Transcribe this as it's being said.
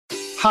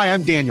Hi,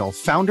 I'm Daniel,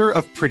 founder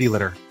of Pretty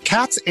Litter.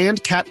 Cats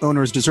and cat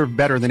owners deserve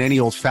better than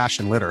any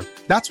old-fashioned litter.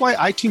 That's why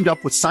I teamed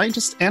up with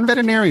scientists and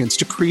veterinarians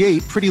to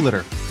create Pretty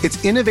Litter.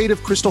 Its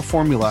innovative crystal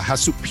formula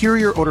has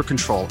superior odor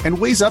control and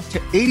weighs up to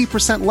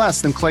 80%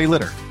 less than clay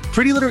litter.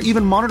 Pretty Litter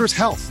even monitors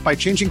health by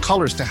changing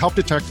colors to help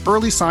detect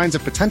early signs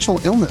of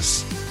potential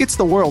illness. It's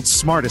the world's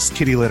smartest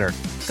kitty litter.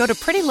 Go to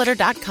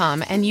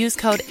prettylitter.com and use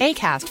code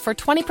ACAST for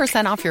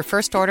 20% off your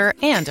first order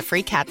and a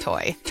free cat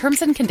toy.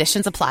 Terms and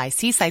conditions apply.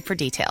 See site for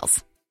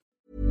details.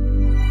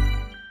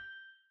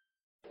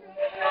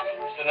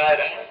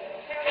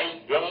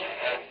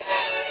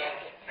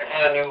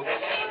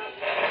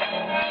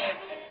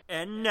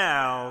 And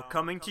now,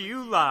 coming to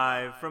you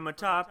live from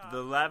atop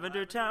the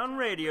Lavender Town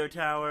Radio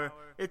Tower,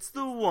 it's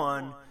the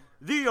one,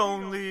 the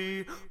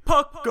only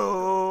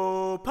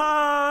Puckle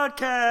Podcast!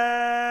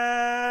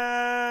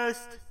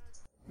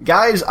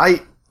 Guys,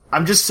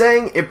 I'm just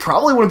saying, it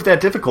probably wouldn't be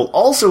that difficult.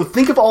 Also,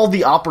 think of all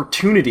the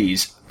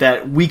opportunities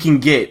that we can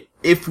get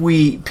if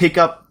we pick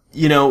up,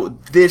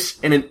 this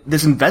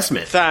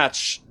investment.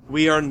 Thatch,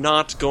 we are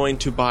not going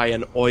to buy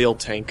an oil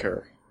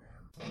tanker.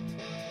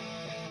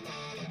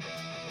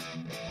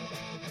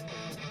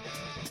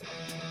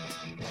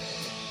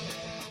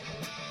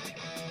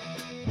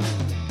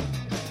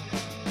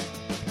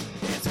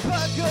 It's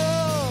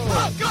Puckle!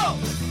 Puckle!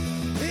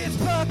 It's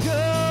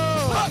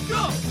Puckle!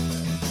 Puckle!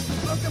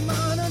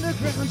 Pokemon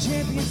Underground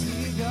Champions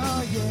League,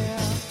 oh yeah!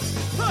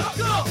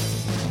 Puckle!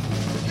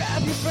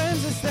 Grab your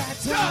friends, it's that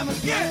time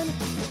again!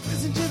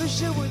 Listen to the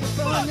show where the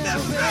fun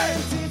never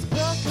ends. It's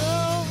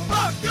Puckle!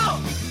 Puckle!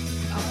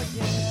 Oh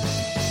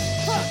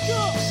yeah!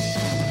 Puckle!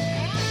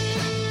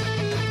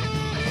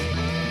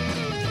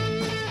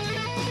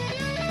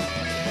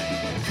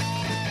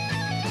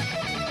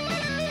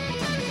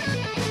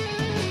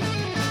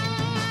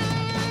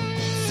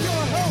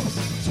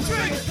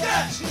 Drink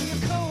that!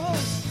 Your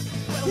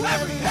co-host,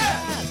 Larry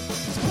Hat!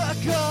 It's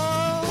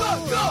Puckle!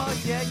 Puckle!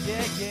 Oh, yeah,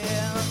 yeah,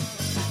 yeah!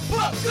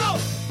 Puckle!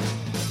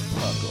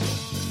 Puckle.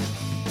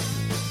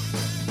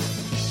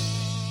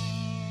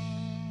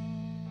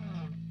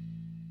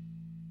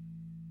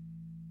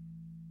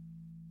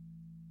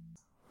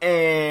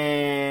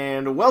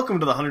 And welcome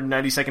to the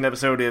 192nd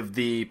episode of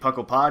the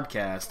Puckle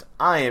Podcast.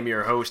 I am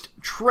your host,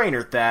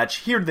 Trainer Thatch,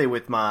 here today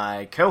with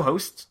my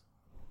co-hosts,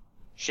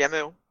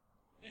 Shamu.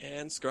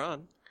 And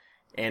Scron.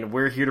 And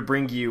we're here to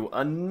bring you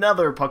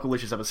another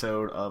Puckalicious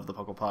episode of the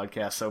Puckle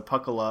Podcast. So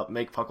Puckle up,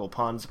 make Puckle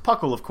puns.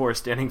 Puckle, of course,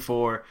 standing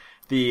for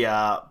the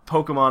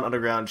Pokemon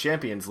Underground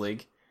Champions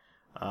League.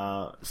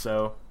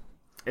 So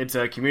it's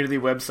a community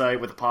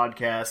website with a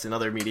podcast and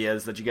other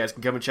medias that you guys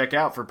can come and check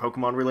out for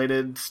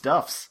Pokemon-related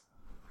stuffs.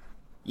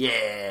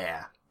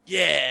 Yeah!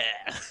 Yeah!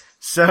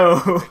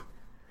 So,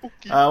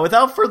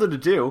 without further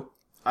ado,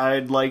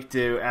 I'd like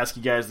to ask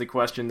you guys the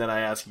question that I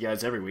ask you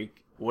guys every week.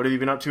 What have you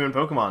been up to in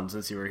Pokemon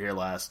since you were here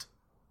last?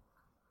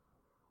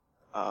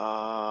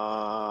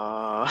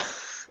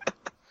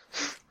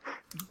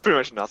 Pretty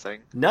much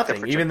nothing.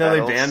 Nothing. Even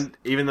though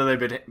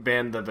they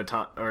banned the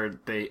baton, or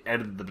they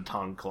edited the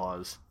baton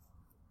clause.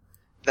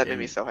 That made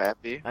me so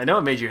happy. I know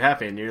it made you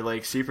happy, and you're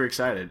like super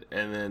excited,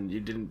 and then you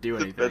didn't do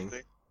anything.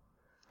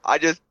 I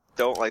just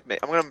don't like.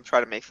 I'm gonna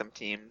try to make some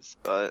teams,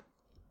 but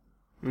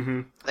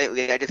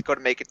lately I just go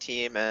to make a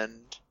team,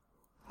 and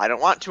I don't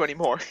want to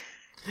anymore.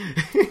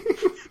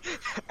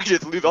 I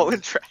just lose all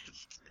interest.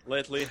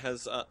 Lately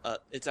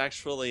it's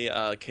actually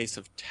a case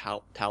of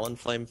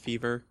Talonflame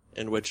fever,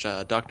 in which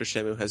Dr.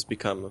 Shamu has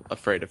become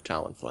afraid of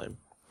Talonflame.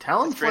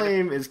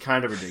 Talonflame is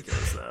kind of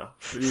ridiculous, though.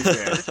 Is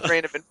this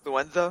strain of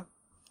influenza?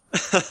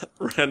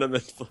 Random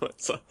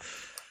influenza.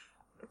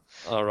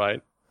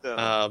 Alright.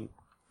 Yeah.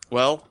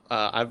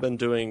 I've been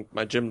doing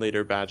my gym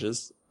leader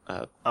badges.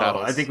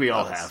 Battles, I think we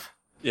all have.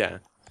 Yeah.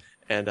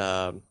 And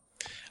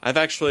I've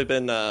actually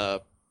been...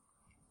 I've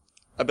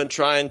been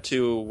trying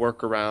to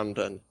work around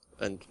and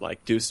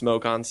like do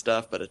smoke on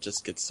stuff, but it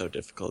just gets so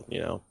difficult,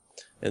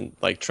 and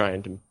like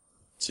trying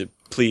to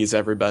please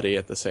everybody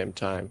at the same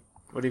time.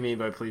 What do you mean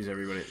by please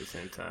everybody at the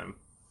same time?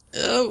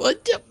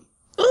 Wink,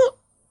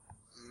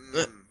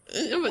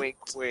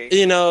 wink.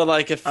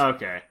 Like if...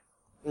 Okay.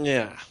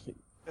 Yeah.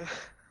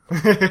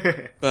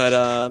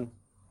 But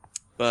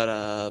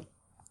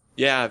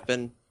yeah, I've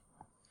been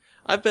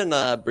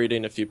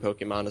breeding a few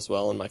Pokemon as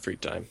well in my free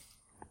time.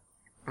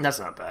 That's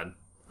not bad.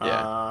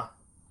 Yeah.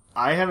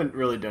 I haven't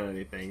really done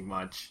anything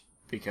much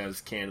because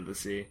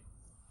Candidacy.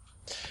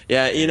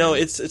 Yeah,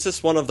 it's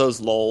just one of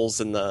those lulls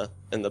in the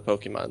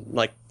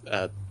Pokemon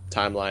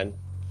timeline.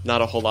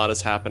 Not a whole lot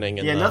is happening.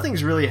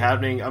 Nothing's really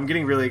happening. I'm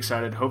getting really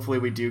excited. Hopefully,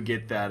 we do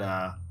get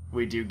that.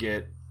 We do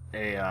get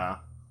a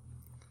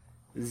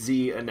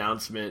Z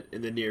announcement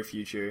in the near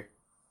future.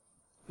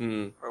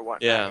 Or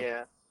what?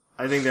 Yeah.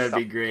 I think that'd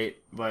be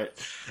great. But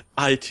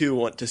I too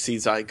want to see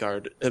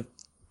Zygarde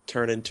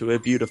turn into a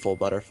beautiful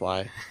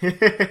butterfly.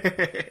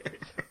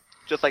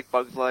 Just like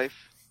Bug's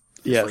Life.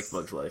 Yes. Like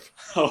Bug's Life.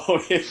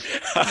 Oh, yeah.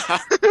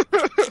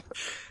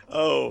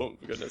 Oh,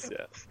 goodness,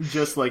 yeah.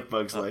 Just like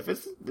Bug's Life.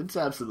 It's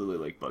absolutely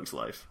like Bug's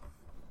Life.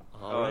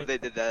 If they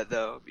did that,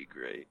 though, it would be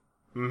great.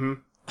 Mm-hmm.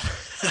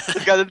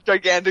 It's got a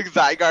gigantic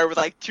Zygarde with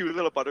like 2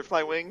 little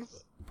butterfly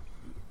wings.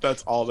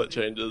 That's all that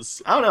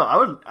changes. I don't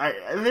know.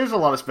 There's a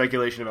lot of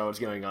speculation about what's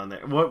going on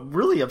there. What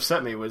really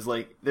upset me was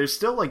like there's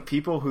still like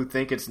people who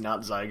think it's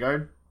not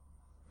Zygarde.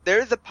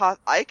 There's a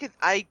I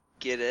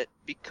get it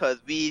because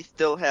we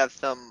still have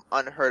some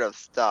unheard of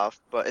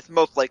stuff, but it's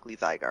most likely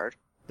Zygarde.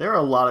 There are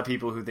a lot of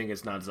people who think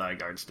it's not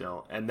Zygarde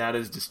still, and that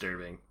is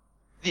disturbing.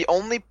 The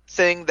only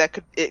thing that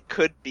it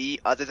could be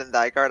other than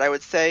Zygarde, I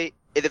would say,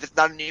 is if it's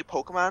not a new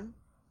Pokemon,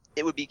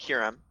 it would be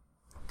Kyurem.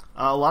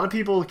 A lot of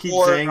people keep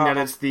saying that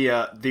it's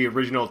the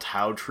original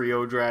Tau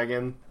Trio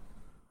Dragon.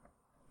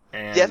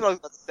 And yeah, that's what I was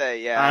about to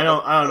say. Yeah, I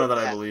don't know that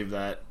I believe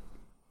that.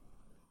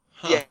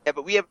 Huh. Yeah,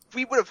 but we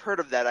would have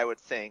heard of that, I would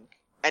think.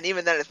 And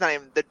even then, it's not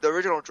even the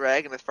original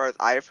dragon, as far as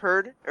I've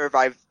heard or if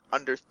I've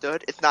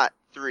understood. It's not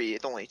 3;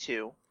 it's only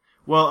 2.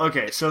 Well,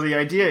 okay. So the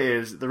idea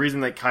is the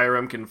reason that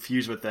Kyurem can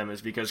fuse with them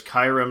is because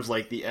Kyurem's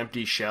like the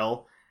empty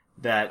shell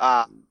that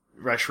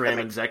Reshiram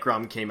and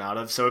Zekrom came out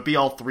of. So it'd be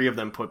all 3 of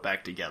them put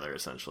back together,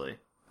 essentially.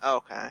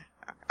 Okay.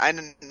 I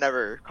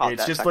never caught that.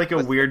 It's just like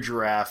a weird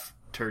giraffe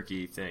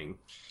turkey thing.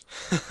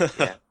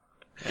 Yeah.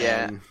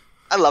 Yeah.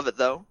 I love it,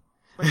 though.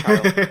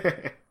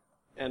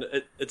 And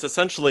it's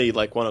essentially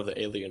like one of the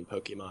alien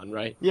Pokemon,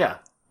 right? Yeah.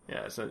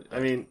 Yeah. So,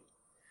 I mean,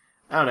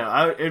 I don't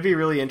know. It'd be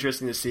really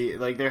interesting to see.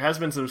 Like, there has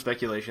been some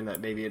speculation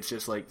that maybe it's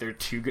just like there are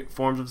 2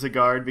 forms of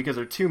Zygarde because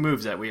there are 2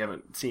 moves that we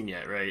haven't seen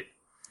yet, right?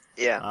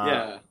 Yeah.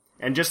 Yeah.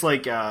 And just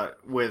like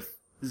with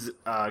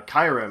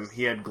Kyurem,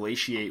 he had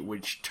Glaciate,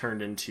 which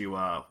turned into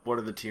what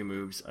are the 2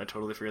 moves? I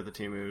totally forgot the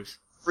 2 moves.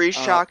 Freeze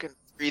Shock and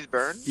Freeze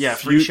Burn. Yeah,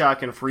 Freeze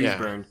Shock and Freeze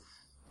Burn.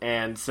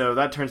 And so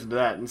that turns into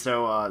that. And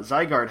so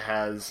Zygarde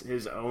has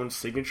his own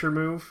signature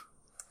move,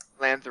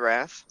 Land's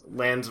Wrath,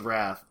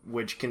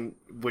 which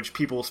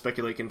people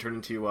speculate can turn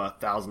into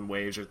 1,000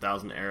 waves or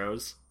 1,000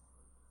 arrows.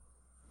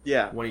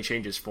 Yeah. When he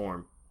changes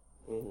form.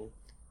 Mm-hmm.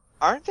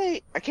 Aren't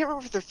they? I can't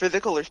remember if they're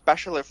physical or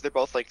special, or if they're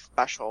both like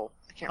special.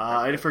 I can't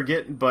remember. I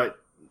forget, but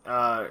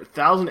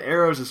 1,000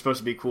 arrows is supposed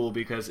to be cool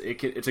because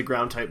it's a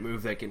ground type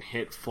move that can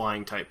hit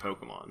flying type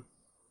Pokemon.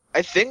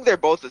 I think they're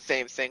both the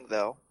same thing,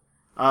 though.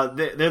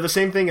 They're the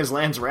same thing as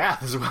Land's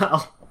Wrath as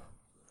well.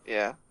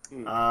 Yeah.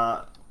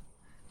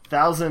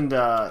 1,000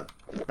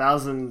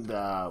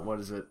 what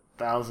is it?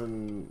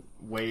 1,000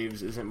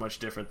 waves isn't much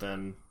different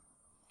than...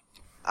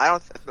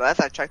 Last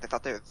I checked, I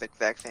thought they were the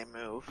exact same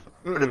move.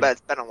 But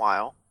it's been a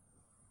while.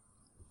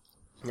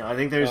 No, I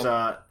think there's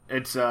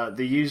it's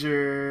the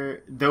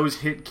user those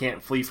hit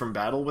can't flee from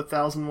battle with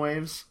 1,000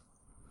 waves.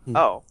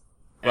 Oh.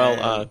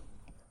 Well,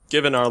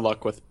 given our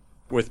luck with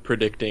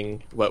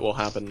predicting what will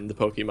happen in the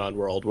Pokemon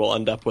world, we'll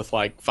end up with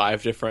like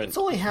 5 different it's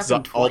only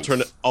happened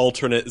twice.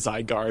 alternate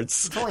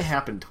Zygardes. It's only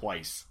happened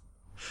twice.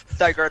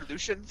 Zygarde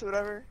Lucians or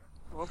whatever.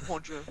 One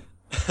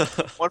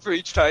for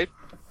each type.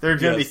 There are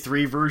going to be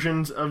 3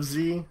 versions of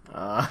Z.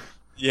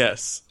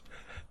 Yes.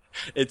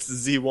 It's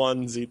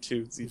Z1,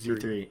 Z2,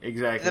 Z3.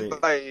 Exactly.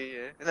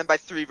 And then by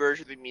 3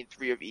 versions, we mean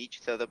 3 of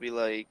each, so they'll be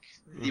like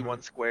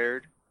Z1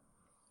 squared.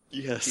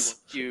 Yes.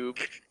 Z1 cube.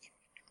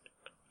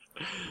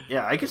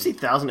 Yeah, I could see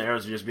 1,000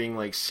 arrows just being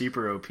like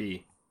super OP.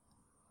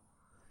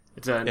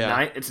 It's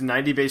a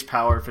 90 base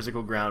power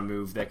physical ground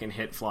move that can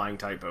hit flying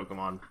type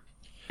Pokemon.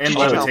 And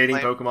levitating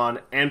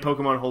Pokemon, and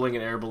Pokemon holding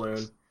an air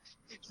balloon.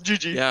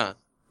 GG. Yeah.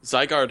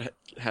 Zygarde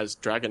has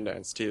Dragon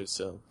Dance too,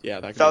 so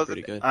yeah, that could be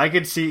pretty good. I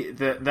could see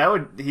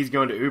he's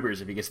going to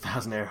Ubers if he gets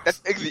 1,000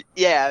 arrows.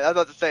 Yeah, I was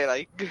about to say,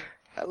 like,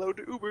 hello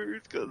to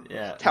Ubers, cause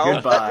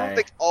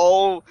goodbye.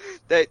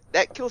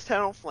 That kills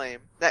Talonflame.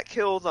 That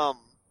kills,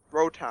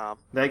 Rotom.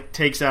 That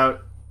takes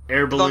out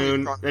Air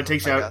Balloon. That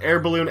takes out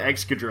Air Balloon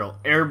Excadrill.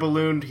 Air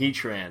Balloon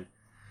Heatran.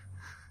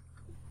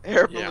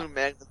 Air Balloon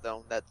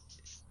Magnezone. That's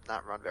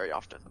not run very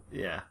often.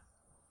 Yeah.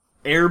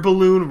 Air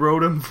Balloon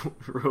Rotom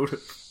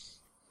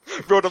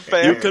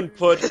Fan. You can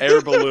put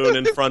Air Balloon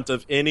in front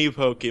of any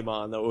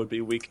Pokemon that would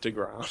be weak to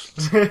ground.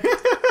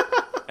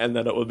 And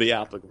then it would be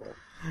applicable.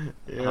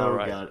 Oh,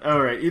 God.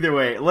 Alright, either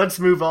way, let's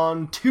move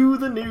on to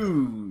the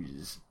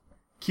news.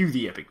 Cue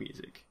the epic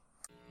music.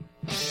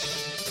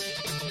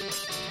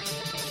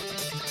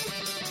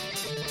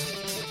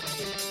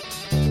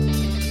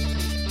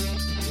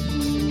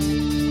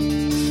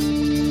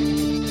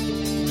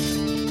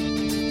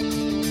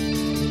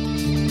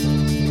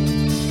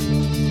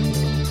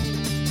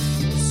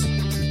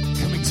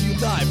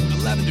 Live from the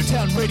Lavender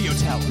Town Radio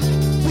Tower.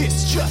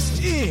 This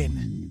just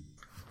in.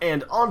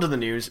 And on to the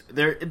news.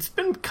 It's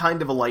been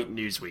kind of a light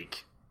news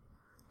week.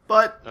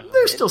 But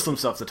there's still some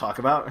stuff to talk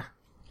about.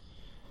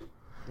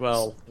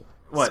 Well,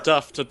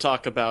 stuff to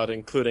talk about,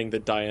 including the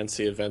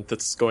Diancie event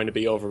that's going to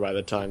be over by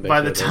the time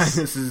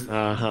this is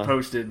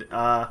posted.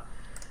 Not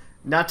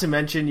to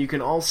mention, you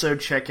can also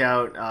check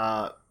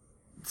out...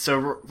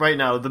 so right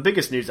now, the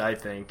biggest news, I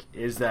think,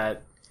 is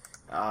that...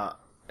 an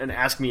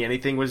Ask Me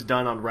Anything was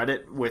done on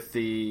Reddit with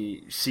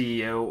the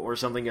CEO or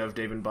something of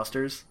Dave &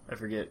 Buster's. I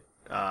forget.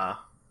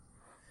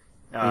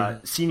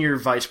 Senior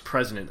Vice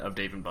President of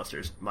Dave &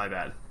 Buster's. My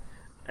bad.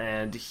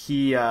 and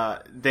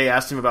they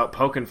asked him about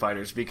Pokken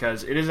Fighters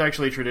because it is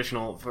actually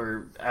traditional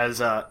for as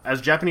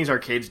Japanese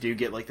arcades do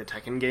get like the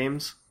Tekken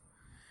games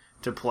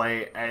to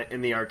play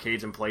in the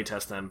arcades and play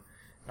test them.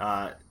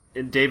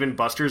 Dave &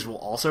 Buster's will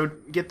also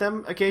get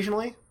them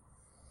occasionally.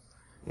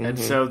 And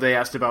so they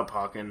asked about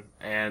Pokken,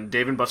 and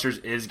Dave & Buster's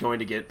is going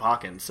to get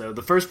Pokken. So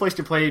the first place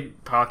to play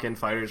Pokken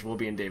Fighters will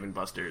be in Dave &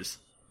 Buster's.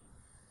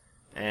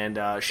 And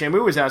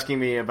Shamu was asking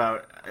me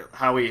about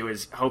how he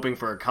was hoping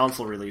for a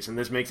console release, and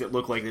this makes it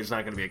look like there's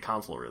not going to be a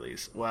console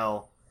release.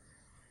 Well,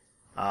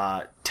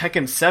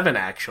 Tekken 7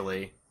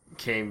 actually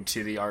came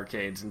to the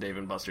arcades and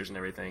Dave & Buster's and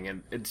everything,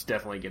 and it's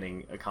definitely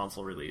getting a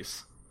console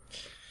release.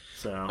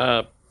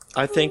 So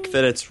I think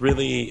that it's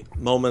really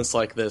moments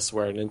like this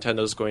where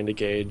Nintendo's going to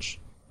gauge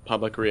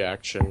public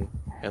reaction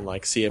and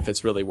like see if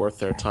it's really worth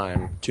their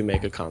time to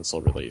make a console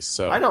release.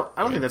 So I don't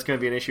think that's going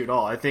to be an issue at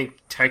all. I think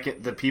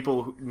the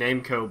people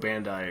Namco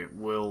Bandai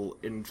will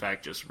in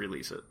fact just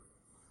release it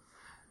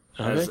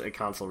as a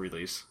console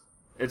release.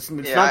 It's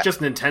not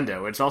just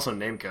Nintendo; it's also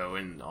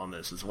Namco on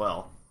this as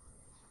well.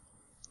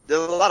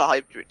 There's a lot of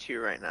hype to it too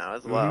right now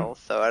as well.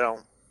 So I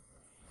don't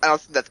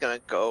think that's going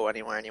to go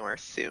anywhere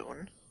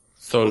soon.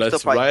 So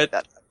let's ride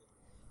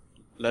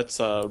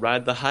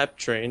the hype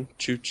train.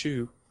 Choo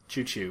choo.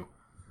 Choo choo.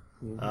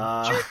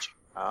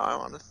 I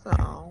want to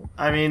know.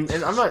 I mean,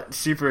 I'm not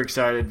super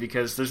excited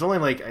because there's only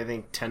like I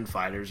think 10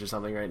 fighters or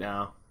something right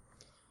now.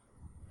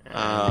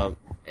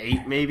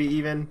 8 maybe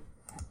even.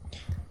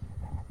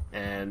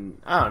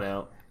 And I don't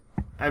know.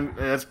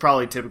 That's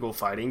probably a typical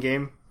fighting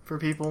game for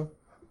people.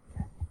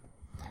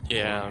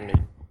 Yeah, I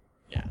mean,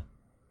 yeah.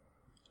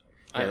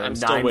 I'm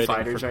still 9 waiting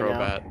fighters for right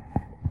Crobat. now.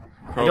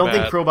 I don't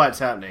think Crobat's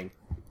happening.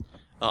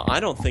 I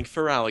don't think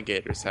for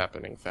Alligator's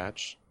happening,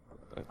 Fatch.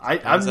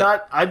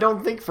 I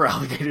don't think for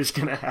Alligator's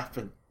gonna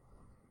happen.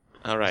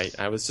 Alright,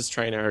 I was just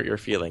trying to hurt your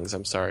feelings.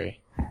 I'm sorry.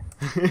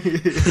 You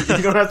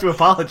don't have to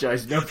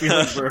apologize. No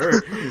feelings for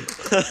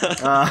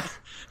her.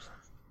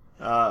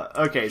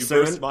 Okay,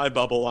 so burst my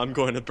bubble, I'm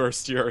going to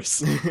burst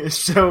yours.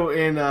 So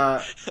in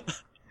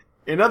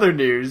other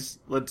news,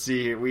 let's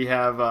see here. We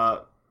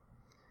have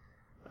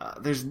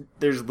there's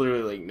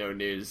literally like no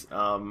news.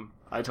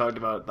 I talked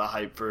about the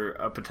hype for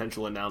a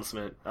potential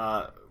announcement.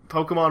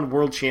 Pokemon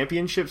World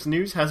Championships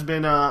news has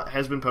been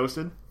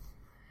posted.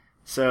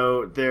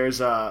 So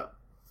there's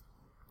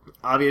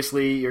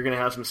obviously you're gonna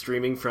have some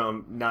streaming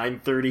from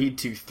 9:30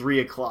 to 3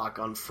 o'clock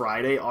on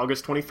Friday,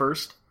 August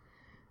 21st.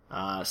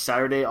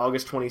 Saturday,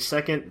 August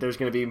 22nd, there's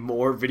gonna be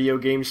more video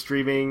game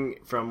streaming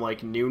from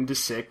like noon to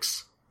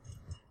 6.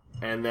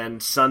 And then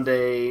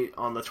Sunday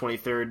on the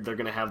 23rd, they're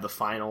gonna have the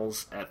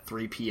finals at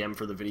 3 p.m.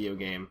 for the video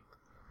game.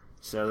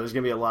 So there's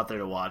gonna be a lot there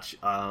to watch.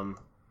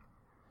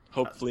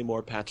 Hopefully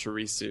more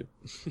Pachirisu.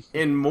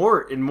 In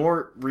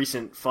more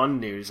recent fun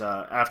news,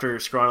 after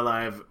Scrawn and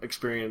I have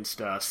experienced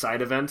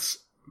side events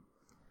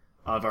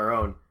of our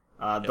own,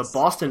 the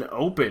Boston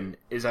Open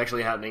is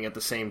actually happening at the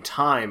same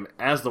time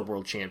as the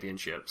World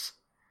Championships.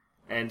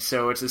 And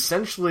so it's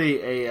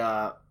essentially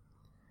a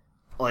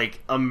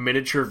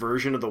miniature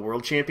version of the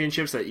World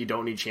Championships that you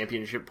don't need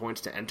championship points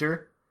to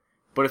enter.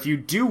 But if you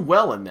do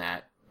well in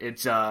that,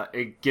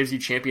 it gives you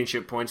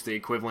championship points the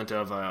equivalent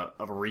of a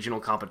regional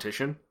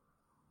competition.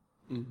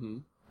 Mm-hmm.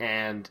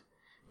 And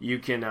you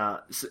can,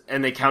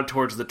 and they count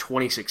towards the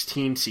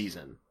 2016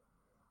 season.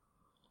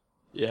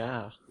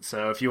 Yeah.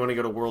 So if you want to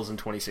go to Worlds in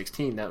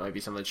 2016, that might be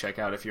something to check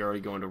out if you're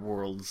already going to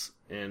Worlds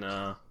in,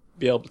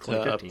 be able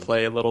to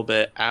play a little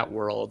bit at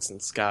Worlds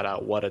and scout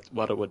out what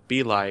it would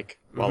be like,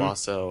 while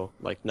also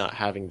like not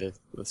having the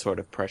sort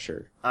of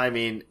pressure. I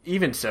mean,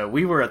 even so,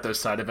 we were at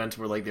those side events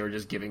where like they were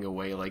just giving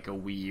away like a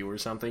Wii U or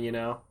something, you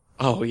know?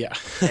 Oh yeah.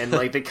 And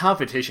like the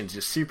competition's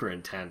just super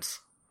intense.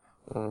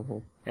 Mm-hmm.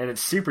 And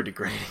it's super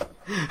degrading.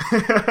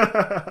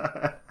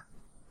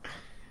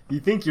 You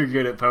think you're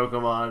good at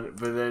Pokemon,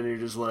 but then you're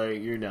just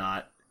like, you're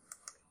not.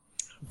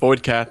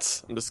 Void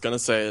Cats. I'm just gonna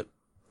say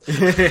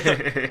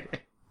it.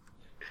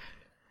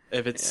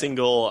 If it's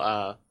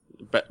single,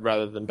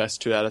 rather than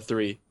best 2 out of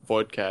 3,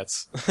 Void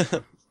Cats.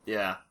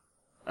 Yeah,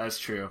 that's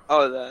true.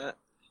 Oh, that.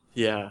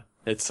 Yeah,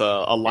 it's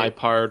a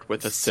Liepard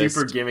with assist,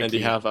 super gimmicky. And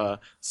you have a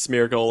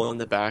Smeargle in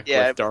the back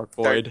with Dark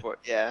Void.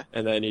 Yeah.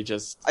 And then you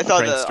just I saw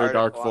the Prankster Dark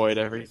article. Void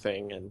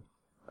everything, and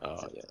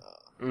oh yeah.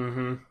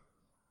 Mm-hmm.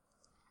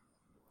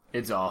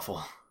 It's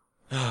awful.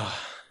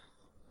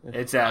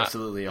 It's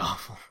absolutely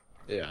awful.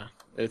 Yeah,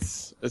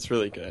 it's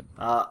really good.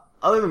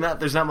 Other than that,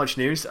 there's not much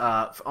news.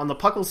 On the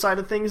Puckle side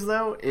of things,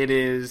 though, it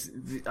is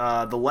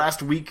the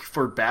last week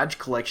for badge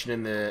collection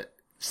in the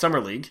Summer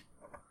League.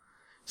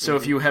 So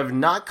if you have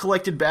not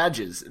collected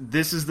badges,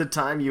 this is the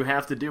time you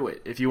have to do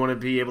it if you want to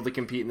be able to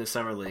compete in the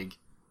Summer League.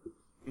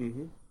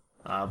 Mm-hmm.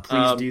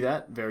 Please do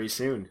that very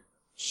soon.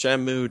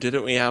 Shamu,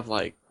 didn't we have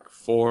like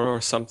 4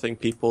 or something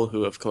people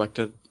who have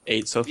collected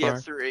 8 so We far?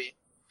 have 3.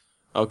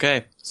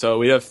 Okay, so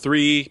we have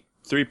three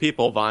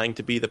people vying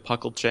to be the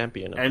Puckle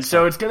champion. And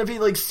so it's going to be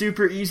like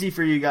super easy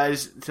for you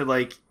guys to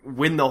like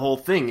win the whole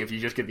thing if you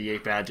just get the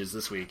 8 badges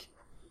this week.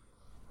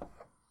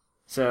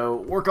 So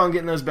work on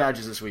getting those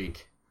badges this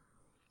week.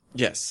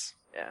 Yes.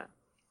 Yeah.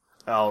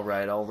 All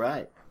right.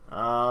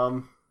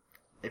 I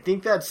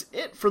think that's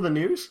it for the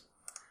news.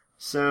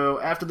 So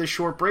after this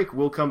short break,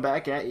 we'll come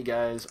back at you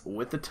guys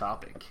with the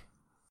topic.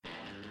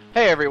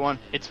 Hey everyone,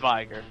 it's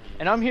Viger,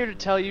 and I'm here to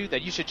tell you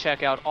that you should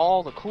check out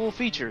all the cool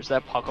features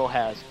that Puckle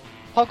has.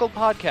 Puckle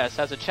Podcast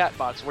has a chat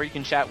box where you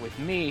can chat with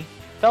me,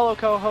 fellow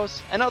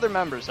co-hosts, and other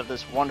members of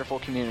this wonderful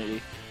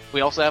community. We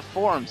also have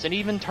forums and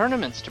even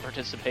tournaments to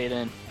participate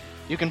in.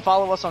 You can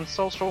follow us on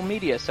social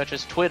media such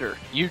as Twitter,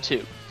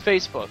 YouTube,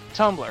 Facebook,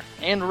 Tumblr,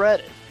 and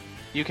Reddit.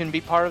 You can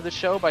be part of the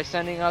show by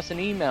sending us an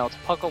email to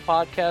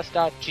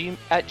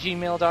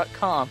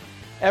pucklepodcast@gmail.com.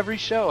 Every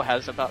show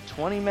has about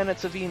 20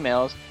 minutes of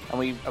emails, and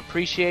we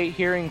appreciate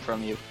hearing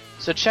from you.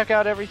 So check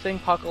out everything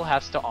Puckle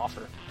has to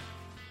offer.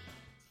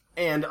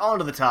 And on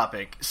to the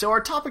topic. So our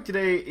topic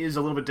today is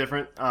a little bit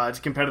different. It's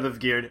competitive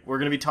geared. We're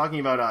going to be talking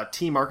about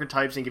team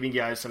archetypes and giving you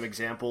guys some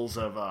examples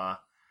of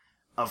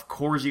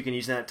cores you can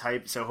use in that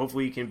type. So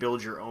hopefully you can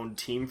build your own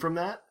team from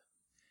that.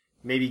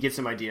 Maybe get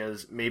some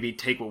ideas. Maybe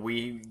take what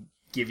we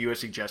give you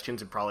as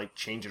suggestions and probably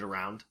change it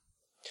around.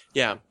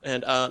 Yeah,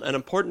 and an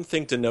important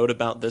thing to note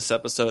about this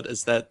episode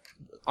is that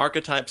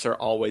archetypes are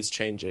always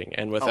changing,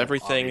 and with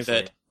everything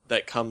obviously.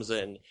 that comes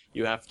in,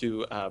 you have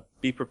to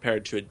be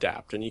prepared to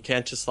adapt, and you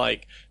can't just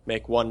like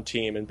make one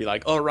team and be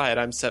like, "Oh right,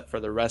 I'm set for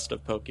the rest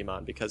of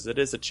Pokemon," because it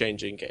is a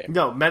changing game.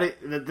 No,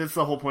 that's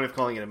the whole point of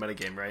calling it a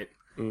metagame, right?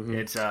 Mm-hmm.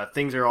 It's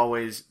things are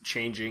always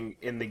changing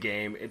in the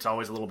game. It's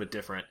always a little bit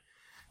different.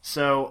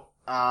 So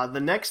the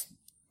next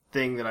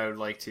thing that I would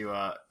like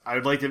to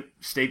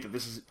state that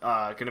this is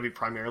going to be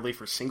primarily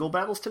for single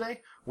battles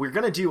today. We're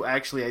going to do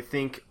actually, I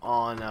think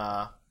on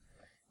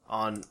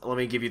let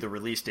me give you the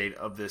release date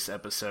of this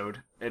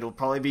episode. It'll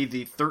probably be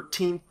the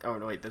 13th. Oh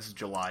no, wait, this is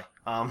July.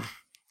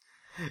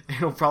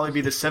 It'll probably be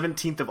the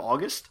 17th of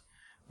August.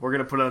 We're going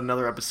to put out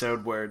another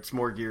episode where it's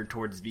more geared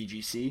towards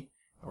VGC. And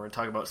we're going to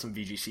talk about some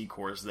VGC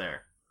cores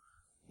there.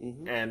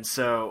 Mm-hmm. And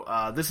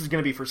so this is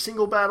going to be for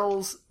single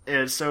battles,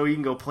 and so you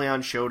can go play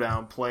on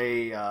Showdown,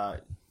 play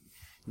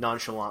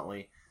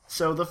nonchalantly.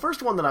 So the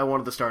first one that I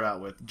wanted to start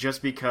out with,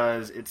 just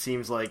because it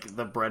seems like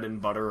the bread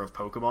and butter of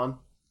Pokemon,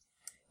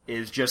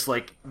 is just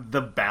like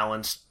the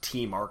balanced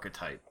team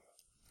archetype.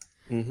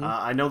 Mm-hmm.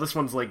 I know this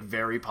one's like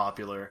very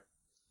popular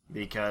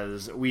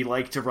because we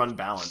like to run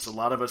balance. A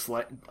lot of us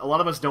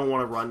don't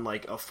want to run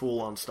like a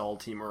full-on stall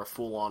team or a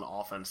full-on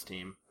offense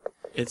team.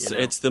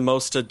 It's the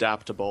most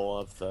adaptable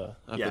of the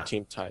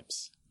team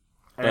types.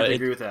 I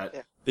agree with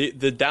that. Yeah.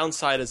 The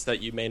downside is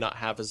that you may not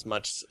have as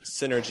much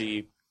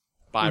synergy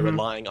by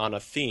relying on a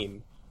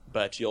theme,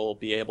 but you'll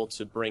be able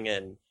to bring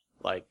in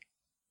like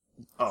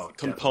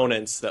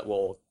components that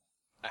will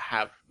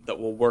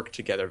work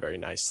together very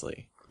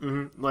nicely.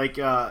 Mm-hmm. Like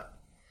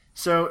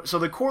so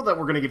the core that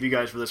we're going to give you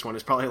guys for this one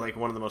is probably like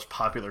one of the most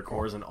popular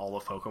cores in all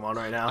of Pokemon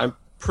right now. I'm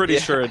pretty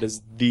sure it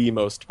is the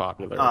most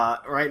popular.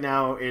 Right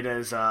now it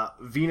is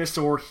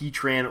Venusaur,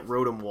 Heatran,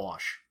 Rotom,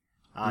 Wash.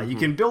 You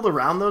can build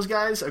around those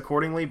guys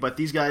accordingly, but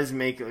these guys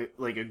make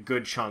like a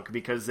good chunk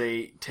because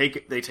they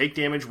take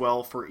damage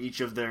well for each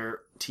of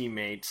their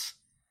teammates,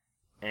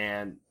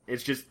 and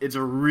it's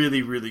a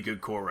really, really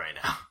good core right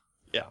now.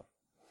 Yeah.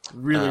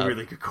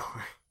 Really good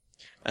core.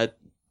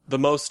 The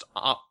most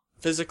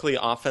physically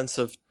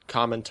offensive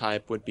common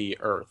type would be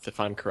Earth, if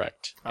I'm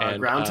correct.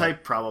 Ground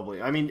type,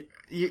 probably. I mean,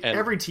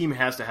 every team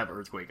has to have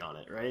Earthquake on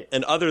it, right?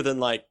 And other than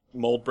like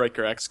Moldbreaker,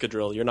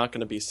 Excadrill, you're not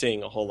going to be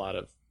seeing a whole lot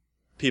of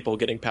people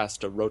getting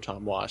past a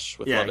Rotom Wash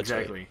with Levitate.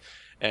 Exactly.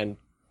 And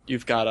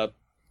you've got a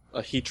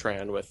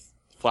Heatran with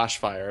Flash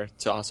Fire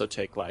to also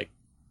take like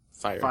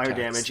fire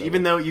damage, so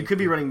even though you could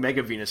be running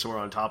Mega Venusaur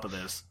on top of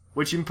this,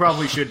 which you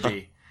probably should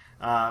be.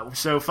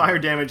 So fire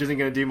damage isn't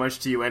going to do much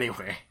to you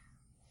anyway.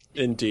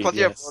 Indeed, plus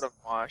you have Rotom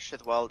Wash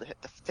as well to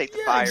take the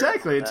fire. Yeah,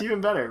 exactly. It's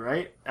even better,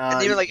 right?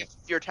 And even like if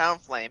you're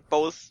Talonflame,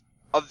 both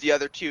of the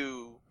other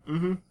two,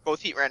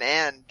 both Heatran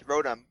and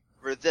Rotom,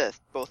 resist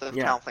both of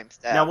Talonflame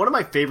stats. Now, one of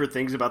my favorite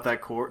things about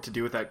that core, to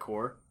do with that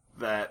core,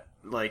 that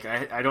like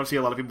I don't see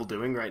a lot of people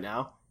doing right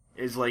now,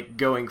 is like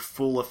going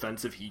full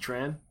offensive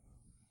Heatran.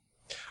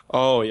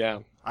 Oh yeah.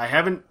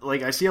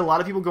 I see a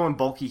lot of people going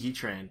bulky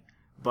Heatran,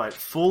 but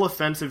full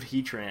offensive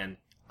Heatran,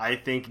 I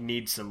think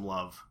needs some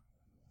love.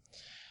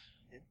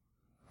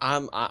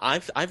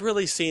 I've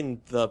really seen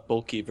the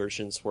bulky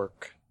versions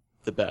work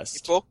the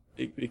best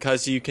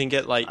because you can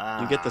get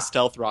you get the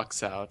stealth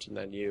rocks out and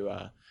then you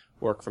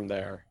work from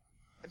there.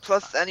 And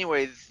plus,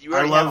 anyways,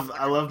 I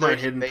love my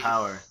hidden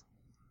power.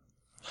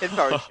 Hidden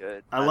power is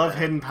good. I love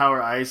hidden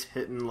power ice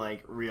hitting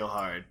like real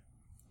hard.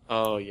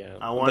 Oh yeah,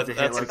 I want to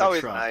hit like it's a always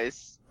truck.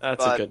 Nice.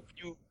 That's a good.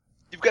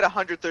 You've got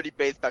 130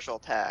 base special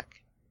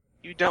attack.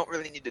 You don't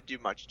really need to do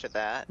much to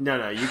that.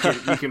 No, you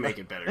can make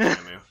it better,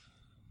 Shamu.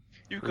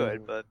 You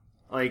could, but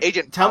like,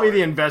 Agent tell power. me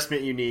the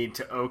investment you need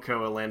to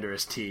OHKO a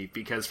Landorus T,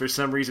 because for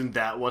some reason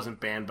that wasn't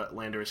banned, but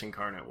Landorus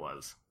Incarnate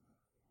was.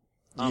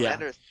 Yeah.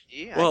 Landorus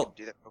T? I Well, can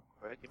do that real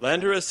quick.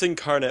 Landorus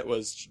Incarnate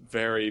was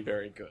very,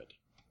 very good.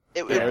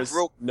 There's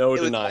no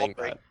denying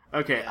that.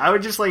 Okay,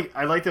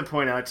 I'd like to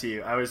point out to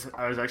you, I was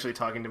actually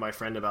talking to my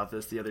friend about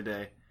this the other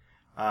day.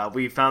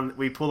 we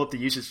pulled up the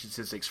usage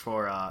statistics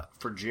for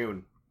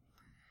June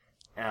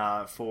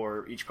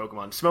for each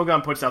Pokemon.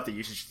 Smogon puts out the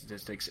usage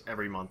statistics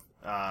every month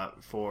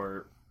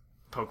for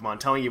Pokemon,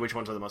 telling you which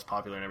ones are the most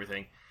popular and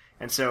everything.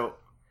 And so,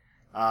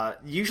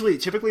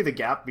 typically the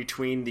gap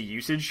between the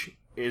usage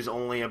is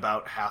only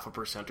about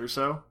 0.5% or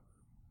so.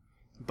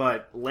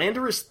 But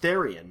Landorus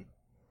Therian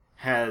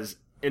has,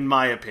 in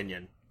my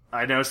opinion,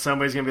 I know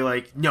somebody's going to be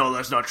like, no,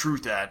 that's not true,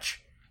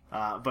 Thatch.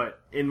 But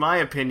in my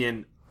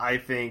opinion, I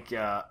think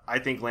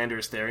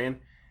Landorus Therian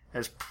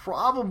has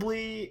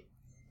probably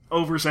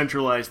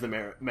over-centralized the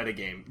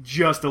metagame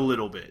just a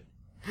little bit.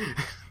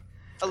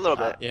 A little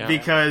bit. Yeah.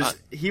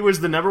 Because he was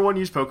the number one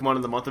used Pokemon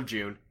in the month of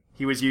June.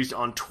 He was used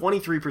on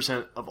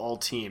 23% of all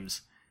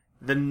teams.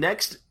 The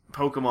next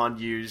Pokemon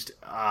used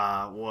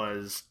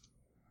was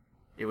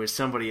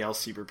somebody else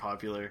super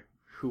popular.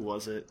 Who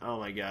was it? Oh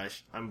my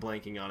gosh, I'm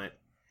blanking on it.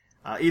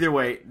 Either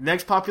way,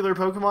 next popular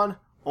Pokemon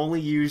only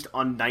used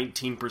on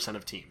 19%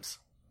 of teams.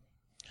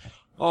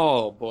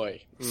 Oh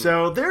boy.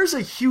 So there's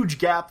a huge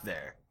gap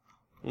there.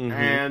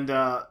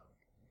 Mm-hmm.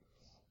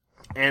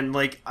 And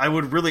like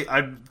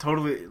I'd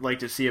totally like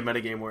to see a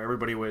metagame where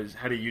everybody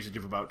had a usage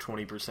of about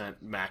 20%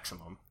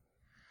 maximum.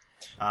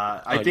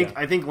 I think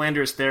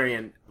Landorus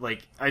Therian,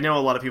 like, I know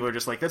a lot of people are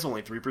just like, that's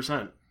only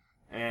 3%.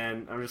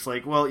 And I'm just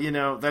like, well,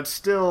 that's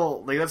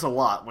still, like, that's a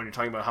lot when you're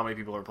talking about how many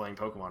people are playing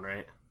Pokemon,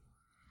 right?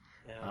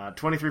 Yeah.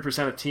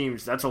 23% of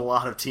teams, that's a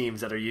lot of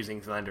teams that are using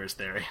Landorus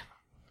Therian.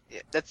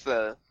 Yeah, that's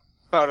about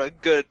a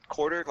good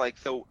quarter. Like,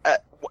 so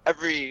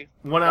every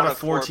one out of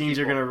four teams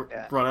people, you're going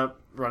to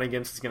run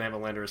against is going to have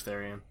a Landorus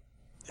Therian.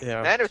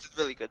 Yeah. Landorus is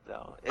really good,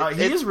 though.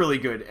 He is really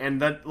good,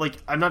 and that, like,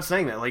 I'm not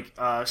saying that. Like,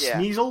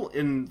 Sneasel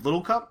in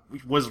Little Cup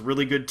was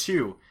really good,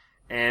 too.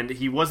 And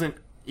he wasn't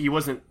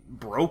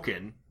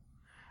broken,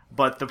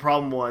 but the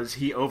problem was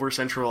he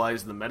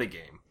over-centralized the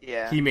metagame.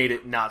 Yeah. He made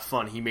it not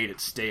fun. He made it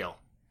stale.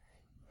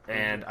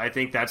 And I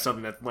think that's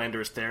something that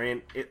Landorus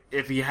Therian,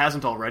 if he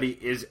hasn't already,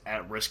 is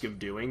at risk of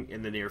doing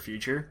in the near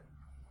future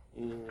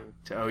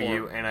to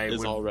OU. And I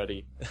is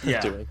already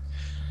doing.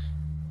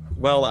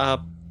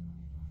 Well,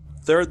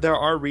 there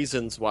are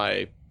reasons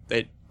why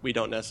we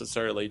don't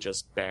necessarily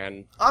just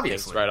ban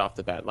things right off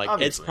the bat.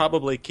 Like, it's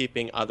probably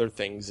keeping other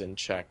things in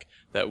check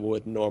that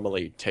would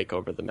normally take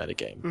over the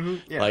metagame. Mm-hmm,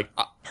 yeah. Like,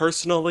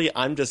 personally,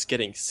 I'm just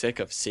getting sick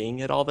of seeing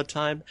it all the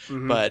time.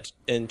 Mm-hmm. But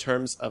in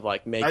terms of,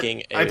 like,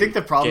 making I think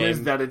the problem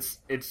is that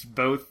it's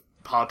both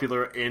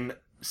popular in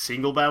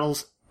single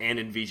battles and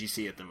in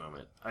VGC at the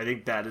moment. I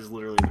think that is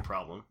literally the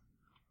problem.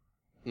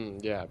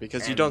 Yeah,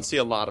 because you don't see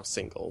a lot of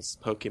singles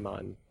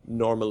Pokemon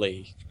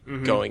normally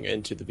going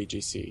into the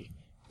VGC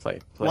play.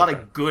 A lot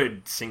of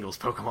good singles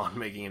Pokemon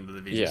making into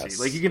the VGC. Yes.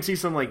 Like, you can see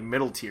some, like,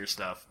 middle tier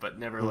stuff, but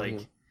never,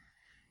 like,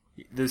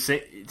 to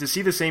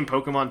see the same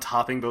Pokemon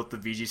topping both the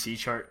VGC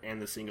chart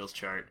and the singles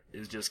chart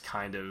is just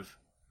kind of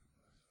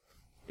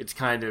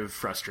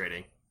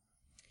frustrating.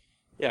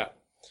 Yeah.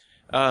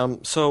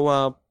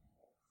 So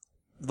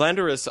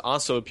Landorus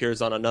also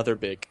appears on another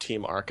big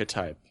team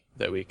archetype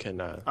that we can...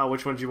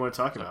 which one do you want to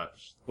talk about?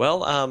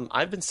 Well,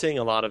 I've been seeing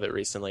a lot of it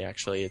recently,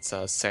 actually. It's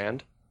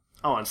Sand.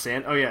 Oh, on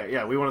Sand? Oh,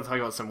 yeah. We want to talk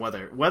about some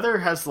weather. Weather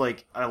has,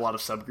 like, a lot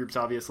of subgroups,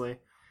 obviously,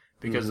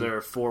 because there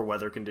are 4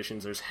 weather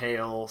conditions. There's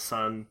hail,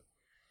 sun,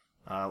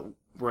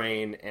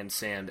 rain, and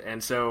sand.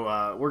 And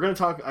so we're going to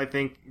talk, I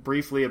think,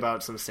 briefly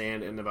about some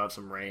sand and about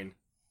some rain.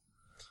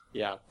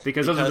 Yeah.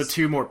 Because those are the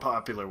 2 more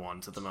popular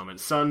ones at the moment.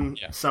 Sun,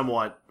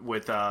 somewhat,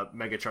 with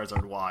Mega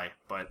Charizard Y,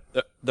 but...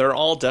 They're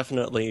all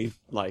definitely,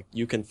 like,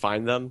 you can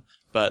find them,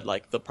 but,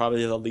 like,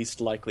 probably the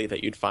least likely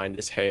that you'd find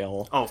is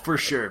hail. Oh, for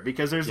sure,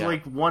 because there's,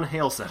 like, 1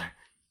 hail setter.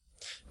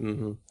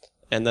 Mm-hmm.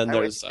 And then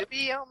there's... Did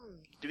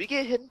we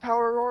get Hidden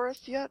Power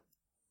Aurorus yet?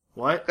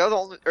 What? That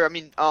was the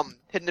only,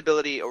 Hidden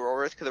Ability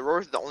Aurorus, because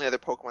Aurorus is the only other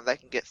Pokemon that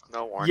can get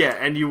Snow, aren't Yeah,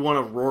 and you want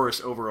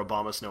Aurorus over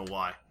Obama Snow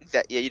Y.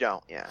 Yeah, you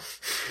don't, yeah.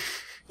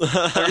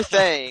 I'm just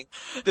saying,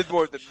 there's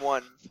more than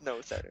 1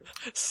 Snow setter.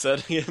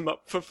 Setting him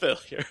up for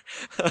failure.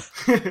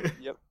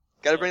 Yep.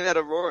 Gotta bring that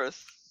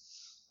Aurorus.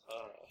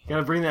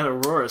 Gotta bring that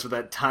Aurorus with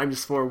that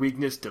 ×4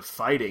 weakness to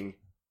fighting.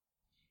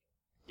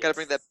 Gotta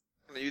bring that...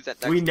 I'm gonna use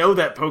that next we know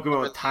that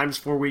Pokemon with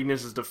 ×4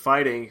 weaknesses to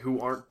fighting who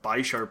aren't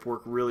Bisharp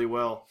work really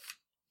well.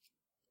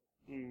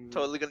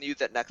 Totally gonna use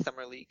that next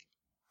Summer League.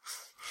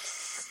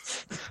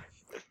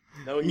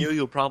 Knowing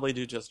you'll probably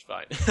do just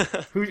fine.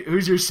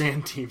 Who's your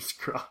sand team,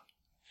 Scraw?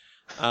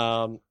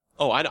 I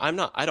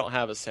don't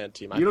have a sand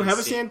team. You don't have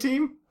a sand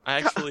team? I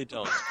actually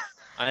don't.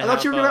 I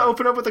thought you were going to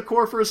open up with a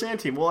core for a sand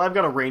team. Well, I've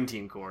got a rain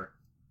team core.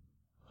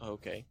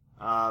 Okay.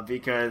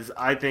 Because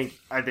I think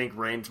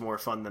rain's more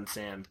fun than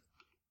sand.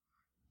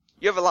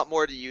 You have a lot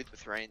more to use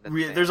with rain than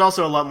sand. There's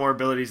also a lot more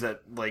abilities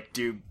that, like,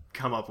 do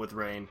come up with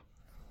rain.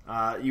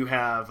 You'd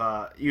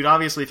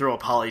obviously throw a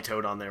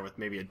Politoed on there with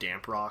maybe a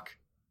Damp Rock.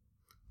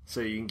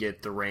 So you can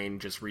get the rain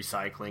just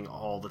recycling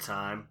all the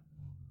time.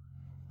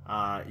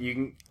 I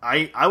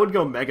would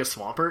go Mega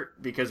Swampert,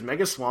 because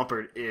Mega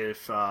Swampert,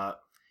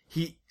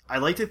 I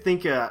like to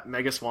think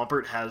Mega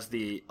Swampert has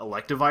the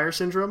Electivire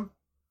syndrome,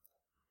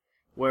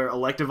 where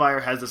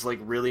Electivire has this like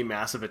really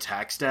massive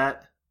attack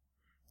stat,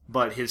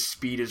 but his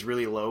speed is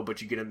really low,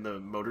 but you get him the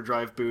motor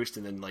drive boost,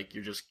 and then like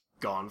you're just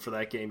gone for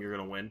that game, you're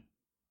gonna win.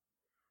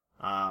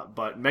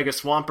 But Mega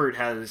Swampert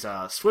has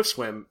Swift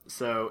Swim,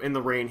 so in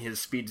the rain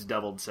his speed's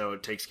doubled, so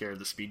it takes care of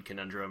the speed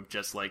conundrum,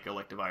 just like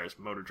Electivire's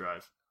motor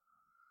drive.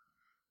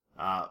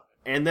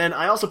 And then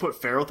I also put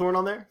Ferrothorn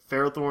on there.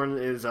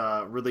 Ferrothorn is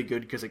really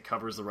good because it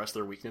covers the rest of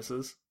their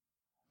weaknesses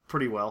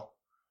pretty well.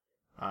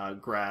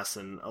 Grass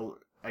and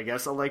I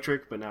guess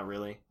electric, but not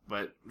really.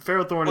 But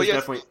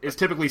Ferrothorn is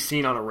typically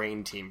seen on a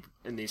rain team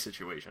in these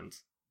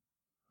situations.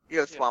 You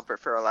have Swampert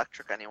for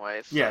electric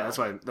anyways. So. Yeah,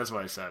 that's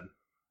what I said.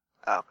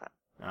 Oh, okay.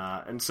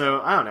 And so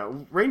I don't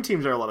know. Rain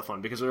teams are a lot of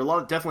fun because there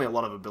are definitely a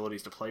lot of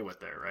abilities to play with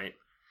there, right?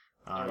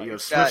 You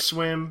have Swift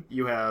Swim.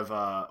 You have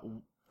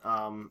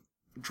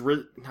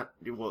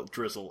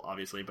Drizzle,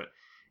 obviously, but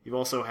you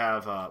also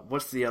have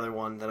what's the other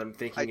one that I'm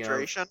thinking of?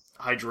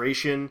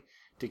 Hydration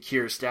to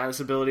cure status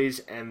abilities,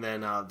 and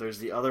then there's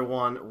the other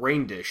one,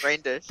 Rain Dish.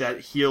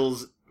 That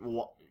heals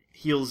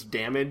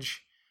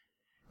damage.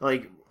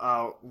 Like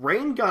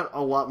Rain got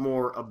a lot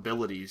more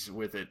abilities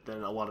with it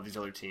than a lot of these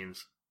other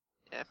teams.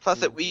 Yeah,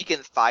 plus it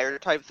weakens fire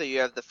type, so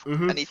you have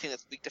anything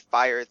that's weak to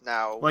fire is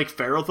now like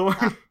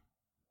Ferrothorn.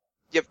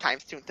 You have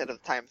 ×2 instead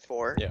of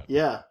 ×4.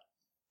 Yeah.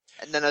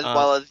 And then as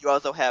well as you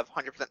also have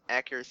 100%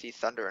 accuracy,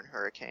 Thunder, and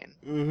Hurricane.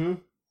 Mm-hmm.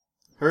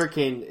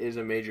 Hurricane is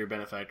a major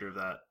benefactor of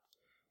that.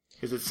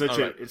 Because it's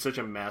such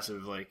a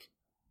massive, like,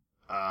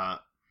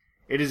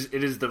 it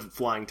is the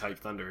flying type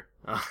Thunder.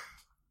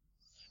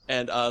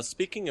 And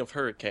speaking of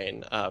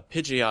Hurricane,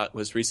 Pidgeot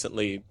was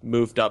recently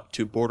moved up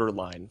to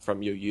Borderline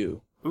from UU.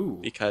 Ooh.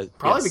 Because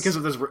because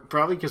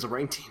of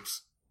rain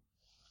teams.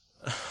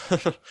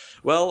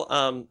 Well,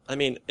 I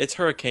mean, its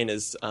Hurricane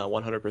is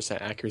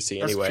 100%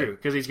 accuracy anyway. That's true,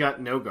 because he's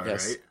got no guard,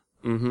 right?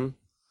 Mm-hmm.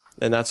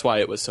 And that's why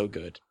it was so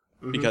good,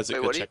 because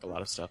it could check a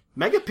lot of stuff.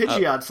 Mega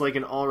Pidgeot's like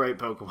an alright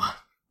Pokemon.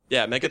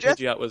 Yeah, Mega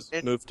Pidgeot was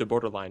moved to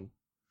Borderline.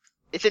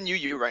 It's in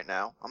UU right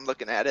now. I'm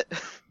looking at it.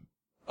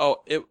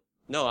 Oh,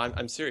 no,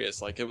 I'm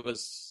serious. Like, it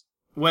was...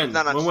 When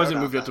was it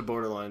moved up to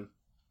Borderline?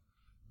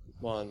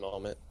 One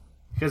moment.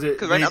 Because they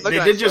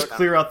did just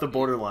clear out the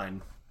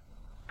Borderline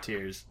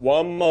tiers.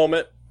 One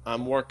moment.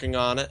 I'm working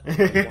on it.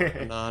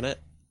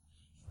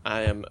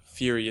 I am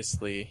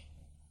furiously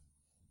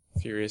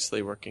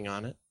working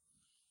on it.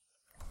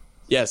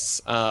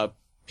 Yes,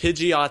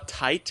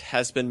 Pidgeotite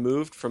has been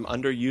moved from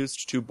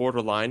underused to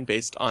Borderline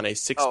based on a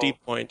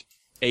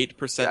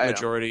 60.8%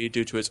 majority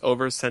due to its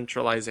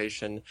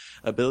over-centralization,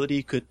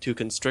 ability to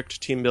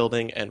constrict team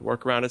building and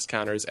work around its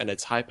counters, and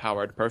its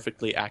high-powered,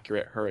 perfectly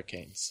accurate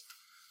Hurricanes.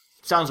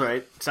 Sounds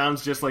right.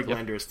 Sounds just like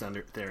Landorus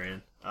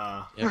Therian.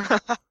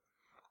 Yep.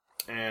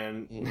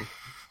 And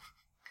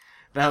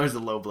that was a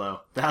low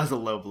blow.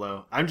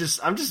 I'm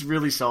just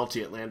really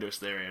salty at Landorus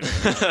Therian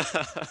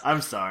right now.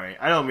 I'm sorry.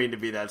 I don't mean to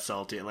be that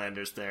salty at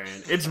Landorus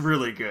Therian. It's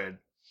really good.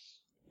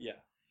 Yeah.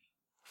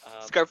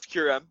 Scarf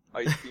Kyurem.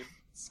 Ice Beam.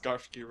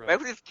 Scarf Kyurem.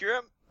 Maybe it's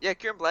Kyurem? Yeah,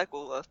 Kyurem Black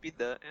will speed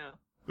that,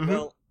 yeah. Mm-hmm.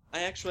 Well,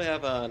 I actually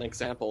have an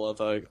example of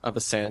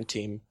a sand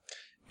team.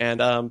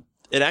 And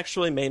it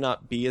actually may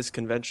not be as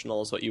conventional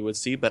as what you would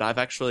see, but I've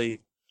actually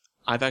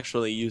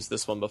used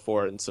this one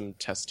before in some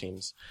test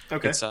teams.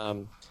 Okay. It's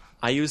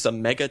I use a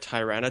Mega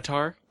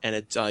Tyranitar, and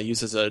it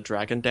uses a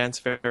Dragon Dance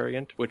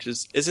variant, which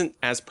isn't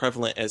as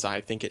prevalent as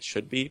I think it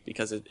should be,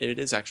 because it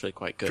is actually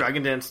quite good.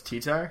 Dragon Dance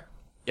T-Tyre?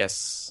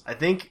 Yes. I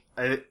think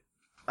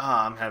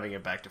I'm having a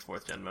back to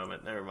 4th gen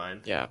moment. Never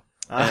mind. Yeah.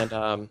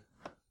 And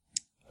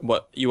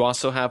what you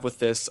also have with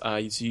this,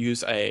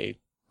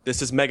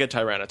 this is Mega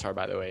Tyranitar,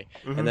 by the way,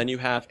 and then you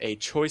have a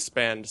Choice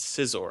Band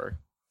Scizor,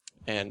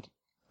 and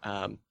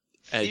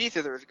CD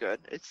Scizor is good.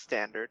 It's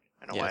standard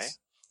in a way.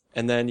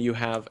 And then you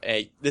have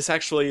this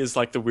actually is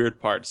like the weird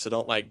part, so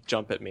don't like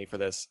jump at me for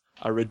this.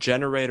 A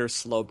Regenerator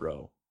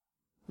Slowbro.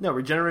 No,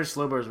 Regenerator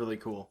Slowbro is really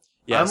cool.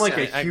 Yes, I'm like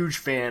a huge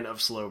fan of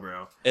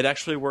Slowbro. It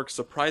actually works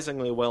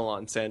surprisingly well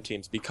on sand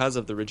teams because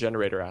of the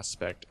Regenerator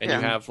aspect. And you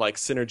have like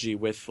synergy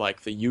with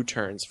like the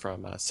U-turns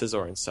from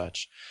Scizor and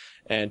such.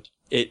 And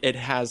it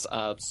has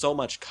so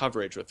much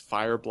coverage with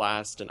Fire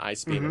Blast and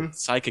Ice Beam and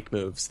Psychic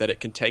moves that it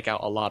can take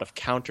out a lot of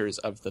counters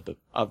of the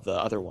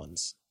other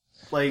ones.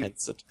 Like,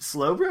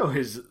 Slowbro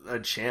is a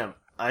champ.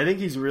 I think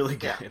he's really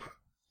good. Yeah.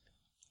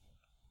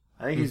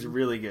 I think he's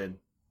really good.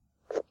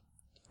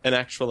 And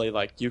actually,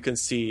 like, you can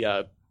see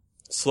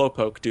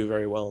Slowpoke do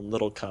very well in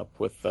Little Cup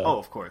with oh,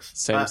 of course.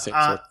 Same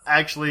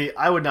actually,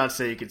 I would not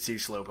say you could see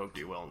Slowpoke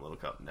do well in Little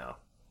Cup, no.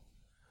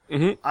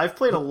 I've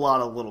played a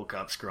lot of Little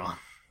Cup, Scrawn.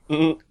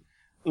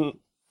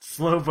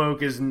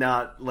 Slowpoke is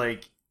not,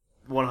 like,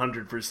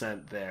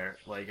 100% there,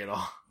 like, at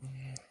all.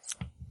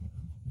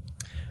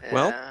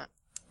 Well,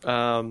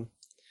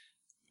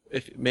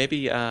 if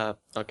maybe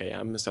okay,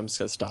 I'm just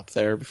gonna stop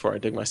there before I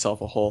dig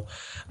myself a hole.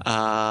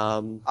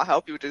 I'll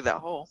help you dig that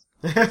hole.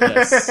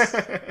 Yes.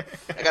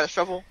 I got a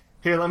shovel.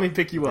 Here, let me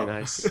pick you up.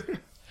 Nice.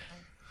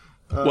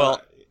 Well,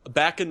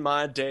 back in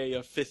my day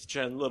of 5th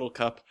gen Little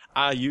Cup,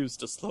 I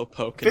used a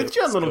Slowpoke. 5th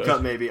gen Little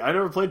Cup, maybe. I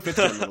never played 5th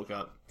gen Little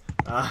Cup.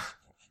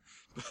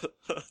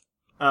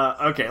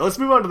 Okay, let's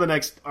move on to the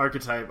next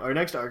archetype. Our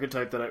next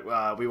archetype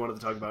that we wanted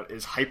to talk about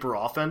is hyper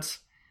offense.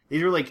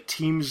 These are like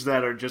teams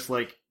that are just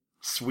like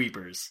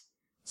sweepers.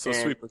 So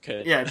Sweeper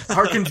Kid. Yeah, it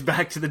harkens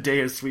back to the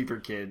day of Sweeper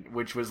Kid,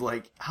 which was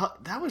like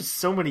that was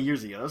so many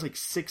years ago. That was like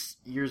 6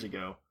 years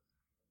ago.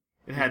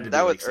 It had to be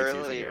That like was 6 years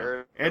early,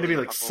 ago. It had to be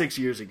like 6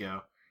 years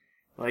ago.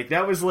 Like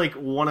that was like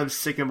one of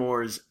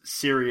Sycamore's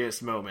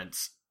serious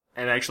moments,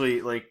 and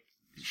actually like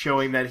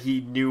showing that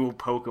he knew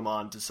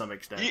Pokemon to some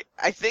extent.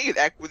 I think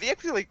was he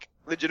actually like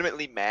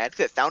legitimately mad?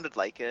 Because it sounded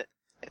like it.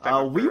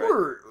 We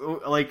were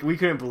like, we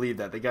couldn't believe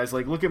that. The guy's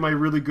like, look at my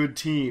really good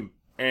team,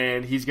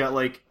 and he's got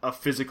like a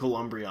physical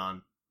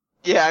Umbreon.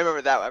 Yeah, I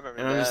remember that.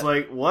 And I'm just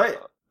like,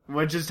 what?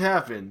 What just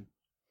happened?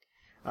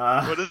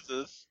 What is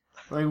this?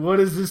 Like, what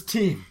is this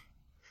team?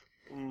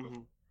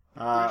 We're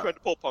trying to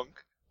pull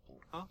Punk.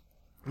 Huh?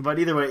 But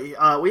either way,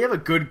 we have a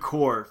good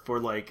core for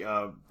like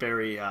a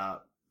very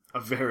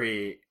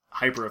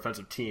hyper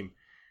offensive team.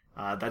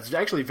 That's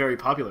actually very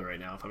popular right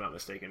now, if I'm not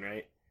mistaken.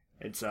 Right?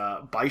 It's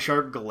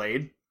Bisharp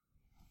Gallade.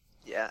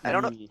 Yeah, I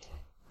don't know.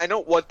 I know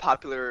it was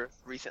popular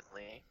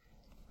recently.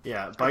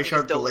 Yeah,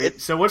 Bisharp Gallade.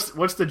 So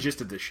what's the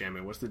gist of this,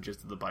 Shamu? What's the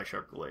gist of the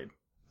Bisharp Gallade?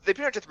 They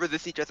pretty much just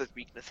resist each other's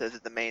weaknesses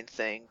is the main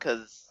thing,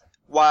 because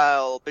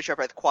while Bisharp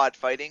has quad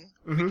fighting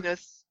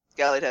weakness,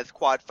 Gallade has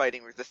quad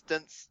fighting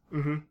resistance.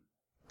 Mm-hmm.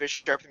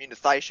 Bisharp's immune to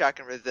Psyshock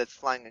and resists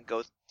flying and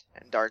ghost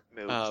and dark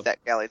moves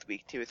that Gallade's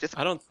weak to. It's just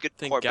I don't good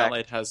think core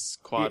Gallade has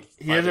quad.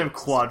 He doesn't have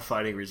quad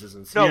fighting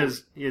resistance. No.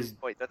 He has.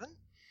 Wait, doesn't?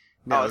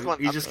 No,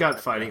 he's just got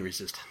fighting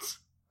resistance.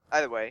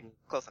 Either way,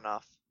 close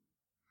enough.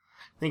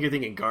 I think you're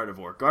thinking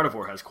Gardevoir.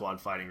 Gardevoir has quad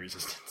fighting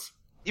resistance.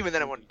 Even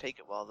then, I wouldn't take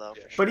it well, though.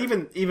 Yeah, but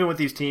even with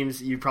these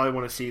teams, you probably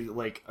want to see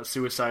like a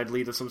suicide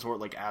lead of some sort,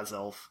 like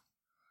Azelf,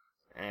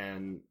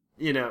 and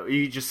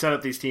you just set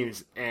up these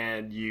teams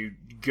and you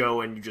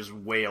go and you just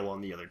wail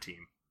on the other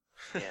team.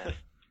 Yeah.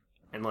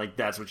 And like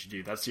that's what you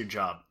do. That's your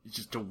job. It's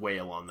just to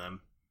wail on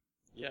them.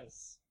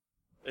 Yes.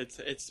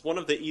 It's one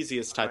of the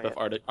easiest type of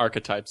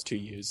archetypes to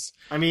use.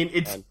 I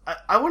mean,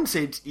 I wouldn't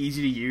say it's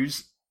easy to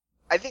use.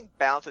 I think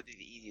balance would be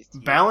the easiest to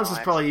use. Balance is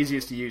probably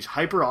easiest to use.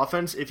 Hyper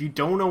offense, if you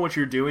don't know what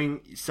you're doing,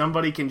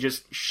 somebody can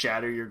just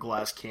shatter your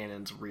glass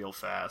cannons real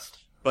fast.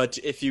 But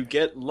if you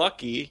get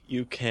lucky,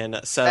 you can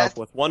set up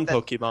with one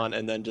Pokemon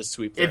and then just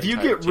sweep. If you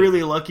get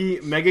really lucky,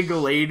 Mega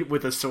Gallade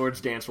with a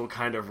Swords Dance will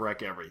kind of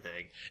wreck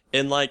everything.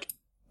 In like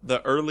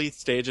the early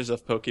stages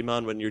of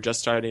Pokemon, when you're just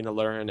starting to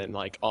learn, and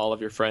like all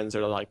of your friends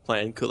are like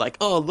playing cool, like,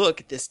 oh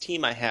look at this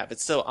team I have,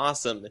 it's so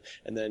awesome,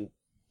 and then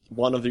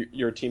one of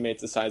your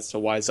teammates decides to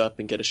wise up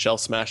and get a Shell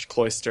Smash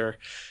Cloyster.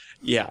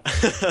 Yeah.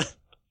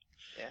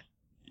 Yeah.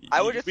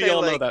 I would just we say,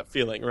 all like, know that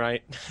feeling,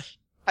 right?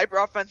 Hyper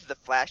offense is a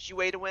flashy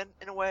way to win,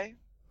 in a way.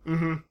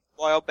 Mm-hmm.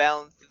 While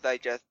balance is, I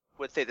just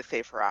would say, the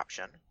safer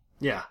option.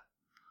 Yeah.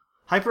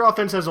 Hyper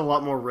offense has a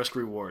lot more risk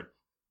reward,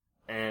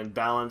 and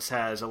balance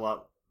has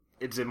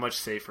it's a much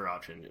safer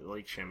option,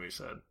 like Shamu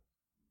said.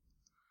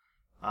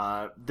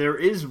 There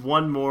is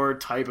one more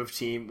type of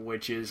team,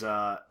 which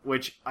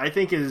I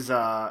think is,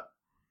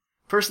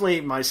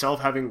 personally, myself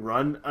having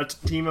run a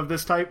team of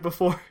this type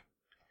before,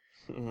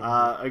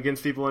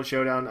 against people in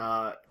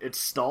Showdown, it's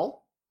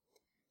Stall.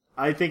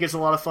 I think it's a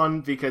lot of fun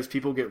because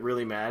people get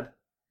really mad.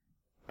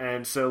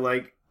 And so,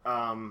 like,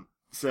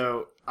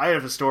 so I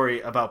have a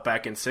story about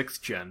back in 6th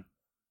gen,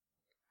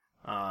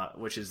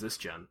 which is this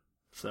gen.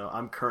 So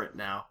I'm current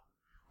now.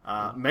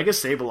 Mega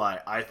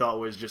Sableye I thought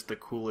was just the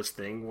coolest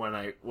thing when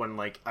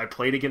I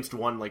played against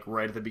one like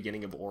right at the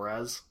beginning of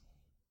ORAS.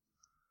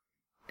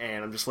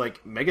 And I'm just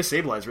like, Mega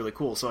Sableye is really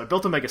cool. So I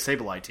built a Mega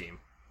Sableye team.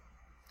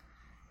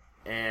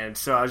 And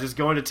so I was just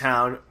going to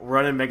town,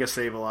 running Mega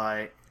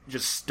Sableye,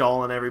 just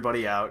stalling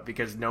everybody out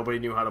because nobody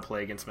knew how to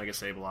play against Mega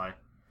Sableye.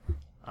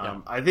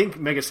 I think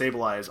Mega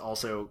Sableye is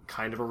also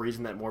kind of a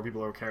reason that more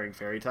people are carrying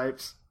fairy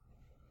types.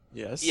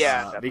 Yes.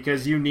 Yeah.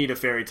 Because you need a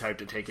fairy type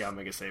to take out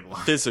Mega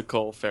Sableye.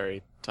 Physical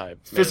fairy type.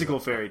 Physical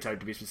fairy type,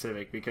 to be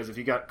specific, because if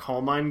you got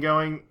Calm Mind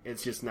going,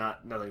 it's just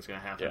nothing's going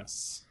to happen.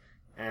 Yes.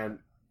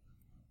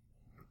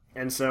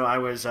 And so I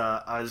was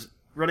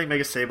running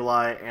Mega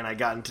Sableye, and I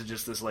got into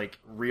just this like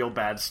real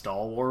bad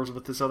stall wars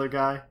with this other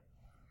guy,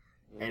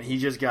 and he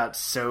just got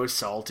so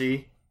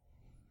salty.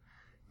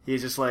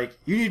 He's just like,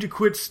 "You need to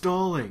quit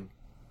stalling."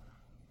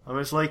 I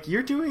was like,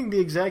 "You're doing the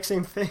exact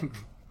same thing.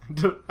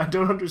 I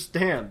don't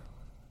understand."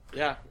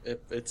 Yeah,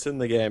 it's in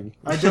the game.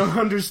 I don't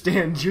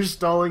understand. You're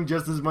stalling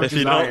just as much as I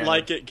am. If you don't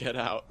like it, get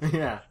out.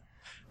 Yeah.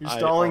 You're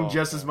stalling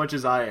just as much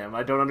as I am.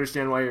 I don't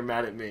understand why you're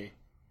mad at me.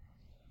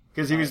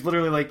 Because he was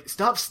literally like,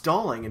 stop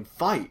stalling and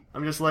fight.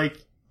 I'm just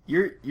like,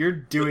 you're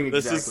doing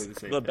exactly the same thing.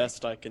 This is the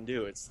best I can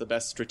do. It's the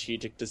best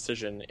strategic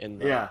decision in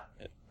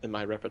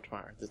my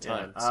repertoire at the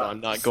time. So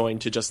I'm not going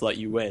to just let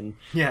you win.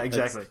 Yeah,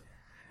 exactly.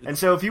 And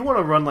so if you want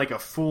to run like a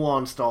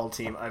full-on stall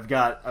team, I've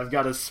got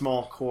a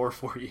small core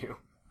for you.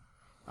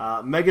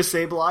 Mega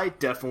Sableye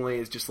definitely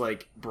is just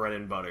like bread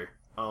and butter.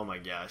 Oh my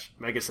gosh.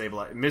 Mega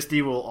Sableye.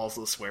 Misty will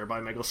also swear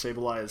by Mega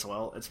Sableye as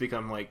well. It's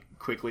become like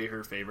quickly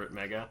her favorite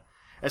Mega.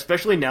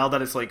 Especially now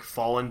that it's like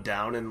fallen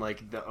down in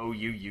like the OU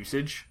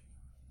usage.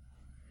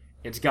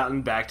 It's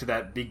gotten back to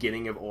that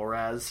beginning of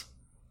ORAS,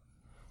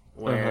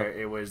 where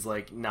it was,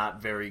 like,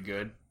 not very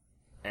good.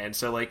 And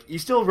so, like, you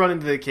still run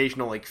into the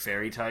occasional, like,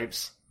 fairy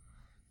types.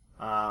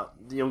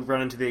 You'll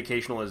run into the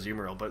occasional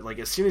Azumarill, but, like,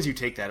 as soon as you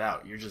take that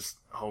out, you're just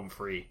home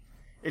free.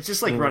 It's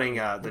just like running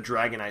the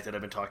Dragonite that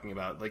I've been talking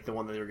about, like the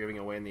one that they were giving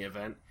away in the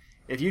event.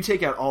 If you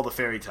take out all the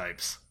fairy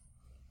types,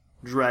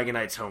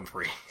 Dragonite's home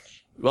free.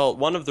 Well,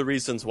 one of the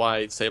reasons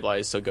why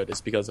Sableye is so good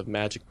is because of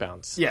Magic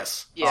Bounce.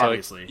 Yes, Yeah.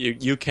 obviously.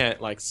 You can't,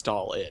 like,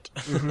 stall it,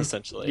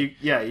 essentially.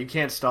 You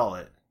can't stall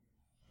it.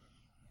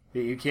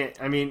 You can't.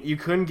 I mean, you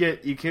can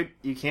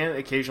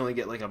occasionally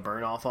get like a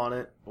burn off on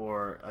it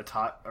or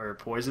or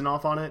poison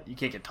off on it. You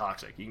can't get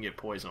toxic. You can get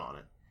poison on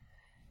it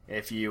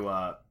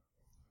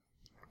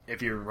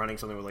if you're running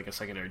something with like a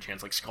secondary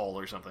chance, like Skull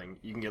or something.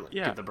 You can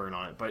get the burn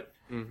on it. But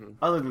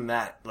other than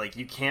that, like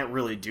you can't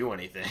really do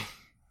anything.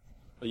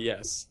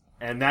 Yes,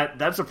 and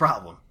that's a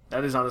problem.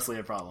 That is honestly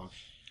a problem.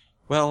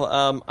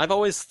 Well, I've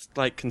always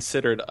like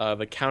considered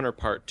the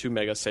counterpart to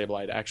Mega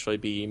Sableye to actually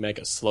be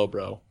Mega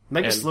Slowbro.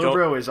 Mega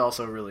Slowbro is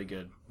also really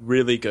good.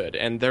 Really good,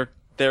 and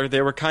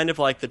they were kind of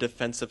like the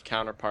defensive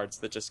counterparts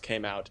that just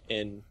came out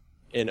in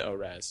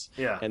ORAS.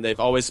 Yeah. And they've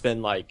always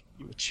been like,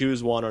 you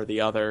choose one or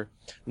the other.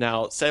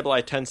 Now,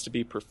 Sableye tends to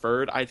be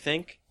preferred, I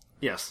think.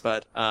 Yes.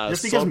 But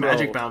just because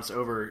Magic Bounce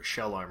over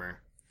Shell Armor.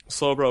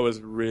 Slowbro is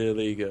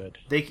really good.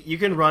 You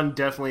can run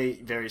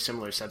definitely very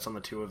similar sets on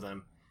the two of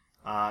them.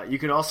 You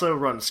can also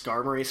run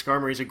Skarmory.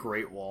 Skarmory's a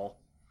great wall.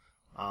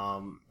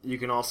 You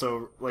can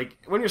also, like,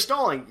 when you're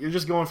stalling, you're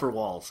just going for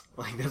walls.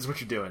 Like, that's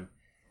what you're doing.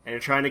 And you're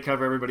trying to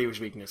cover everybody's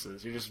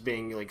weaknesses. You're just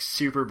being, like,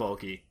 super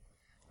bulky.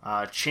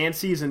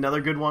 Chansey is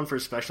another good one for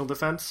special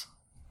defense.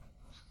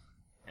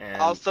 And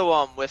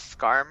Also, with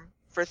Skarm,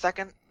 for a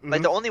second,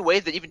 like, the only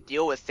ways that even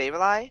deal with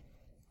Sableye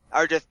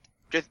are just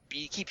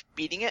keep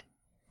beating it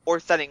or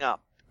setting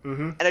up.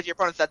 And if your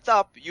opponent sets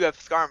up, you have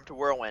Skarm to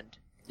Whirlwind.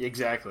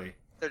 Exactly.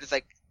 So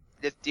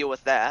just deal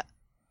with that.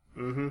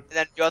 And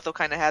then you also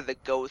kind of have the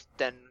Ghost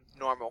and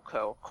normal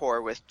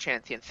core with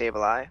Chansey and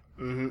Sableye.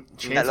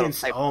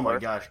 Chansey and oh my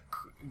gosh,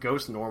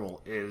 Ghost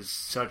normal is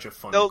such a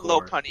fun Though core.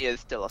 low punny is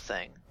still a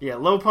thing. Yeah,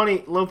 low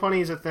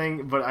punny is a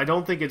thing, but I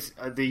don't think it's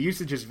the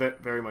usage is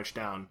very much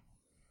down.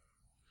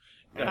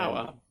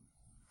 Now,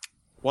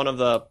 one of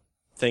the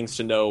things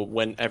to know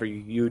whenever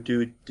you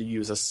do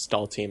use a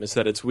stall team is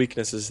that its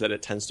weakness is that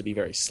it tends to be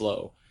very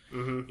slow.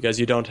 Because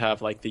you don't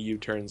have like the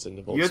U-turns and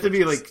the volt You have to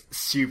be switches. like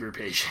super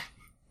patient.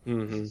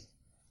 Super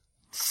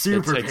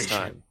Super patient.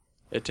 patient.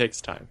 It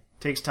takes time.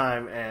 Takes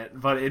time,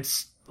 but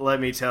it's, let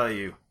me tell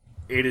you,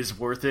 it is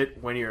worth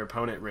it when your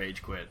opponent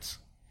rage quits.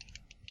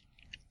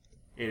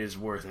 It is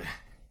worth it.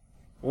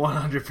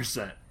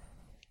 100%.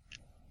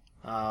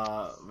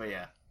 But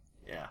yeah.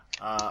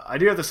 I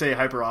do have to say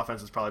Hyper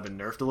Offense has probably been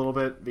nerfed a little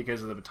bit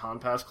because of the Baton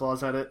Pass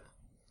clause at it.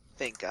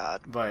 Thank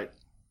God. But,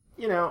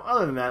 you know,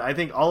 other than that, I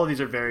think all of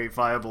these are very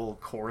viable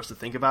cores to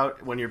think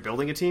about when you're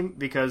building a team,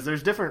 because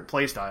there's different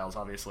play styles,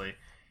 obviously.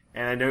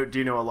 And I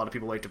do know a lot of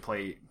people like to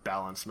play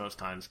balance most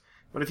times.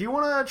 But if you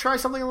want to try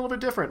something a little bit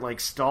different,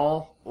 like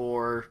stall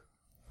or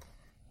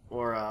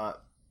what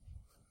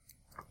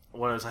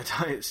was I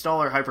telling you?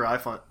 Stall or Hyper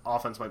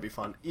Offense might be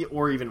fun,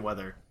 or even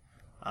Weather.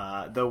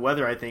 Though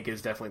Weather, I think,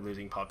 is definitely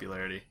losing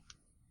popularity.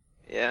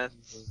 Yeah.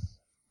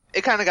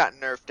 It kind of got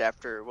nerfed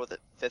after, was it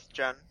 5th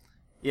gen?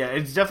 Yeah,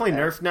 it's definitely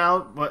nerfed now,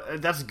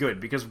 but that's good,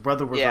 because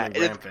Weather was running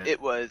rampant.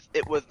 It was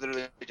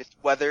literally just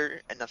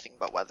Weather and nothing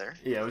but Weather.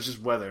 Yeah, it was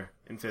just Weather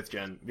in 5th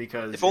gen,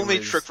 because if only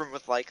Trick Room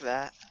was like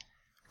that.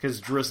 Because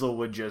Drizzle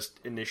would just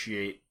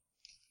initiate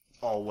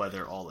all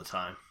Weather all the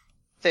time.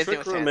 Same thing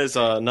Trick with Room Sand. is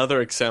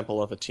another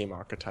example of a team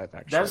archetype,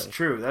 actually.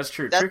 That's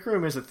true. Trick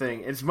Room is a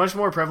thing. It's much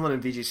more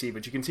prevalent in VGC,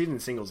 but you can see it in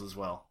singles as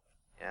well.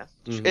 Yeah.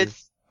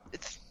 It's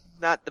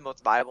not the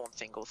most viable in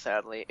singles,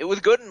 sadly. It was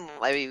good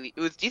it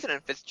was decent in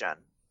 5th gen,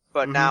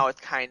 but now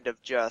it's kind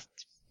of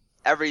just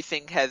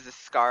everything has a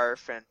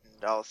scarf, and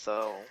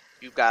also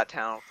you've got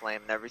Talon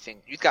Flame and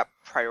everything. You've got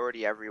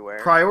priority everywhere.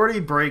 Priority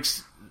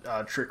breaks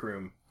Trick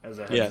Room as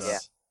a heads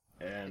up.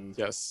 And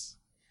yes.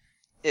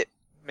 It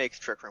makes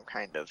Trick Room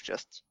kind of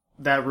just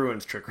that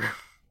ruins Trick Room.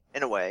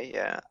 in a way,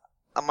 yeah.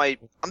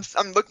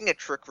 I'm looking at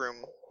Trick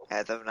Room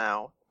as of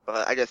now,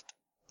 but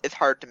it's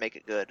hard to make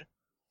it good.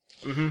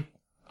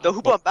 Though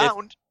Hoopa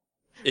Unbound.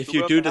 If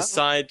you do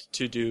decide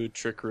to do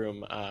Trick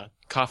Room,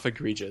 Cough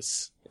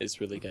Egregious is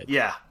really good.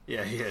 Yeah, he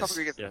is. Cough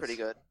Egregious is pretty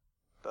good,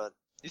 but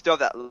you still have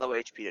that low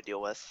HP to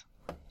deal with.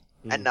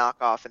 And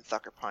Knockoff and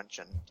Sucker Punch,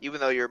 and even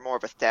though you're more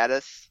of a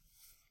status,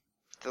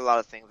 there's a lot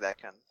of things that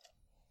can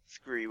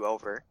screw you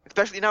over.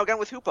 Especially now again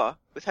with Hoopa,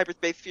 with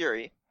Hyperspace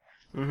Fury.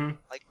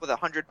 Like with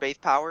 100 base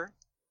power,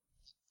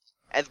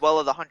 as well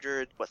as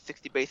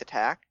 60 base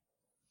attack.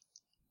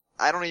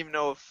 I don't even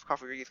know if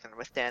Cough Egregious can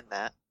withstand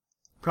that.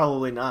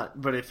 Probably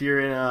not, but if you're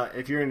in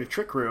a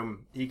Trick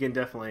Room, he can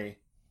definitely.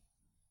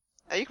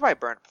 You can probably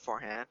burn it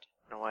beforehand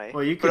in a way.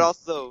 Well, you could. But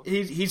also,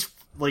 he's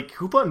like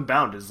Hoopa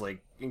Unbound is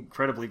like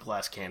incredibly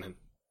glass cannon.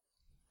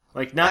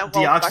 Like not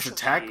Deoxys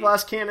attack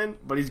glass cannon,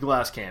 but he's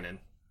glass cannon.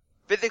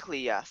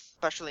 Physically, yes.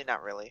 Especially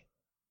not really.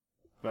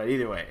 But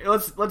either way,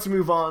 let's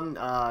move on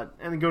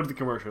and go to the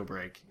commercial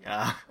break.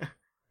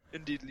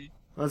 Indeedly.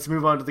 Let's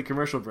move on to the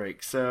commercial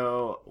break.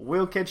 So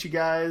we'll catch you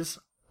guys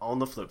on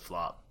the flip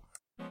flop.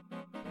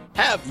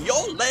 Have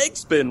your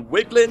legs been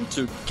wiggling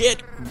to get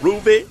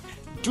groovy?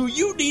 Do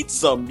you need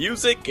some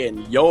music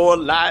in your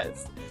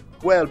life?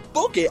 Well,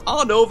 book it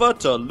on over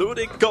to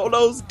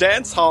Ludicolo's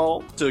Dance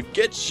Hall to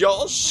get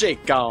your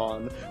shake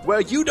on,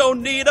 where you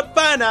don't need a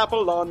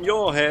pineapple on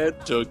your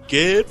head to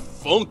get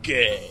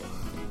funky.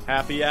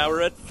 Happy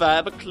hour at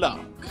 5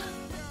 o'clock.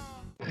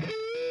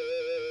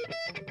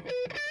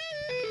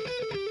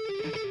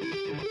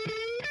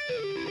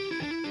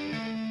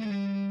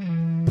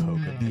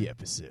 Poke of the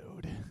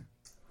episode.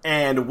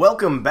 And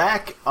welcome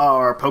back.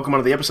 Our Pokemon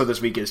of the episode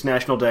this week is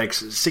National Dex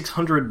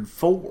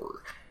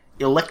 604,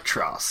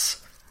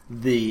 Electros,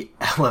 the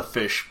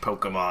Elefish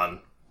Pokemon.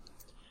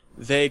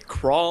 They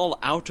crawl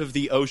out of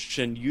the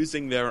ocean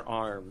using their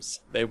arms.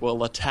 They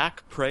will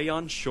attack prey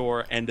on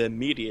shore and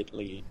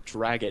immediately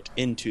drag it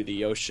into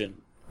the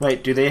ocean.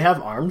 Wait, do they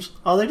have arms?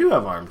 Oh, they do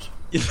have arms.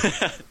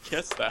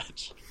 Yes,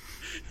 Batch.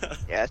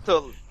 Yeah, it's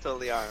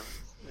totally arms.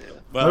 Yeah,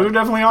 Those are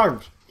definitely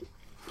arms.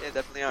 yeah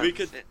definitely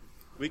arms.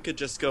 We could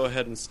just go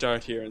ahead and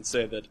start here and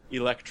say that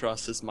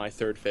Electros is my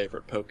third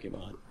favorite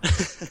Pokemon.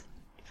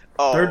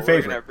 Oh, Third we're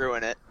favorite. gonna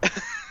ruin it.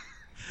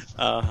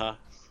 Uh-huh.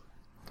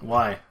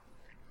 Why?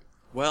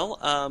 Well,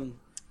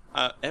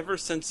 ever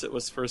since it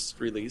was first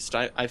released,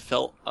 I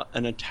felt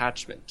an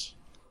attachment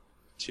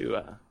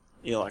to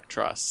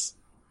Electros.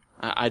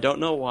 I don't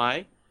know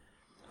why.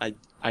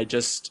 I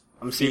just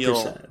I'm super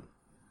sad.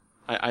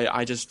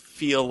 I just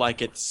feel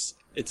like it's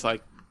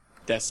like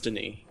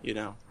destiny, you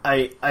know.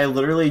 I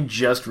literally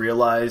just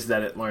realized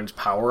that it learns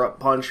Power-Up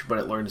Punch, but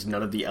it learns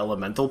none of the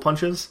Elemental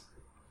Punches.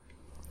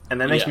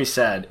 And that makes me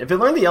sad. If it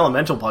learned the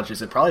Elemental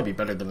Punches, it'd probably be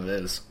better than it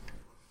is.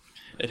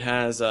 It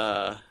has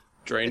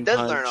Drain It does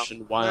Punch learn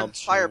and Wild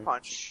learns Fire Charge.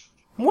 Punch.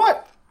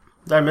 What?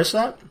 Did I miss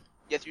that?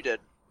 Yes, you did.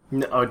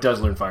 No, oh, it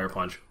does learn Fire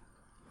Punch.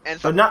 And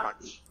But Thunder not...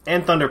 Punch.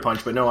 And Thunder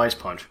Punch, but no Ice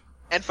Punch.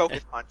 And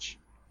Focus Punch.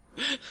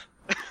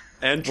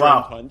 And Drain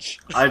Wow. Punch.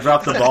 I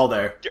dropped the ball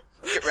there. Get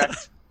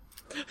wrecked.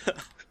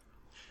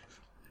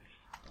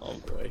 Oh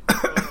boy.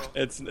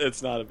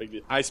 It's not a big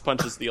deal. Ice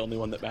Punch is the only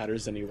one that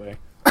matters anyway.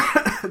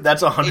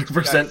 That's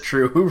 100%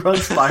 true. Who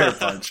runs Fire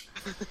Punch?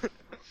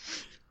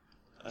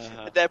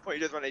 At that point,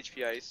 you just run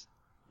HP Ice.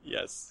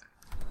 Yes.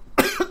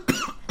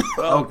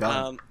 Well, Oh,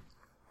 God.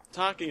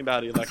 Talking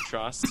about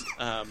Electros,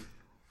 on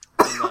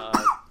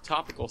the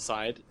topical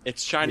side,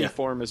 its shiny Yeah.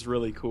 form is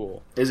really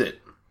cool. Is it?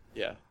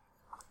 Yeah.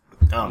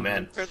 Oh,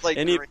 man. Turns like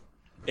Any- green.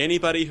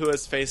 Anybody who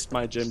has faced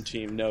my gym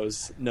team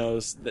knows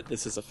that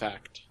this is a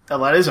fact. Oh,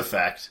 that is a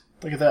fact.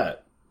 Look at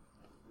that.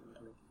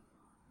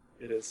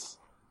 It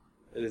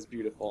is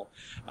beautiful.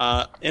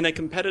 In a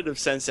competitive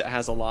sense, it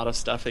has a lot of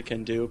stuff it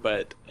can do,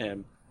 but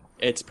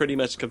it's pretty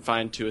much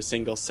confined to a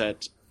single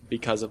set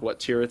because of what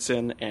tier it's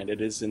in, and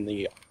it is in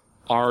the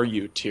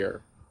RU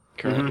tier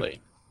currently.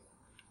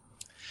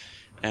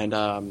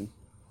 And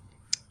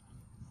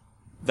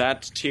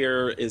that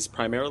tier is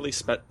primarily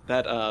set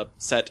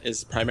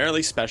is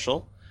primarily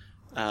special,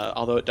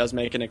 although it does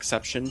make an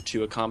exception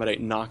to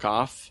accommodate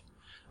knockoff,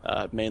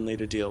 mainly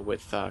to deal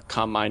with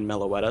Combine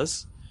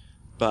Meloettas.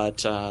 But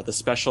the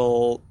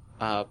special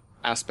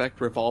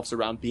aspect revolves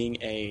around being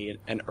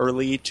an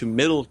early to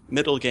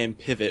middle game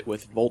pivot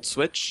with Volt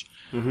Switch.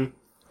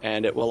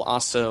 And it will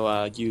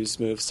also use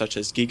moves such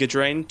as Giga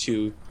Drain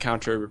to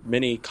counter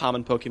many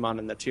common Pokemon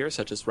in the tier,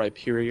 such as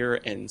Rhyperior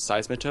and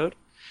Seismitoad.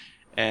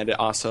 And it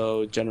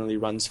also generally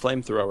runs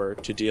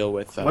Flamethrower to deal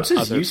with What's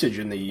its other... usage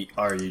in the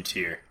RU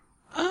tier?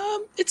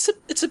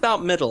 It's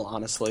about middle,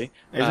 honestly.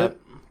 Is it?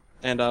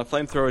 And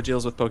Flamethrower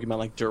deals with Pokemon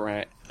like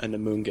Durant and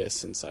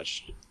Amoonguss and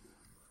such.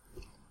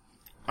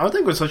 I would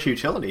think with such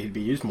utility, he'd be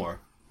used more.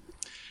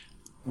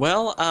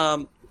 Well,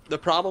 the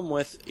problem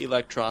with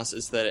Electros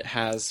is that it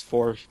has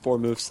four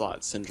move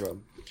slot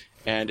syndrome,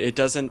 and it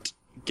doesn't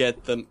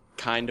get the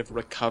kind of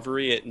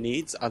recovery it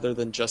needs other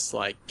than just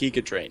like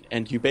Giga Drain,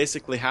 and you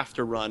basically have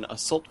to run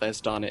Assault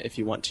Vest on it if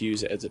you want to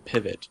use it as a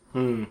pivot.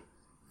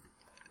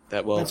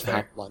 That will That's fair.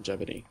 have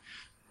longevity.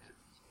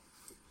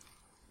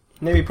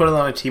 Maybe put it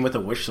on a team with a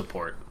Wish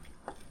support.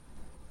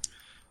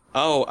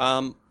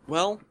 Oh,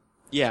 well,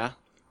 yeah.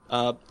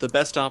 The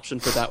best option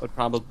for that would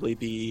probably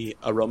be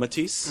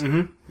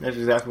Aromatisse. That's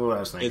exactly what I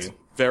was thinking. It's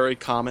very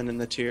common in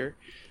the tier,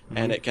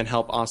 and it can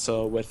help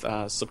also with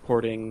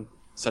supporting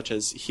such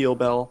as Heal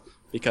Bell,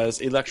 because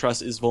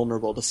Electros is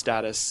vulnerable to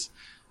status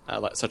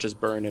such as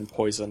Burn and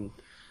Poison.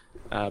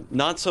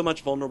 Not so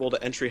much vulnerable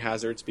to entry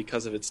hazards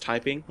because of its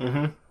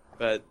typing,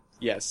 but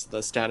yes,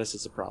 the status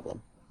is a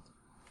problem.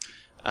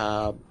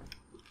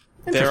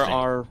 There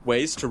are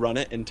ways to run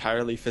it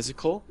entirely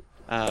physical.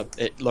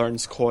 It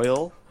learns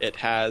Coil. It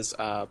has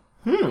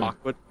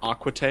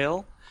Aqua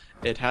Tail.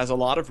 It has a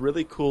lot of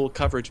really cool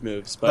coverage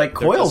moves. But Like,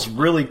 Coil's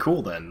really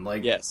cool then.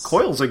 Like, Yes.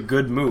 Coil's a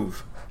good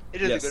move.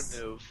 It is Yes. a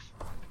good move.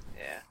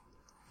 Yeah.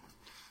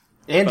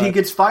 And he But-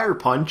 gets Fire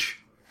Punch,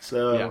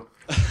 so...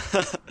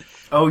 Yeah.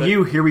 Oh,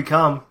 here we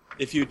come.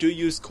 If you do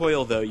use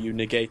Coil, though, you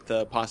negate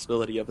the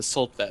possibility of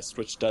Assault Vest,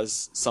 which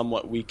does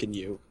somewhat weaken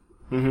you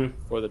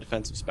for the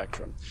defensive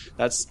spectrum.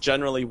 That's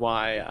generally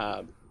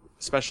why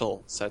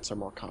special sets are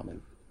more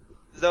common.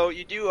 Though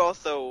you do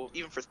also,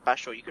 even for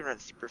special, you can run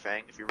Super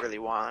Fang if you really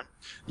want.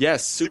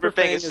 Yes, Super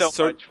Fang is so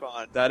much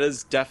fun. That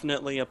is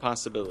definitely a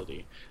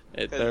possibility.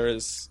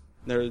 There's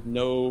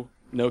no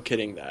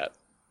kidding that.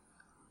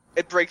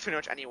 It breaks pretty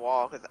much any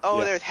wall,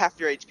 because, there's half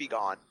your HP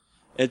gone.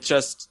 It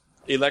just...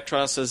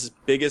 Electros's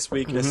biggest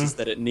weakness is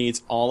that it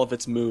needs all of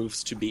its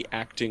moves to be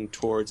acting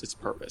towards its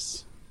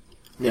purpose.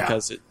 Yeah.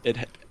 Because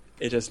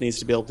it just needs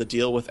to be able to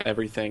deal with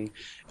everything.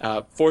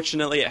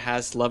 Fortunately, it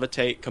has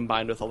Levitate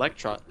combined with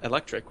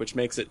Electric, which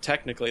makes it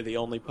technically the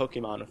only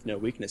Pokemon with no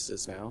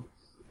weaknesses now.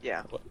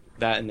 Yeah.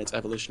 That in its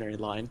evolutionary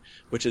line,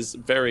 which is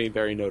very,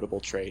 very notable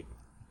trait.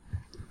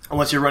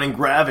 Unless you're running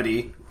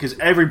Gravity, because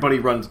everybody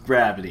runs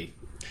Gravity.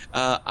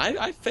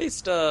 I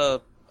faced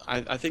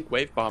I think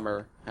Wave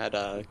Bomber had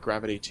a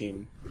Gravity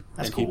team.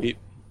 That's and cool.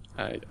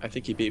 I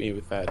think he beat me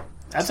with that.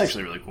 That's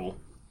actually really cool.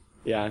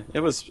 Yeah, it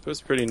was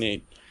pretty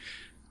neat.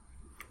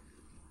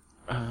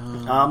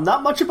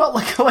 Not much about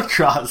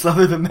Electros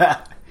other than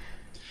that.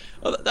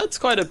 Well, that's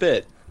quite a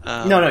bit.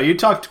 No, you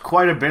talked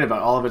quite a bit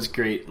about all of its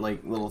great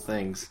little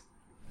things.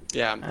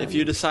 Yeah, if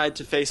you decide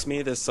to face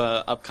me this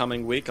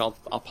upcoming week, I'll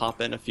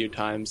pop in a few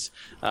times.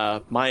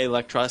 My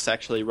Electros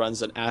actually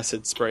runs an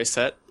Acid Spray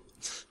set.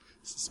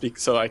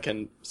 So I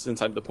can,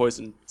 since I'm the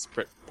poison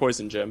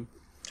gym.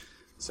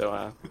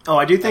 So.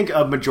 I do think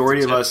a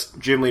majority of us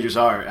gym leaders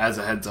are, as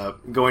a heads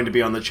up, going to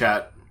be on the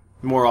chat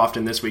more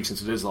often this week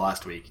since it is the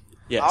last week.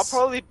 Yes.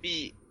 I'll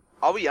be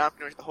on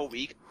pretty much the whole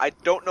week. I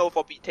don't know if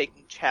I'll be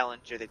taking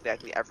challenges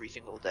exactly every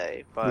single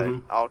day, but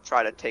I'll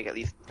try to take at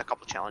least a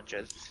couple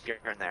challenges here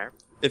and there.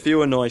 If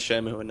you annoy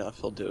Shamu enough,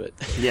 he'll do it.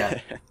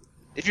 Yeah.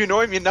 If you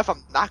annoy me enough,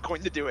 I'm not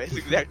going to do it.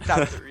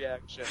 That's the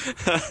reaction.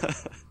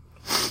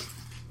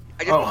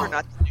 I just prefer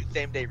not to do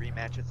same-day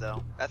rematches,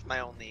 though. That's my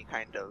only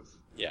kind of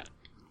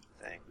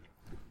thing.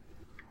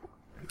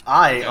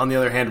 I, on the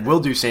other hand,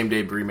 will do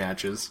same-day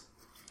rematches.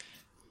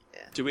 Yeah.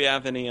 Do we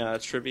have any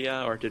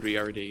trivia, or did we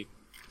already...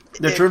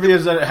 The trivia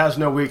is that it has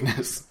no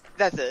weakness.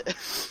 That's it.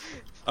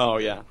 Oh,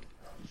 yeah.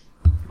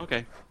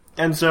 Okay.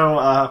 And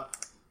so,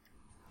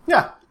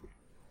 yeah.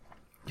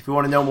 If you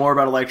want to know more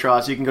about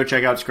Electros, you can go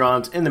check out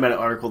Scron's in the Meta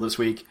article this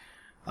week.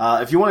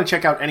 If you want to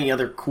check out any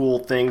other cool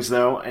things,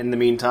 though, in the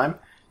meantime...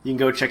 You can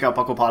go check out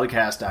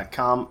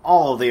PucklePodcast.com.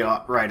 All of the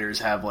writers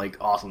have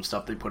awesome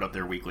stuff they put up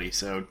there weekly,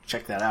 so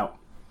check that out.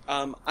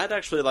 I'd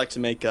actually like to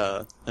make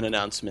an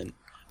announcement.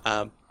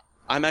 I'm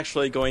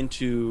actually going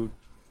to,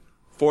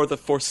 for the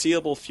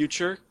foreseeable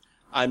future,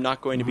 I'm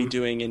not going to be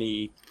doing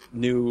any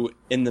new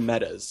in the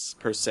metas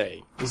per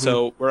se.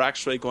 So we're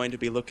actually going to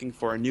be looking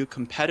for a new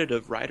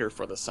competitive writer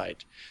for the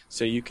site.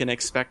 So you can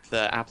expect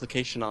the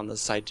application on the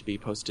site to be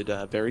posted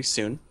very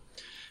soon.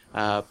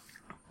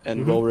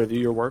 And we'll review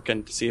your work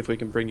and see if we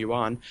can bring you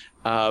on.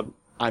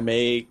 I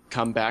may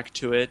come back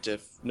to it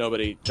if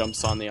nobody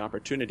jumps on the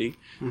opportunity.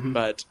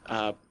 But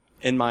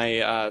in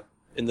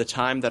the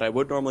time that I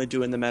would normally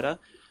do in the meta,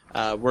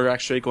 we're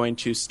actually going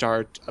to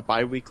start a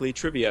bi-weekly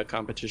trivia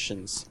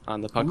competitions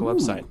on the Puckle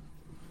website.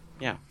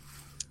 Yeah.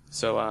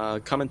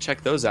 So come and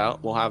check those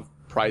out. We'll have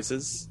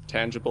prizes,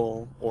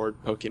 tangible or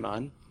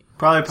Pokemon.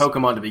 Probably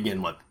Pokemon to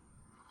begin with.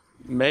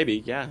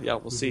 Maybe, yeah,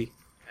 we'll see.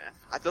 Yeah.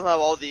 I still have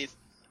all these.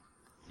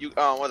 What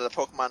are the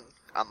Pokemon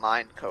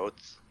Online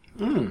codes?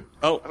 Oh,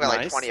 I've got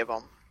nice. 20 of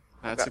them.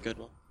 That's a good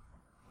one.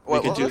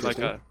 Well, we could do looks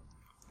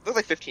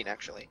like 15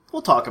 actually.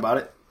 We'll talk about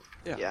it.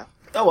 Yeah.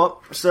 Oh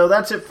well, so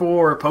that's it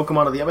for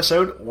Pokemon of the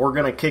episode. We're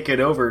gonna kick it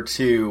over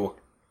to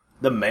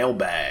the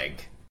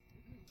mailbag.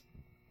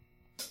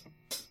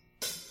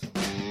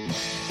 It's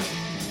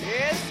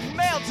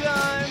mail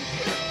time!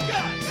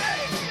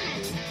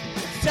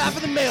 It's time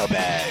for the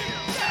mailbag!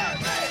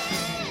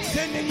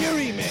 Send in your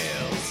emails!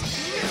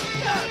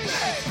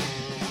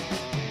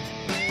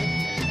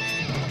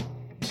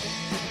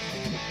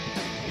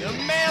 The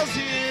mail's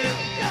here!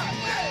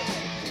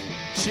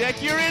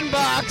 Check your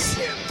inbox!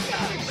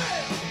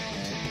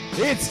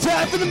 It's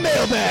time for the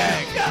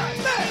mailbag!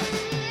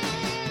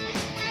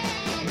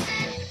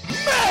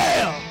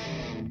 Mail!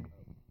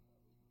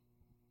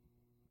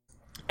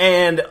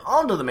 And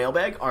on to the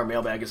mailbag. Our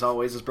mailbag, as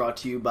always, is brought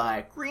to you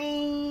by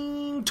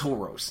Green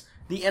Tauros,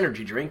 the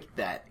energy drink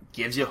that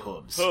gives you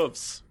hooves.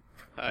 Hooves.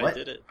 I What?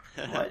 did it.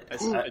 What?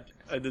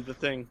 I did the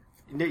thing.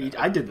 No,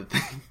 I did the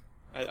thing.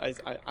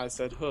 I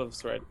said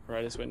hooves right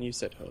as when you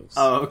said hooves.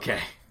 Oh, okay.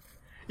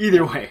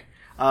 Either way,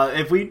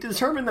 if we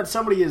determine that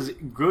somebody is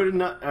good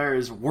enough or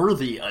is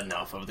worthy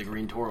enough of the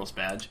Green Tauros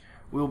badge,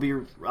 we'll be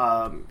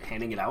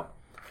handing it out.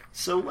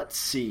 So let's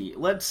see.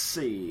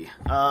 We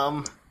have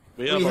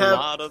a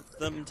lot of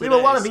them today. We have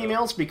a lot of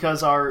emails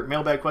because our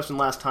mailbag question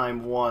last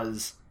time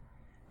was,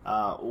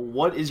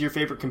 what is your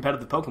favorite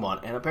competitive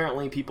Pokemon? And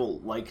apparently people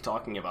like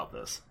talking about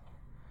this.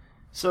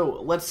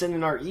 So let's send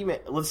in our email.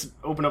 Let's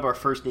open up our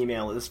first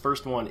email. This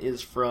first one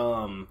is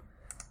from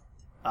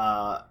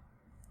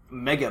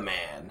Mega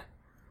Man.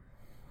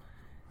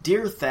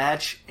 Dear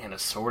Thatch and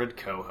assorted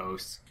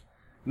co-hosts,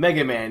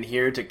 Mega Man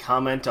here to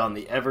comment on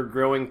the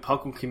ever-growing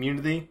Puckle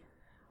community.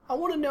 I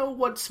want to know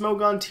what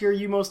Smogon tier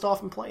you most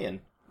often play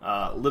in.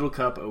 Little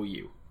Cup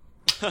OU.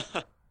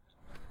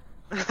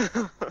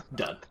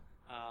 Done.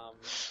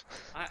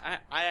 I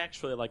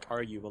actually like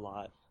RU a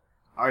lot.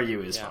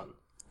 RU is fun.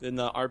 In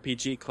the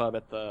RPG club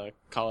at the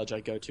college I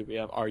go to, we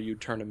have RU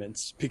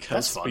tournaments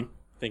because we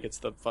think it's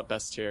the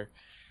best tier.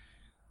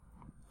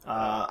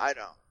 I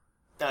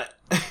don't.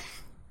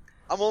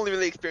 I'm only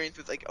really experienced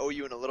with like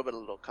OU and a little bit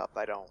of Little Cup.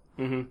 I don't.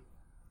 Mm-hmm.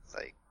 It's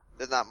like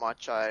there's not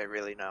much I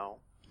really know.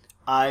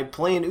 I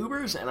play in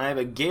Ubers, and I have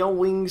a Gale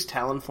Wings,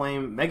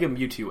 Talonflame, Mega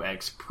Mewtwo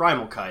X,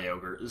 Primal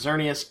Kyogre,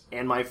 Xerneas,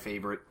 and my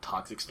favorite,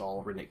 Toxic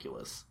Stall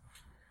Ranunculus.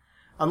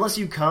 Unless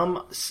you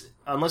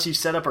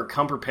set up or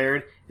come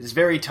prepared, it's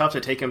very tough to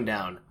take him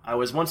down. I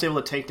was once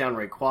able to take down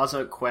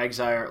Rayquaza,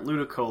 Quagsire,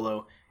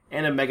 Ludicolo,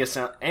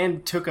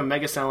 and took a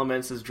Mega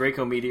Salamence's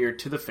Draco Meteor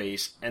to the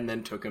face, and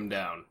then took him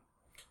down.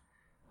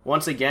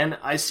 Once again,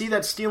 I see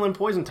that Steel and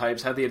Poison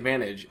types have the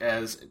advantage,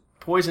 as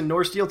Poison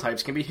nor Steel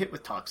types can be hit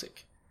with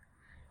Toxic.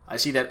 I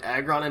see that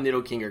Aggron and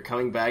Nidoking are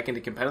coming back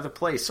into competitive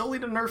play solely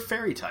to nerf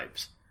Fairy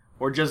types,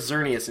 or just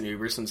Xerneas and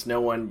Uber since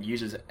no one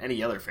uses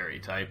any other Fairy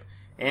type,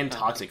 and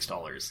Toxic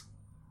Stallers.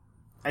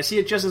 I see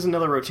it just as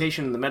another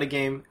rotation in the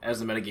metagame, as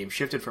the metagame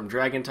shifted from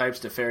Dragon types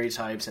to Fairy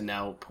types and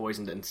now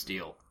Poison and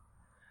Steel.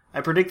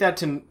 I predict that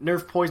to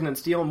nerf Poison and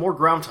Steel, more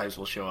Ground types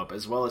will show up,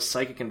 as well as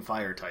Psychic and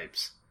Fire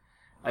types.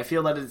 I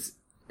feel that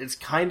it's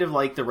kind of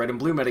like the Red and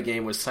Blue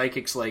metagame with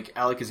Psychics like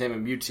Alakazam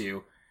and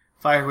Mewtwo,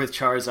 Fire with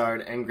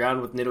Charizard, and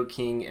Ground with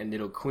Nidoking and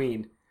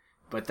Nidoqueen,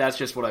 but that's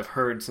just what I've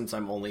heard since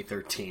I'm only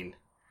 13.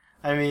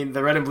 I mean,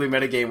 the Red and Blue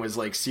metagame was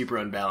like super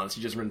unbalanced.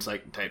 You just run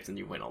Psychic types and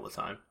you win all the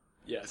time.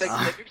 Yes. It's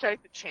like if you type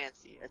the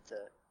Chansey, that's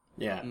it.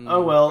 Yeah.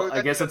 Oh well,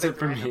 I guess that's it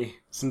for me.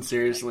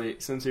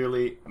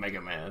 Sincerely,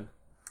 Mega Man.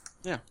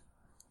 Yeah.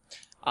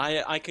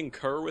 I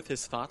concur with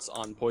his thoughts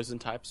on poison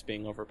types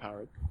being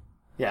overpowered.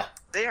 Yeah.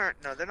 They're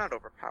not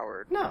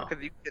overpowered. No.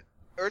 Because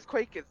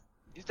Earthquake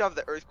you still have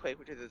the Earthquake,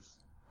 which is,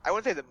 I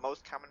wouldn't say the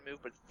most common move,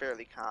 but it's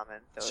fairly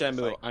common. So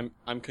Shamu,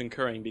 I'm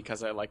concurring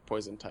because I like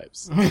poison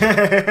types.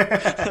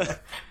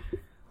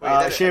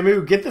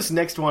 Shamu, get this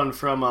next one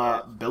from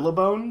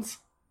Billabones.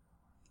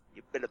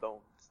 You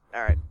Billabones.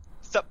 Alright.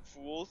 Sup,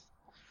 fools?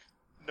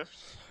 No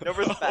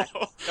respect.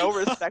 No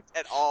respect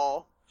at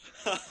all.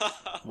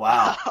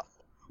 Wow.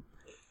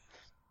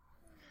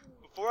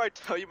 Before I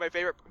tell you my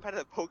favorite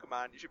competitive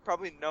Pokemon, you should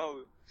probably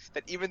know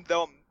that even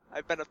though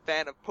I've been a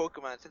fan of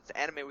Pokemon since the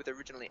anime was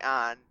originally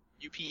on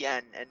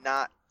UPN and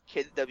not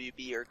Kids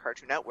WB or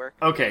Cartoon Network.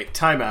 Okay,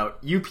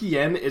 timeout.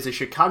 UPN is a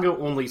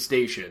Chicago-only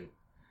station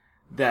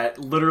that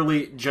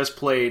literally just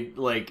played,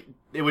 like,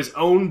 it was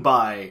owned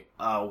by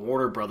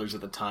Warner Brothers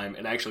at the time,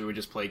 and actually would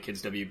just play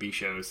Kids WB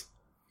shows.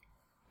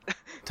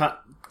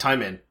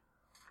 Time in.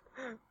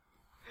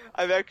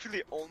 I've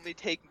actually only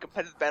taken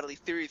competitive battling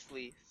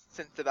seriously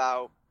since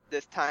about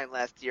this time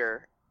last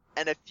year,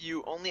 and if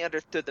you only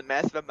understood the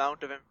massive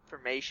amount of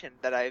information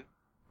that I've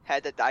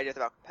had to digest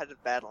about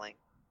competitive battling,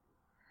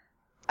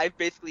 I've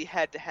basically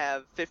had to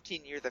have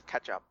 15 years of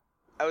catch-up.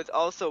 I was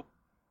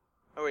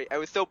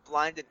so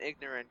blind and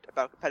ignorant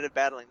about competitive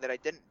battling that I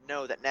didn't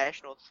know that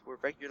nationals were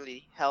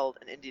regularly held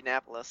in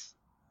Indianapolis.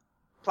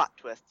 Plot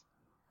twist.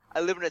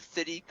 I live in a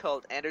city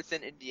called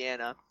Anderson,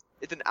 Indiana.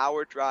 It's an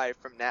hour drive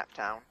from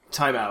Naptown.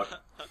 Timeout.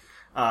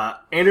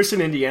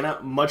 Anderson, Indiana,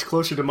 much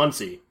closer to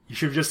Muncie. You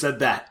should have just said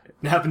that.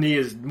 Napanee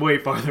is way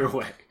farther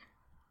away.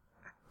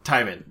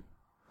 Time in.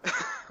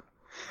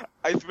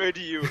 I swear to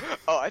you.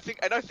 Oh, I think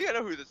I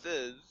know who this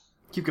is.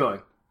 Keep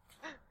going.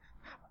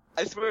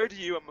 I swear to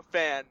you, I'm a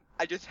fan.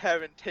 I just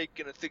haven't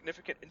taken a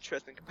significant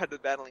interest in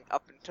competitive battling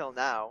up until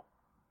now.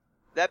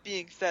 That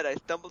being said, I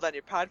stumbled on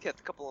your podcast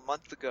a couple of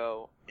months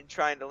ago in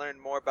trying to learn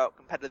more about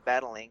competitive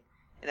battling,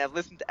 and I've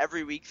listened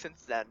every week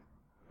since then.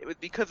 It was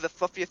because of the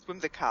fluffiest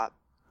Whimsicott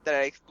that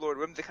I explored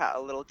Whimsicott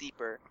a little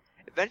deeper.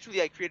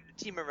 Eventually, I created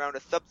a team around a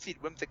Subseed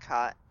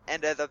Whimsicott,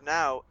 and as of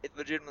now, it's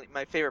legitimately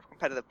my favorite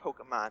competitive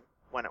Pokemon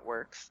when it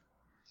works.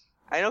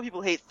 I know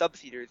people hate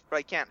Subseeders, but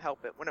I can't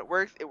help it. When it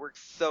works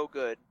so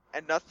good,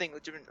 and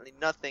legitimately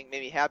nothing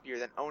made me happier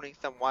than owning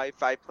some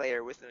Wi-Fi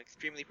player with an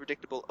extremely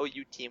predictable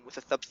OU team with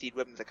a Subseed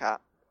Whimsicott.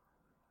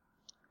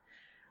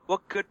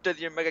 What good does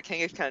your Mega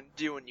Kangaskhan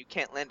do when you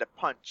can't land a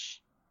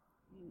punch?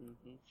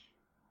 Mm-hmm.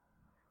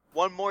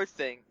 One more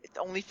thing, it's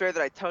only fair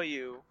that I tell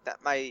you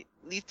that my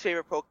least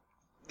favorite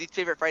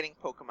fighting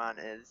Pokemon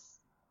is,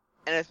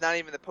 and it's not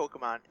even the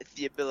Pokemon, it's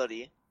the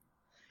ability.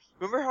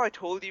 Remember how I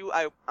told you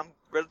I'm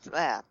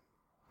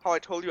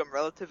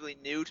relatively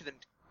new to the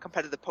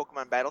competitive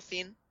Pokemon battle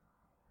scene?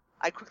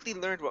 I quickly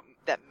learned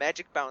that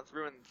Magic Bounce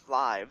ruins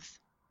lives.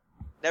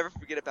 Never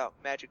forget about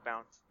Magic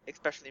Bounce,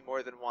 especially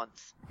more than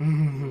once.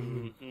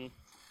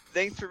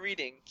 Thanks for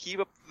reading. Keep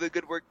up the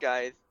good work,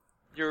 guys.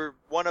 You're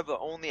one of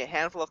only a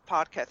handful of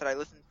podcasts that I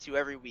listen to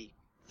every week,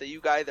 so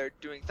you guys are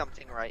doing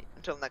something right.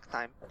 Until next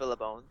time,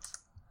 Billabones.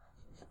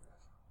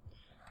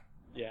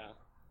 Yeah.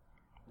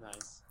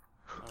 Nice.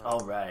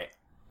 All right.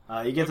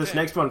 You get this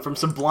next one from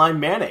Sublime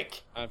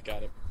Manic. I've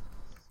got it.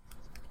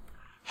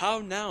 How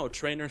now,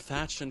 Trainer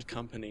Thatch and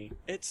company?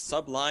 It's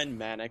Sublime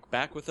Manic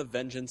back with a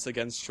vengeance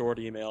against short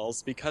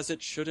emails because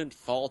it shouldn't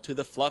fall to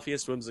the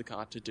fluffiest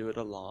Whimsicott to do it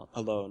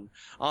alone.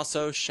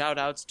 Also,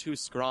 shoutouts to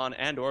Scrawn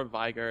and or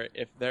Viger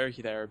if they're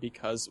there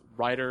because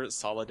writer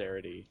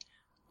solidarity.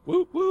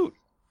 Woot woot!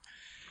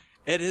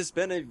 It has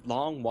been a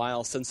long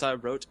while since I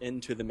wrote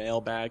into the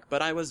mailbag,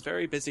 but I was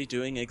very busy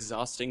doing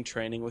exhausting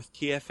training with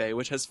TFA,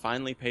 which has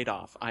finally paid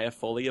off. I have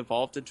fully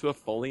evolved into a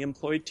fully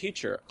employed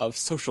teacher of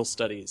social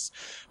studies.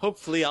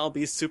 Hopefully I'll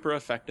be super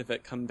effective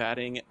at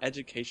combating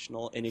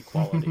educational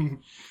inequality.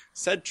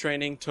 Said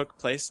training took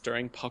place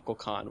during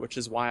PuckleCon, which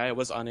is why I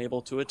was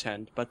unable to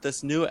attend, but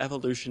this new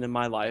evolution in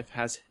my life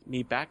has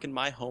me back in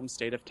my home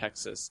state of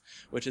Texas,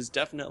 which is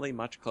definitely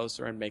much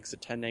closer and makes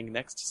attending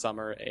next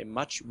summer a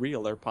much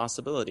realer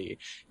possibility.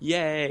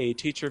 Yay,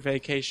 teacher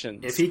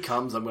vacations. If he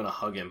comes, I'm going to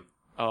hug him.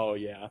 Oh,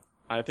 yeah.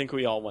 I think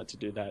we all want to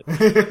do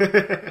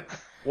that.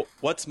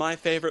 What's my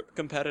favorite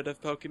competitive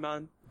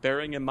Pokemon?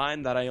 Bearing in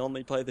mind that I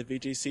only play the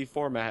VGC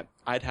format,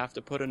 I'd have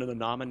to put in a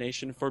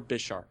nomination for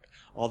Bisharp.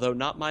 Although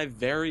not my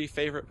very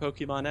favorite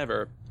Pokemon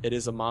ever, it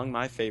is among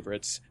my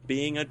favorites,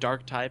 being a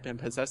dark type and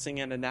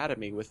possessing an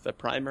anatomy with the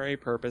primary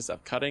purpose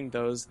of cutting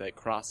those that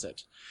cross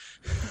it.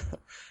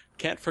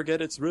 Can't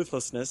forget its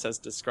ruthlessness as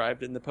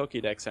described in the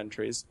Pokédex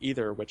entries,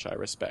 either which I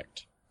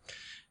respect.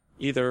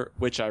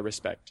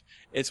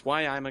 It's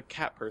why I'm a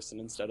cat person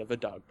instead of a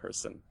dog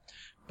person.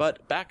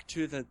 But back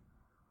to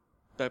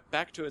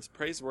its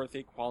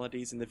praiseworthy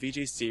qualities in the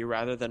VGC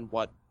rather than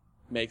what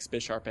makes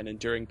Bisharp an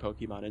enduring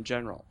Pokemon in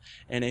general.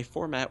 In a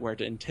format where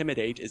to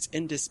intimidate is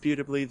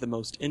indisputably the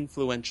most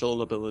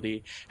influential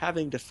ability,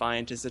 having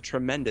Defiant is a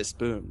tremendous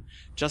boon.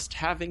 Just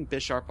having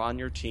Bisharp on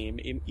your team,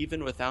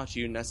 even without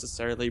you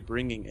necessarily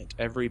bringing it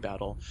every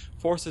battle,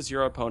 forces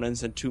your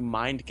opponents into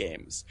mind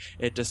games.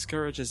 It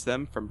discourages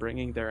them from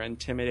bringing their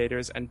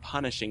intimidators and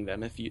punishing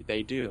them if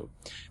they do.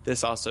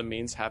 This also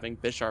means having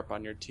Bisharp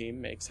on your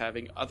team makes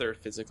having other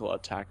physical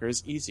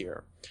attackers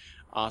easier.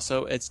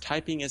 Also, its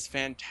typing is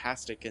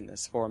fantastic in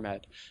this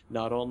format.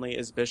 Not only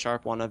is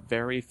Bisharp one of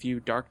very few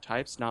dark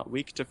types not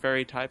weak to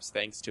fairy types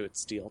thanks to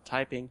its steel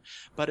typing,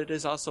 but it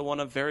is also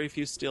one of very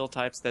few steel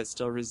types that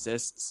still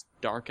resists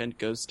dark and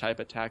ghost type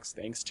attacks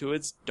thanks to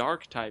its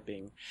dark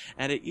typing.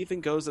 And it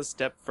even goes a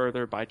step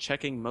further by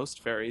checking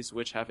most fairies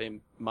which have a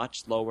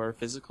much lower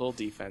physical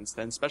defense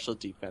than special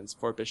defense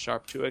for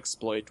Bisharp to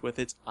exploit with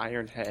its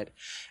Iron Head.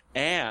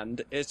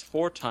 And its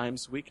 4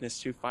 times weakness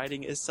to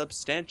fighting is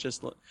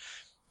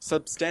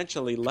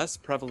substantially less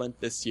prevalent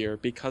this year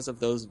because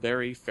of those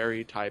very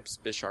fairy types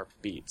Bisharp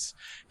beats.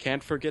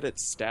 Can't forget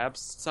its Stab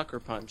Sucker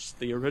Punch,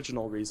 the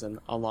original reason,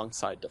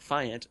 alongside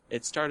Defiant,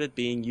 it started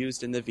being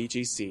used in the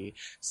VGC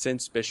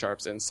since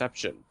Bisharp's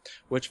inception,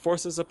 which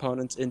forces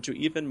opponents into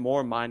even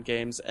more mind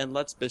games and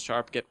lets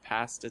Bisharp get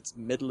past its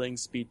middling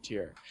speed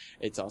tier.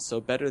 It's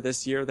also better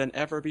this year than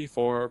ever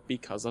before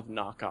because of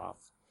Knockoff.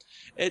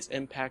 Its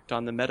impact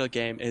on the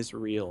metagame is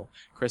real.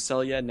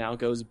 Cresselia now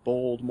goes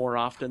bold more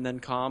often than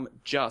calm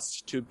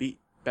just to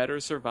better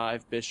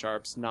survive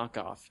Bisharp's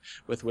knockoff,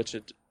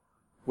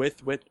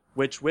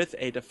 which with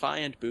a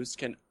Defiant boost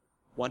can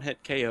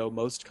one-hit KO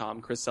most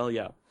calm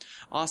Cresselia.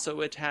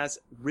 Also, it has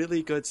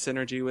really good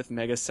synergy with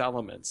Mega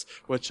Salamence,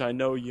 which I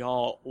know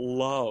y'all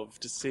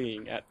loved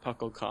seeing at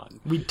PuckleCon.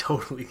 We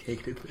totally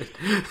hated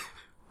it.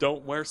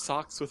 Don't wear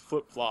socks with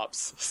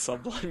flip-flops.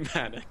 Sublime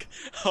Manic.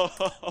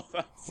 Oh,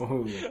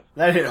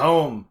 that hit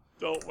home.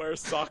 Don't wear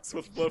socks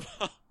with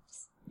flip-flops.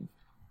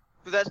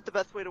 But that's the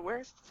best way to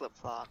wear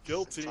flip-flops.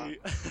 Guilty.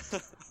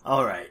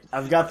 Alright,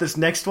 I've got this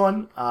next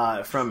one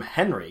from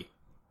Henry.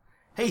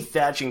 Hey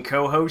Thatch and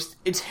co-host,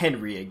 it's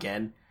Henry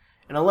again.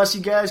 And unless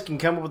you guys can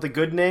come up with a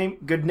good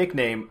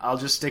nickname, I'll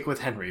just stick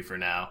with Henry for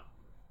now.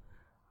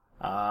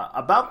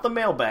 About the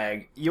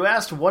mailbag, you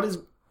asked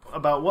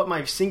about what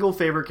my single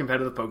favorite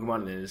competitive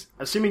Pokemon is.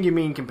 Assuming you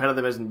mean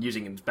competitive as in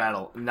using its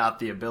battle, not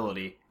the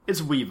ability. It's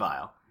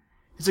Weavile.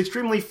 It's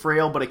extremely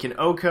frail, but it can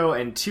OHKO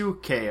and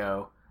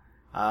 2KO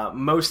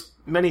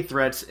many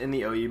threats in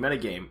the OU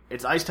metagame.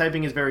 Its ice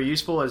typing is very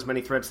useful, as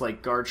many threats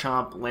like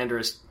Garchomp,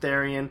 Landorus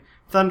Therian,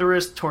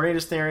 Thundurus,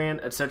 Tornadus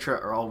Therian, etc.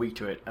 are all weak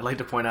to it. I'd like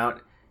to point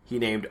out, he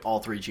named all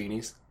 3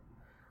 genies.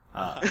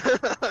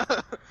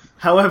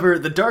 However,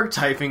 the dark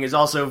typing is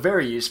also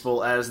very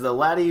useful, as the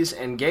Latios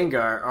and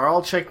Gengar are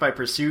all checked by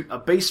Pursuit, a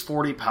base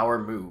 40 power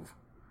move.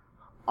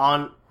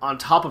 On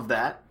top of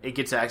that, it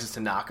gets access to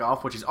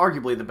Knockoff, which is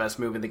arguably the best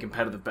move in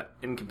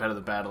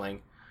competitive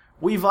battling.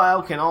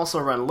 Weavile can also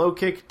run Low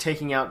Kick,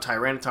 taking out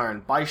Tyranitar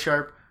and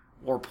Bisharp,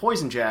 or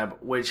Poison Jab,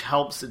 which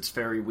helps its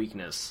fairy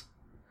weakness.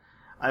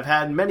 I've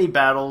had many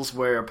battles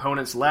where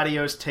opponents'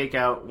 Latios take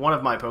out one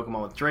of my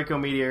Pokemon with Draco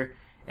Meteor,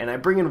 and I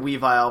bring in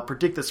Weavile,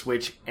 predict the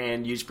switch,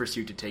 and use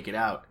Pursuit to take it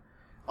out.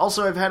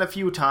 Also, I've had a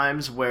few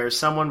times where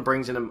someone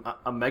brings in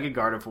a Mega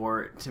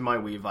Gardevoir to my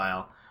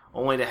Weavile,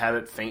 only to have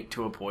it faint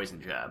to a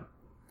Poison Jab.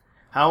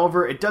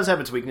 However, it does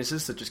have its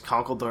weaknesses, such as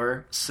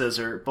Conkeldurr,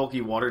 Scissor,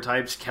 bulky water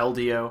types,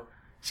 Keldeo,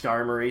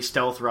 Skarmory,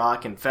 Stealth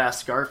Rock, and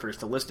Fast Scarfers,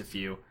 to list a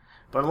few.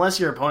 But unless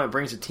your opponent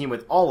brings a team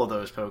with all of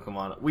those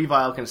Pokemon,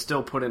 Weavile can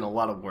still put in a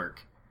lot of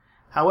work.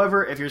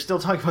 However, if you're still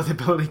talking about the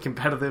ability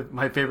competitive,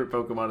 my favorite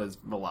Pokemon is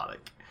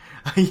Melodic.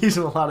 I use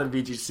it a lot in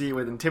VGC,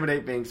 with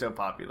Intimidate being so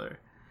popular.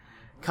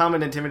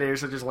 Common Intimidators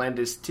such as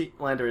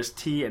Landorus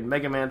T and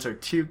Megamance are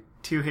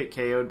two-hit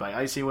KO'd by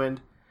Icy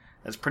Wind.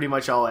 That's pretty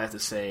much all I have to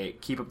say.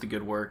 Keep up the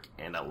good work,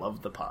 and I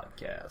love the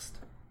podcast.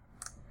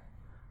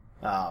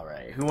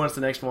 Alright, who wants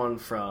the next one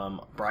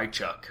from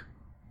Brychuck?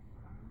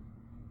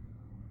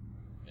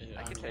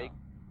 I can take.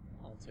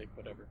 I'll take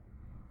whatever.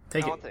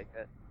 I'll take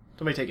it.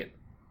 Somebody take it.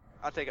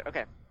 I'll take it.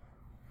 Okay.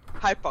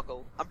 Hi,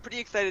 Puckle. I'm pretty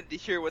excited to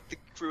hear what the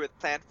crew had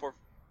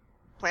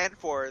planned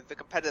for the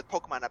competitive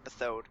Pokemon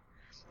episode,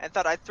 and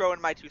thought I'd throw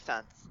in my 2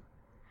 cents.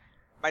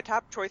 My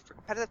top choice for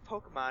competitive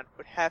Pokemon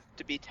would have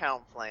to be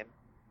Talonflame.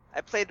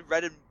 I played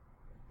Red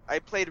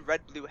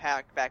Blue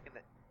Hack back in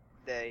the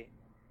day.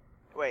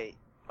 Wait,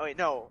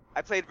 no.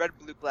 I played Red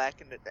Blue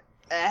Black in the day.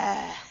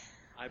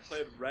 I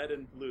played Red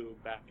and Blue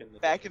back in the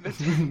day. I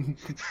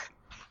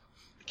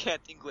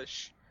can't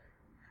English.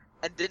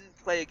 And didn't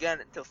play again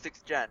until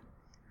 6th Gen.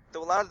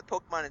 Though a lot of the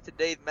Pokemon in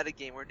today's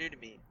metagame were new to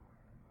me.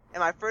 In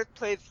my first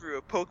playthrough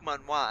of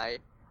Pokemon Y,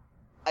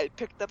 I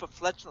picked up a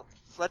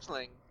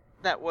Fletchling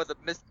that was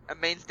a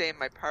mainstay in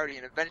my party,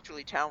 and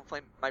eventually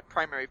Talonflame my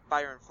primary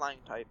fire and flying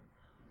type.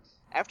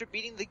 After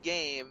beating the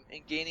game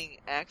and gaining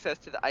access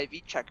to the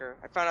IV checker,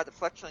 I found out the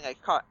Fletchling I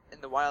caught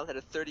in the wild had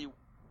a 31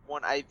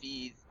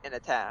 IVs in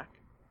attack.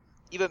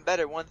 Even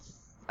better,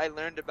 once I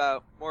learned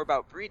more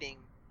about breeding,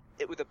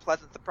 it was a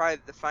pleasant surprise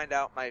to find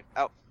out my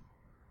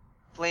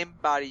flame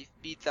body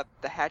speeds up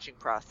the hatching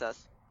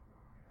process.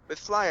 With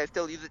Fly, I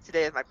still use it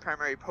today as my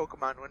primary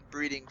Pokemon when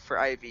breeding for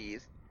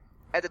IVs.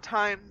 At the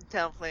time,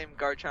 Talonflame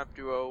Garchomp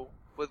duo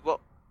was what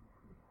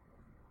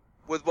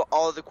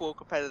all of the cool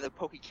competitive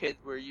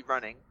Pokekids were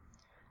running.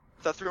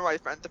 So through my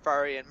friend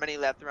Safari and many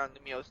laps around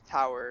Lumio's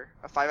Tower,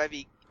 a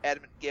 5IV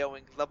Adamant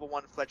Galewing level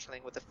 1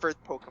 Fletchling was the first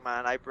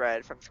Pokemon I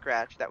bred from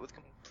scratch that was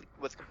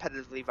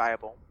competitively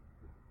viable.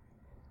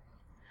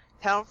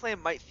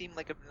 Talonflame might seem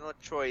like a vanilla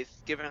choice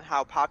given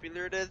how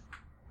popular it is,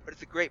 but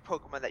it's a great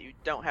Pokemon that you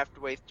don't have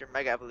to waste your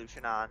Mega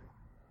Evolution on.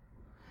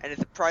 And is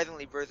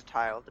surprisingly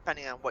versatile,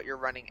 depending on what you're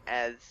running,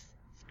 as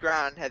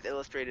Scran has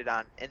illustrated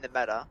in the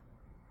meta.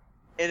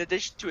 In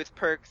addition to its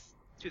perks,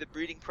 to the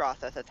breeding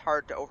process that's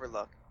hard to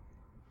overlook.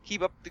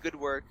 Keep up the good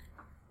work,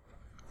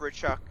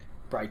 Brychuck.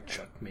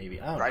 Brychuck, maybe.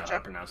 I don't know how to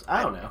pronounce it.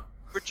 I don't know.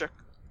 Brychuck.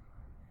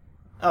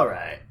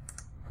 Alright.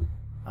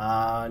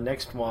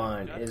 Next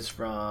one is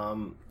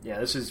from... Yeah,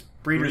 this is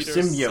Breeder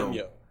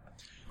Simyo.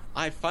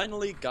 I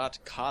finally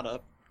got caught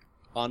up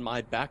on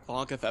my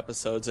backlog of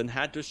episodes and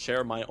had to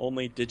share my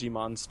only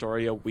Digimon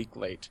story a week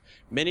late.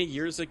 Many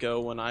years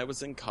ago, when I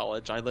was in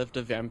college, I lived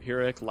a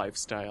vampiric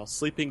lifestyle,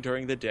 sleeping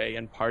during the day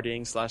and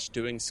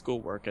partying/doing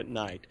schoolwork at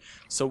night.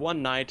 So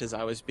one night, as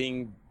I was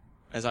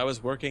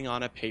working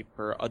on a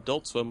paper,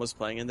 Adult Swim was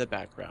playing in the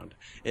background.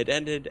 It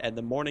ended and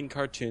the morning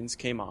cartoons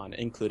came on,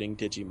 including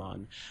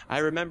Digimon. I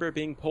remember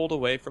being pulled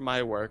away from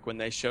my work when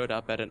they showed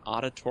up at an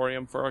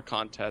auditorium for a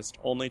contest,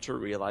 only to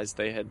realize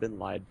they had been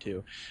lied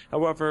to.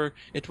 However,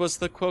 it was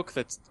the quote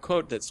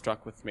that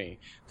struck with me.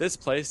 This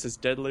place is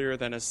deadlier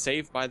than a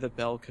Saved by the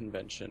Bell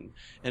convention.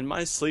 In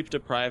my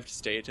sleep-deprived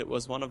state, it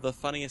was one of the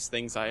funniest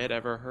things I had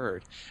ever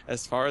heard.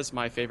 As far as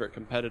my favorite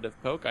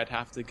competitive poke, I'd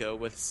have to go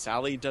with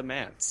Sally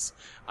DeMance.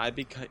 I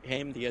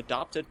became the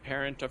adopted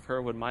parent of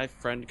her when my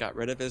friend got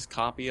rid of his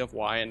copy of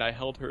Y, and I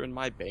held her in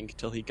my bank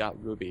till he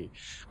got Ruby.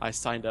 I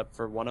signed up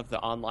for one of the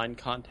online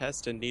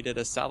contests and needed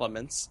a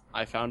Salamence.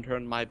 I found her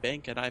in my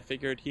bank, and I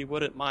figured he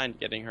wouldn't mind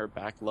getting her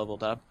back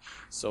leveled up,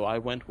 so I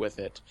went with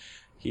it.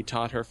 He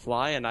taught her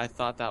Fly, and I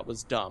thought that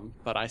was dumb,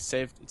 but it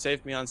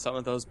saved me on some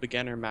of those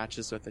beginner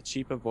matches with a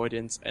cheap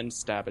avoidance and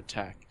stab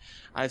attack.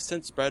 I've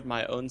since bred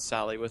my own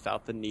Sally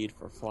without the need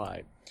for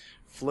Fly.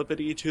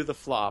 Flippity to the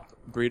flop,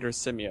 Breeder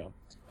Simyo.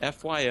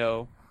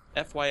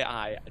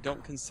 FYI,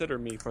 don't consider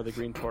me for the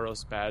Green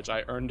Tauros badge.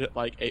 I earned it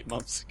like 8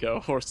 months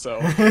ago or so.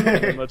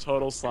 I'm a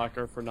total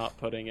slacker for not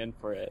putting in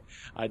for it.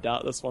 I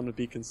doubt this one would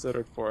be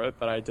considered for it,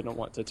 but I didn't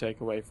want to take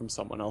away from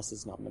someone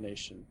else's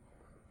nomination.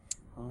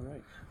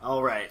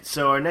 Alright,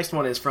 so our next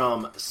one is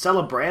from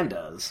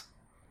Celebrandas.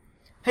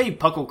 Hey,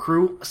 Puckle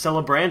crew,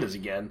 Celebrandas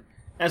again.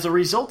 As a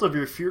result of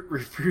your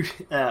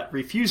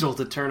refusal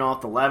to turn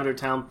off the Lavender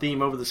Town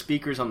theme over the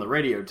speakers on the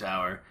radio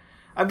tower,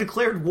 I've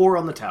declared war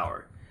on the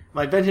tower.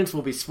 My vengeance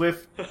will be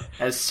swift.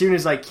 As soon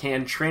as I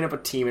can, train up a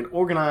team and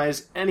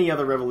organize any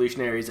other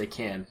revolutionaries I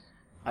can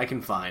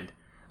find.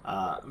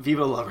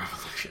 Viva la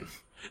Revolution.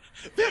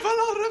 Viva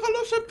la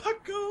Revolution,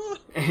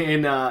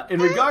 Paco! In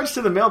regards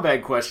to the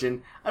mailbag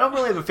question, I don't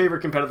really have a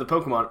favorite competitive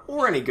Pokemon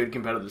or any good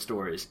competitive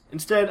stories.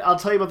 Instead, I'll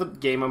tell you about the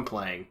game I'm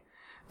playing.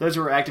 Those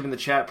who are active in the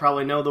chat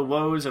probably know the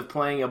woes of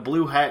playing a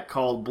blue hack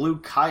called Blue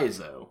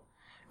Kaizo.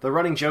 The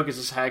running joke is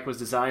this hack was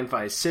designed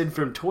by Sid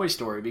from Toy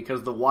Story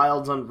because the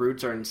wilds on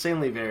routes are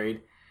insanely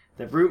varied,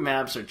 that route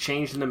maps are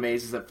changed into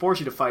mazes that force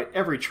you to fight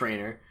every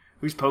trainer,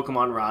 whose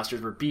Pokemon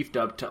rosters were beefed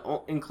up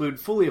to include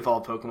fully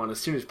evolved Pokemon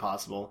as soon as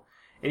possible,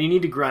 and you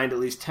need to grind at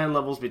least 10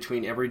 levels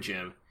between every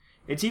gym.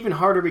 It's even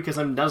harder because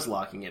I'm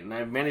nuzlocking it, and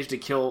I've managed to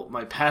kill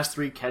my past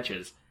 3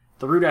 catches.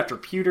 The route after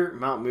Pewter,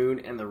 Mount Moon,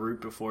 and the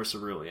route before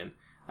Cerulean.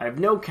 I have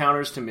no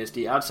counters to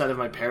Misty outside of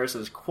my Paris that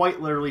is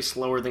quite literally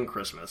slower than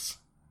Christmas.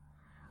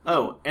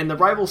 Oh, and the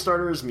rival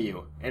starter is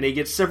Mew, and he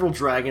gets several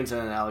dragons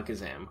and an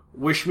Alakazam.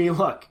 Wish me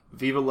luck.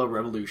 Viva la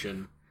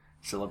Revolution.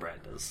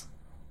 Celebrandas.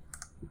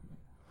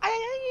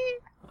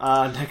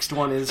 Next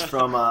one is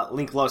from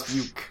Link Lost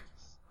Uke.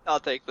 I'll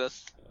take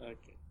this. Okay.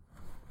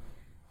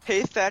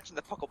 Hey Thatch and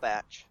the Puckle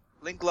Batch.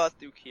 Link Lost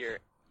Duke here.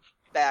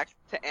 Back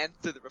to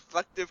answer the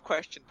reflective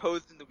question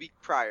posed in the week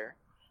prior.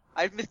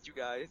 I've missed you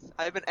guys.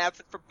 I've been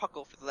absent from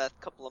Puckle for the last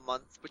couple of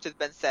months, which has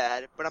been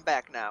sad, but I'm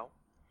back now.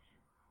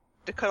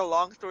 To cut a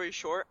long story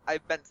short,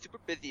 I've been super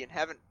busy and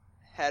haven't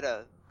had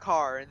a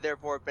car, and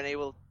therefore been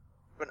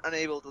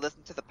unable to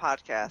listen to the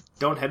podcast.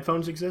 Don't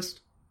headphones exist?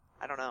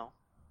 I don't know.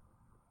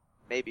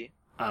 Maybe.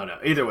 I don't know.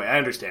 Either way, I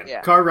understand.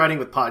 Yeah. Car riding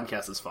with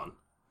podcasts is fun.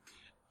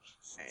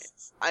 Right.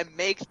 I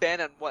may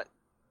expand on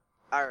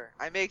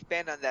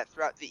that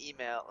throughout the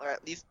email, or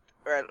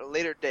at a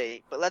later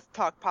date, but let's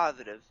talk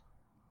positive.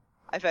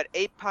 I've had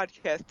 8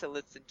 podcasts to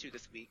listen to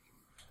this week.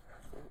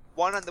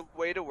 1 on the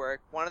way to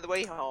work, 1 on the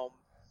way home.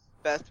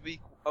 Best week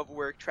of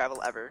work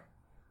travel ever.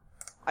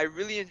 I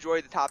really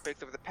enjoyed the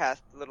topics over the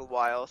past little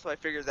while, so I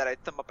figured that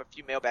I'd sum up a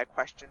few mailbag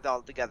questions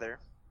all together.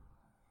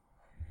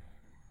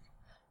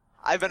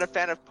 I've been a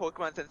fan of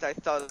Pokemon since I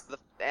saw the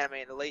anime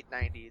in the late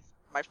 90s.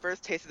 My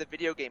first taste of the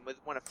video game was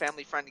when a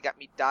family friend got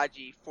me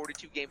Dodgy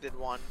 42 Games in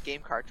 1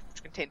 game cartridge,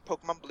 which contained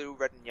Pokemon Blue,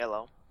 Red, and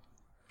Yellow.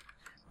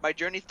 My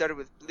journey started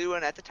with Blue,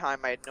 and at the time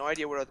I had no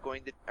idea what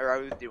I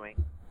was doing.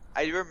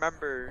 I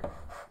remember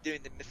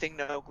doing the Missing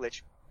No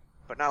glitch,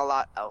 but not a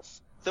lot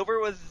else. Silver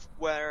was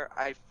where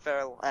I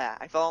fell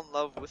in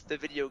love with the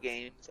video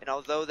games, and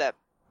although that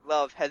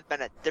love has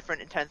been at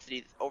different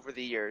intensities over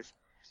the years,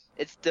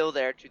 it's still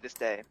there to this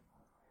day.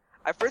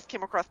 I first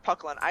came across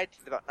Puckle on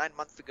iTunes about 9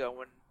 months ago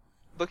when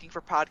looking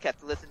for podcasts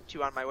to listen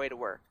to on my way to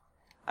work.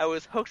 I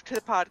was hooked to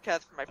the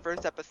podcast for my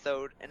first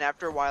episode, and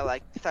after a while I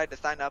decided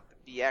to sign up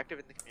and be active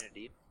in the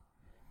community.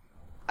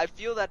 I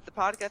feel that the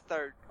podcasts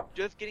are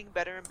just getting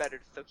better and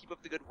better, so keep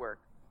up the good work.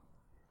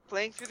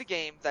 Playing through the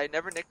games, I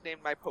never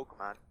nicknamed my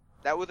Pokemon.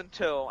 That was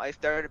until I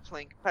started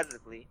playing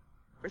competitively.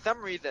 For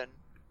some reason,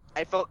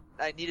 I felt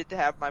I needed to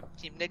have my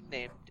team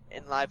nicknamed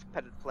in live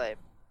competitive play.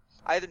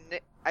 Either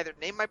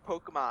name my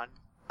Pokemon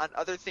on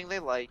other things they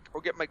like,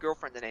 or get my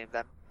girlfriend to name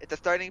them. It's a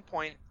starting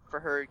point for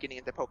her getting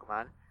into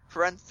Pokemon.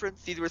 For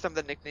instance, these were some of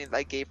the nicknames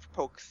I gave for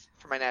Pokes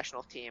for my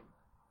national team.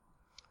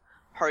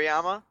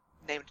 Hariyama,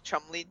 named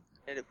Chumley,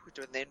 which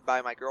was named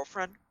by my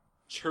girlfriend.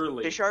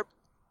 Churly. Bisharp.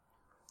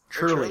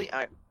 Churly.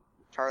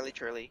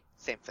 Charlie,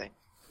 same thing.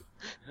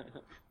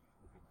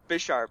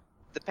 Bisharp,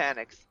 the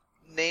Panics,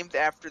 named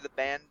after the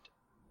band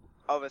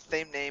of the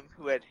same name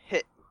who had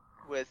hit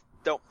with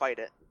Don't Fight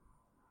It.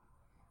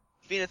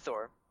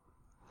 Venusaur.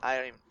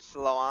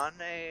 Sloan?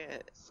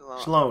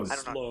 Sloan. I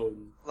don't know.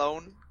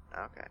 Sloan?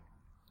 Okay.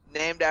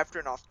 Named after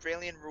an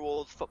Australian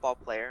rules football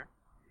player.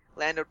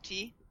 Lando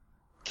T.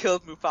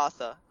 Killed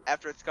Mufasa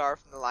after a scar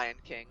from the Lion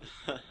King.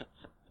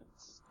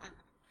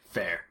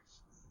 Fair.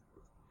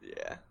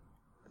 Yeah.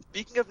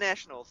 Speaking of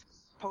nationals,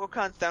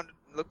 PokeCon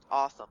looked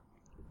awesome.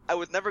 I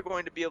was never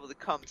going to be able to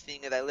come,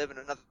 seeing as I live in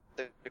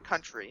another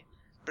country,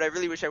 but I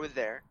really wish I was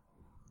there.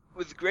 It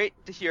was great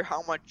to hear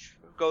how much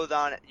goes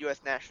on at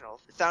U.S.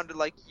 Nationals. It sounded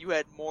like you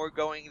had more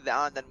going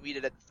on than we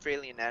did at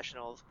Australian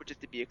Nationals, which is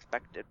to be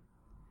expected.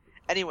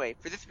 Anyway,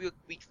 for this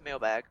week's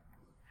mailbag,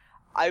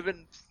 I've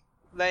been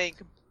playing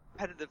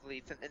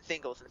competitively in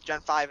singles since Gen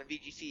 5 and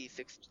VGC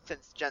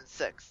since Gen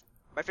 6.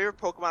 My favorite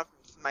Pokemon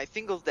from my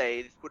singles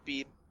days would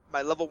be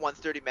my level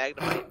 130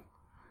 Magnemite.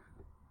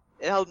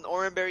 It held an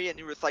Oranberry and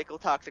new Recycle,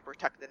 Toxic,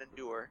 Protect, and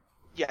Endure.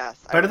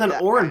 Yes. Better than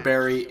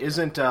Oranberry,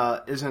 isn't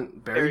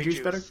Berry Juice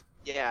better?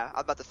 Yeah, I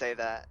was about to say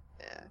that.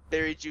 Yeah.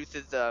 Berry Juice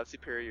is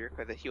superior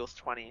because it heals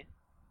 20.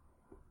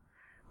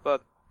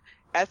 But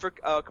as for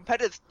a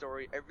competitive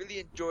story, I really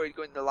enjoyed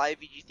going to live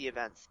VGC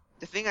events.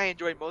 The thing I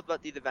enjoyed most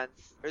about those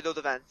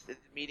events, is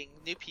meeting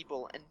new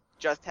people and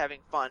just having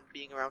fun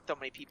being around so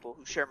many people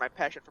who share my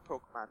passion for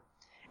Pokemon.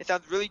 It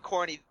sounds really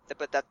corny,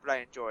 but that's what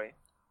I enjoy.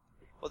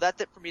 Well,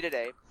 that's it for me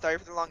today. Sorry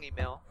for the long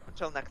email.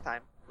 Until next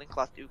time, Link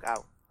Lost Duke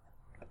out.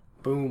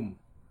 Boom.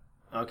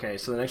 Okay,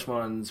 so the next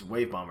one's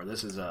Wave Bomber.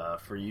 This is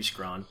for you,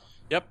 Scrawn.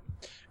 Yep.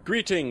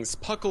 Greetings,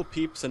 Puckle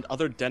peeps and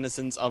other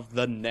denizens of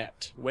the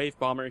net. Wave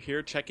Bomber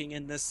here, checking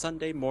in this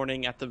Sunday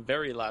morning at the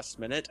very last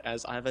minute,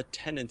 as I have a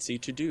tendency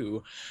to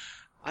do.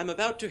 I'm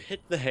about to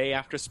hit the hay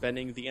after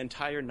spending the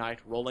entire night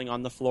rolling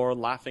on the floor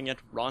laughing at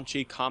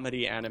raunchy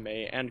comedy anime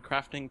and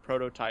crafting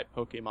prototype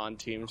Pokemon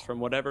teams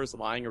from whatever's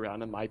lying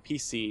around on my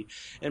PC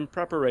in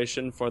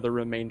preparation for the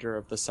remainder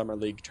of the Summer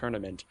League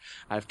tournament.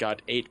 I've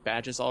got 8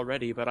 badges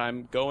already, but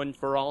I'm going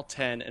for all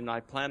 10, and I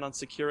plan on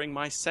securing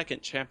my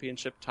second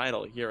championship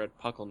title here at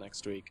Puckle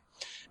next week.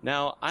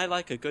 Now, I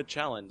like a good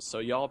challenge, so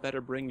y'all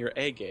better bring your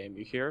A game,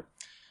 you hear?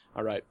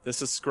 Alright,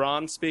 this is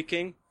Scrawn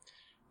speaking.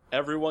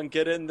 Everyone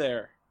get in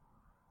there.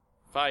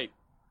 Fight.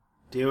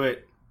 Do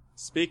it.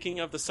 Speaking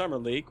of the Summer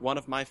League, one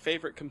of my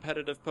favorite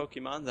competitive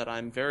Pokemon that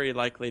I'm very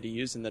likely to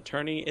use in the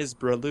tourney is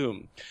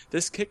Breloom.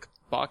 This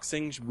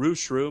kickboxing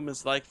Rooshroom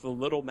is like the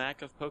Little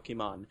Mac of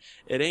Pokemon.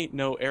 It ain't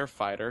no air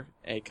fighter,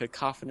 a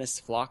cacophonous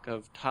flock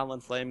of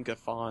Talonflame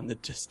guffaw in the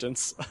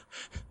distance.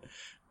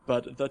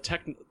 But the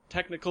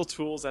technical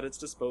tools at its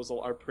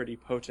disposal are pretty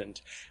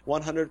potent.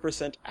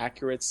 100%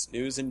 accurate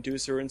Snooze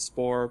Inducer and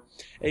Spore,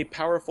 a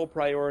powerful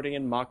priority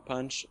in Mach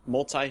Punch,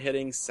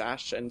 multi-hitting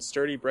Sash and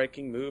sturdy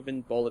breaking move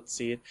in Bullet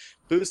Seed,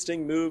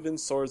 boosting move in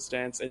Swords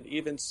Dance, and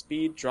even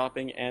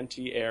speed-dropping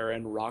anti-air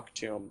in Rock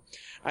Tomb.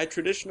 I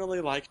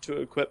traditionally like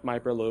to equip my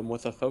Breloom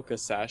with a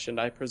Focus Sash, and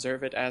I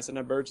preserve it as an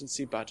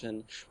emergency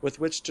button with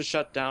which to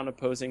shut down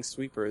opposing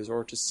sweepers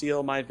or to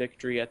seal my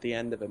victory at the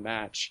end of a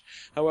match.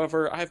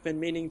 However, I've been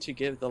meaning to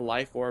give the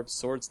Life Orb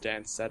Swords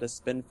Dance set a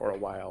spin for a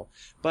while.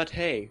 But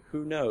hey,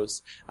 who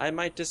knows? I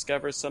might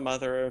discover some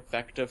other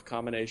effective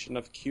combination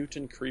of cute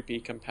and creepy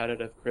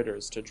competitive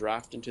critters to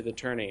draft into the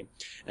tourney,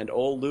 and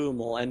old Loom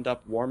will end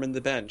up warming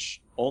the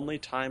bench. Only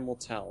time will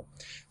tell.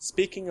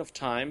 Speaking of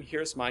time,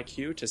 here's my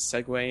cue to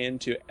segue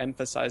into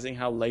emphasizing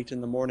how late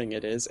in the morning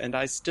it is, and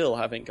I still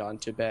haven't gone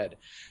to bed.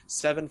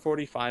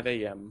 7:45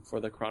 a.m. for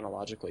the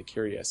chronologically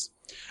curious.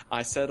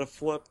 I said a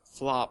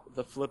flip-flop,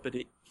 the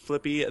flippity...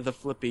 Flippy the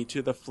flippy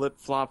to the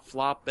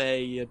flip-flop-flop,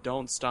 you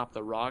don't stop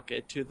the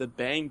rocket, to the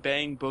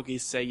bang-bang boogie,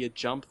 say you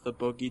jump the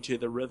boogie, to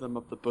the rhythm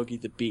of the boogie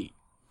the beat.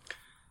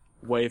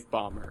 Wave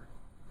Bomber.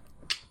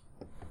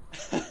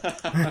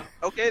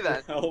 Okay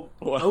then.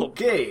 Well.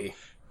 Okay.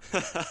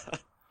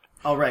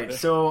 All right.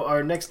 So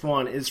our next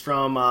one is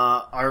from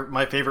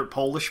my favorite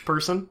Polish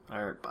person.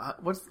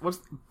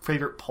 What's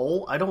favorite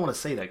Pole? I don't want to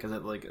say that because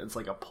it's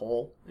like a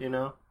Pole, you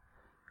know.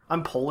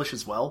 I'm Polish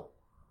as well,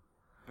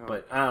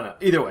 but I don't know.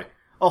 Either way.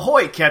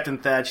 Ahoy, Captain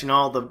Thatch and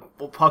all the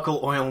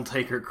Puckle Oil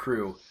Taker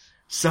crew.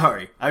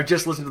 Sorry, I've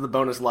just listened to the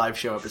bonus live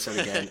show episode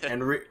again,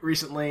 and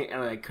recently,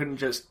 and I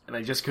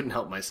just couldn't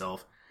help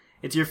myself.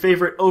 It's your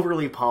favorite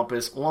overly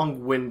pompous,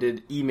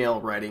 long-winded email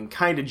writing,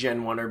 kinda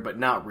Gen 1er, but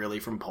not really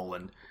from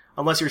Poland.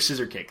 Unless you're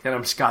Scissorkick, then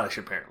I'm Scottish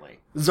apparently.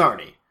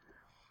 Zarny.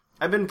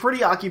 I've been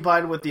pretty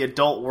occupied with the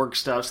adult work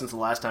stuff since the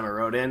last time I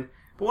wrote in,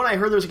 but when I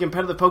heard there was a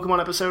competitive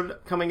Pokemon episode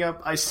coming up,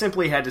 I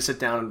simply had to sit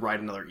down and write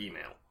another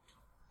email.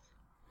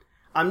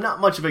 I'm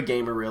not much of a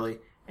gamer, really,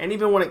 and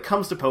even when it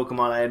comes to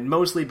Pokemon, I had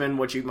mostly been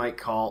what you might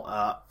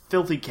call,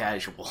 filthy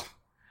casual.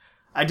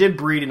 I did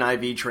breed an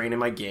IV train in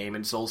my game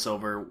in Soul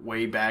Silver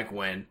way back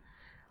when.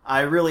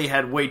 I really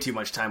had way too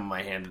much time on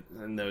my hand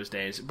in those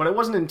days, but it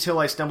wasn't until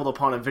I stumbled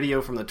upon a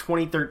video from the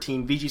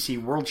 2013 VGC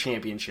World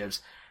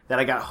Championships that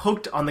I got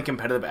hooked on the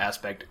competitive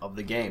aspect of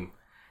the game.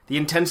 The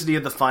intensity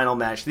of the final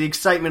match, the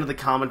excitement of the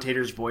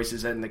commentators'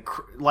 voices, and the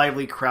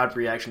lively crowd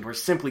reactions were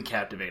simply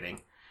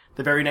captivating.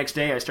 The very next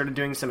day, I started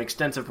doing some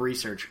extensive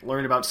research,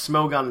 learned about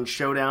Smogon and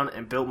Showdown,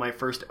 and built my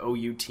first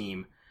OU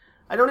team.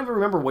 I don't even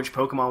remember which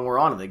Pokemon were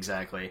on it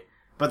exactly,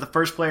 but the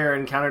first player I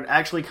encountered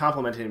actually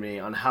complimented me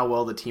on how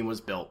well the team was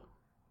built.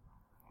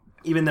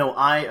 Even though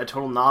I, a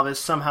total novice,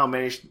 somehow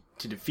managed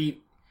to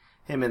defeat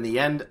him in the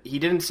end, he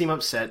didn't seem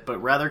upset,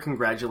 but rather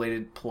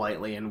congratulated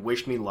politely and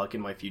wished me luck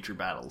in my future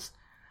battles.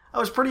 I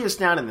was pretty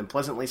astounded and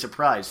pleasantly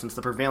surprised, since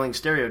the prevailing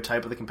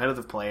stereotype of the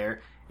competitive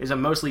player is a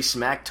mostly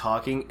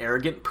smack-talking,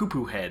 arrogant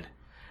poo-poo head.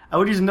 I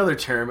would use another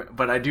term,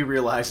 but I do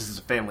realize this is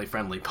a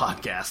family-friendly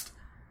podcast.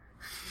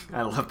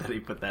 I love that he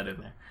put that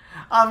in there.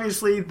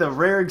 Obviously, the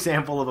rare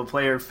example of a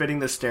player fitting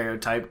the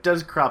stereotype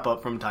does crop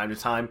up from time to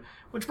time,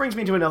 which brings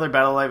me to another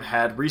battle I've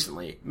had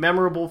recently,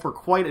 memorable for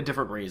quite a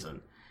different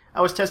reason.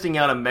 I was testing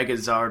out a Mega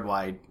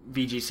Zard-wide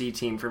VGC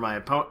team for my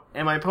opponent,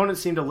 and my opponent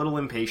seemed a little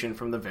impatient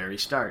from the very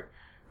start,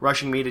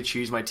 rushing me to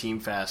choose my team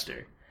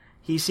faster.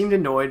 He seemed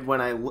annoyed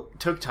when I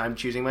took time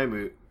choosing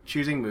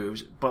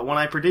moves, but when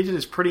I predicted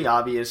his pretty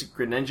obvious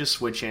Greninja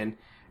switch in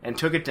and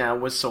took it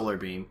down with Solar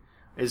Beam,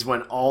 is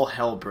when all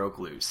hell broke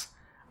loose.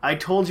 I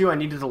told you I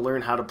needed to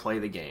learn how to play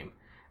the game.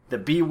 The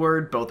B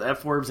word, both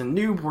F words, and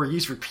noob were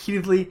used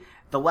repeatedly,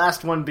 the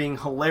last one being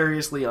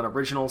hilariously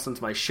unoriginal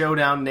since my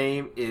Showdown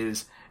name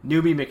is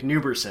Newbie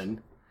McNooberson.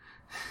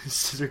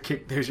 Scissor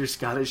kick, there's your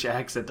Scottish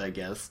accent, I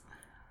guess.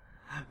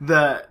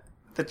 The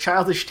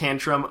childish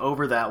tantrum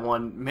over that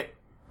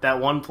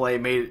one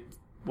play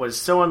was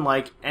so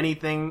unlike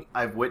anything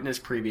I've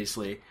witnessed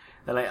previously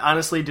that I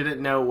honestly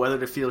didn't know whether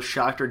to feel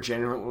shocked or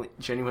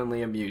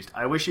genuinely amused.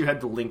 I wish you had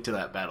the link to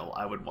that battle.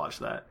 I would watch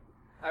that.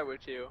 I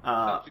would too.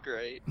 That was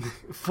great.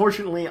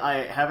 Fortunately,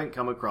 I haven't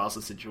come across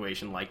a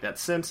situation like that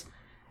since,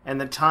 and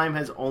the time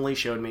has only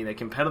showed me that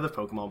competitive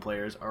Pokemon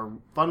players are a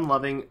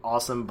fun-loving,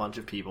 awesome bunch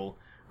of people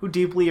who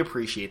deeply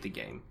appreciate the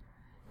game.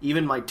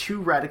 Even my two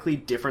radically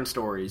different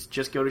stories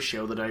just go to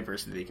show the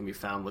diversity that can be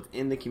found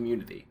within the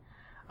community.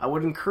 I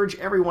would encourage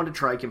everyone to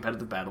try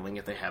competitive battling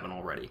if they haven't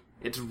already.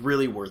 It's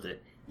really worth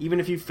it, even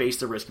if you face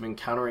the risk of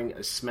encountering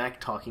a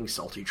smack-talking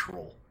salty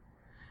troll.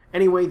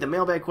 Anyway, the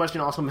mailbag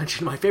question also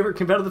mentioned my favorite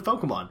competitive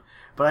Pokemon,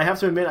 but I have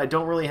to admit I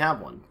don't really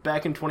have one.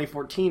 Back in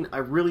 2014, I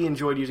really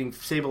enjoyed using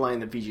Sableye in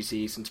the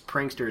VGC since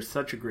Prankster is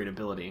such a great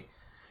ability.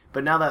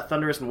 but now that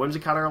Thundurus and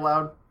Whimsicott are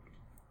allowed,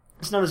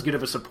 it's not as good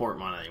of a support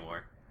mon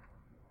anymore.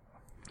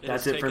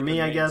 That's it for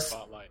me, I guess.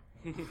 Spotlight.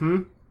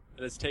 Hmm?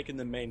 It has taken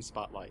the main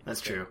spotlight.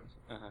 That's true.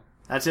 Uh-huh.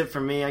 That's it for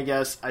me, I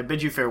guess. I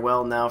bid you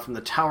farewell now from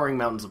the towering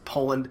mountains of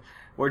Poland,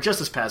 where just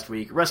this past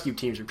week, rescue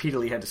teams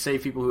repeatedly had to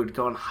save people who had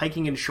gone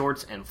hiking in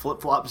shorts and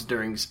flip-flops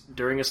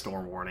during a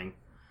storm warning.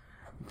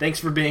 Thanks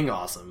for being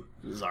awesome,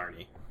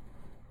 Zarni.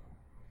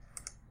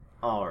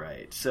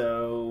 Alright,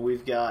 so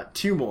we've got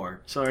 2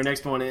 more. So our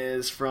next one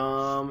is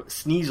from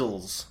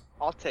Sneasels.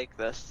 I'll take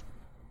this.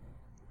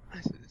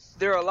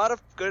 There are a lot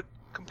of good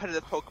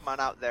competitive Pokemon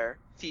out there,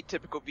 see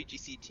typical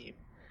VGC team,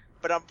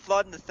 but I'm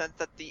flawed in the sense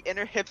that the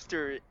inner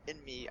hipster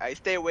in me, I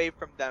stay away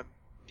from them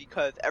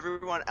because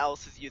everyone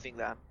else is using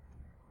them.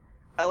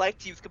 I like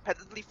to use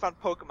competitively fun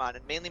Pokemon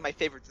and mainly my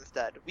favorites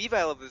instead.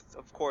 Weavile is,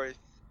 of course,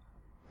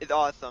 is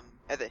awesome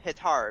as it hits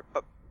hard,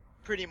 but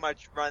pretty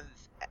much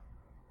runs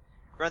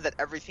at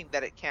everything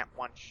that it can't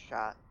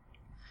one-shot.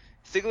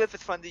 Sigilyph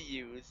is fun to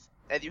use,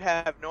 as you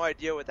have no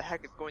idea what the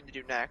heck it's going to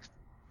do next.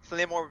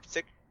 Flame Orb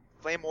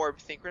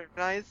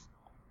Synchronize,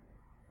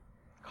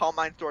 Calm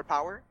Mind Stored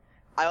Power.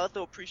 I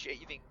also appreciate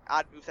using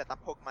odd movesets on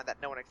Pokemon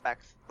that no one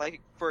expects. Like,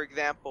 for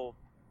example,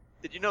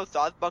 did you know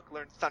Sawsbuck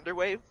learns Thunder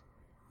Wave?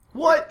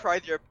 What?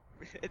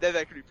 That's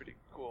actually pretty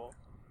cool.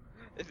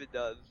 If it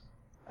does.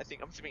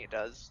 I'm assuming it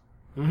does.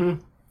 Mm-hmm.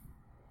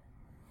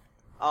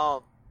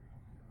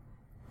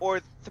 Or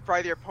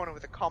surprise your opponent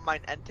with a Calm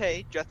Mind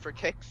Entei just for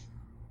kicks.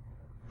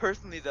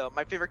 Personally though,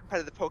 my favorite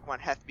competitive Pokemon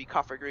has to be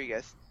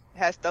Cofagrigus. It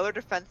has stellar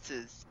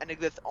defenses and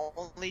exists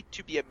only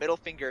to be a middle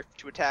finger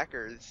to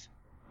attackers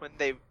when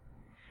they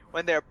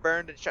are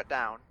burned and shut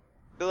down.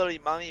 Ability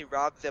Mummy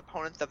robs the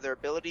opponents of their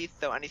abilities,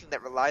 so anything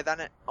that relies on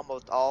it,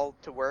 almost all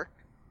to work,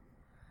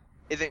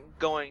 isn't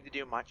going to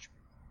do much.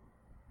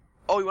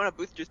 Oh, you want to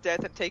boost your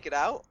stats and take it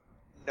out?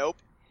 Nope.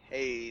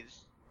 Haze.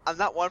 I'm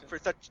not one for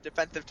such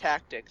defensive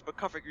tactics, but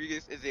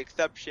Cofagrigus is the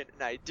exception,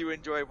 and I do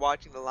enjoy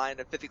watching the line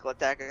of physical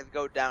attackers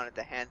go down at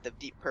the hands of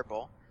Deep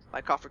Purple,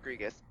 like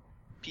Cofagrigus.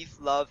 Peace,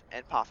 love,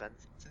 and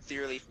Poffins.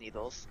 Sincerely,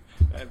 Sneasels.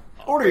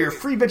 Order your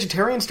free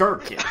vegetarian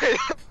starter kit.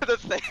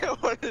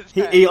 What is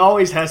that? He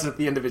always has it at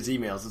the end of his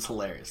emails. It's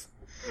hilarious.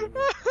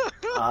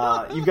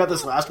 You've got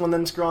this last one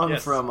then, Scrum,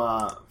 Yes. from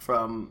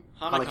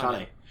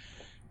Hanakane.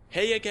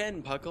 Hey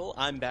again, Puckle.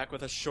 I'm back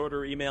with a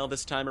shorter email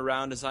this time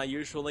around, as I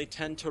usually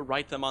tend to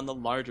write them on the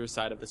larger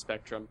side of the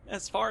spectrum.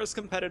 As far as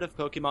competitive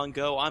Pokemon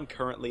go, I'm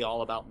currently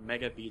all about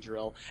Mega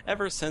Beedrill.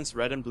 Ever since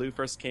Red and Blue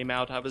first came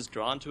out, I was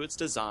drawn to its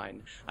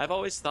design. I've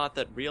always thought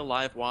that real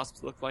live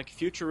wasps look like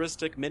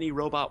futuristic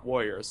mini-robot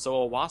warriors, so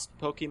a wasp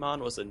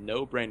Pokemon was a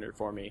no-brainer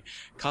for me.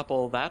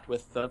 Couple that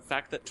with the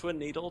fact that Twin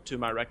Needle, to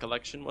my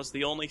recollection, was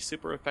the only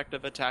super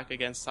effective attack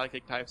against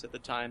psychic types at the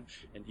time,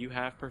 and you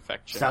have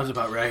perfection. Sounds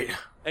about right.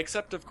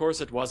 Except, of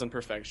course, it wasn't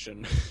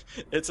perfection.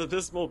 Its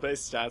abysmal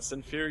base stats,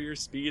 inferior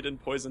speed,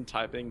 and poison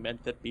typing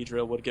meant that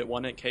Beedrill would get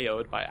one-hit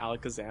KO'd by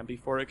Alakazam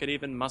before it could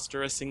even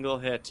muster a single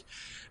hit.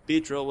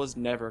 Beedrill was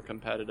never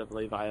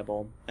competitively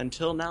viable.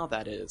 Until now,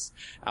 that is.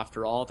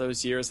 After all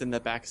those years in the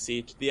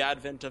backseat, the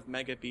advent of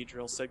Mega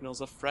Beedrill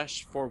signals a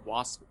fresh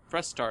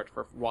start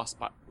for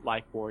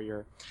Wasp-like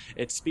warrior.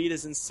 Its speed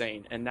is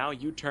insane, and now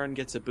U-Turn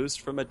gets a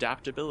boost from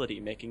adaptability,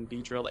 making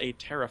Beedrill a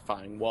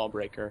terrifying wall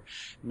breaker.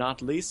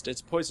 Not least,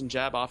 its Poison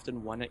Jab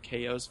often one-hit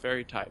KOs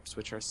fairy types,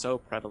 which are so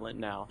prevalent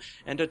now.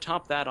 And to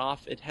top that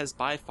off, it has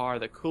by far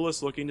the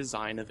coolest looking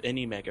design of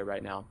any Mega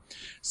right now.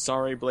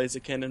 Sorry,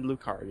 Blaziken and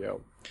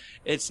Lucario.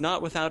 It's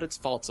not without its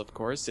faults, of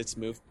course. Its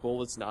move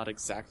pool is not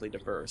exactly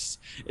diverse.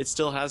 It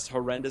still has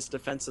horrendous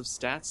defensive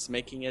stats,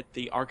 making it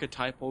the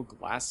archetypal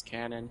glass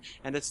cannon,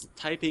 and its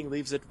typing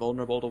leaves it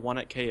vulnerable to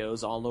one-hit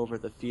KOs all over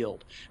the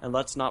field. And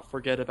let's not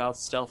forget about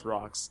Stealth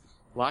Rocks.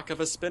 Lack of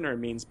a spinner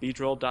means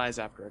Beedrill dies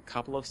after a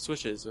couple of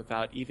swishes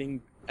without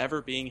even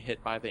ever being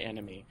hit by the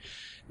enemy.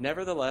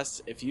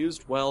 Nevertheless, if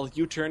used well,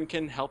 U-Turn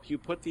can help you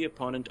put the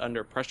opponent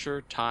under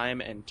pressure time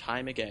and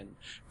time again,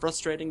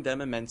 frustrating them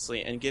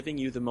immensely and giving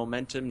you the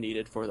momentum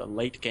needed for the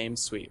late-game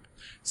sweep.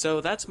 So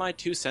that's my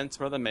 2 cents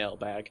for the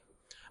mailbag.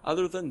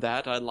 Other than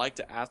that, I'd like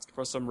to ask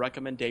for some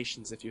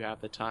recommendations if you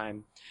have the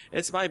time.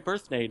 It's my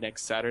birthday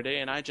next Saturday,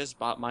 and I just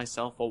bought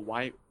myself a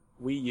white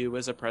Wii U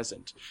as a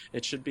present.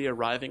 It should be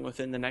arriving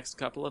within the next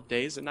couple of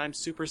days, and I'm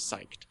super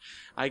psyched.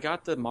 I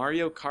got the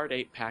Mario Kart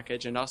 8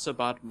 package and also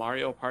bought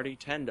Mario Party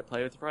 10 to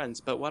play with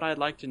friends, but what I'd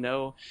like to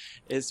know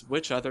is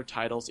which other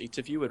titles each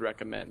of you would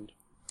recommend.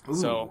 Ooh.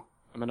 So,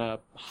 I'm gonna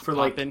For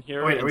hop in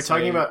here. Wait, are and we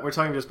talking say- about? We're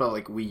talking just about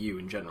like Wii U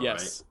in general, Yes.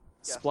 right?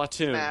 Yes.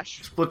 Splatoon.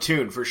 Smash.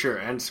 Splatoon for sure,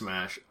 and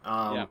Smash.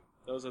 Yeah,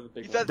 those are the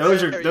big You ones.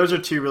 said- Those are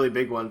 2 really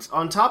big ones.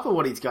 On top of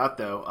what he's got,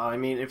 though, I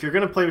mean, if you're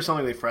gonna play with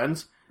something with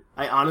friends,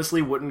 I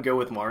honestly wouldn't go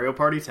with Mario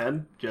Party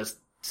 10. Just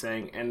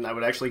saying, and I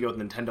would actually go with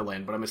Nintendo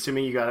Land. But I'm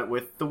assuming you got it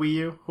with the Wii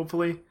U,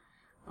 hopefully.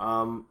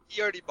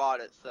 He already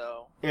bought it,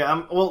 so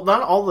Yeah. Well,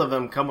 not all of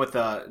them come with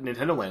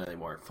Nintendo Land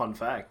anymore. Fun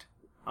fact.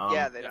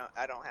 yeah, they don't.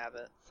 I don't have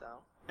it, so.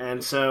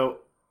 And so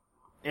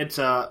it's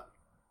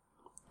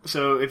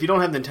so if you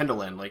don't have Nintendo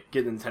Land, like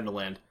get Nintendo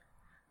Land.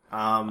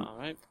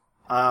 Alright.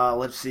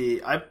 Let's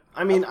see.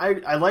 I mean,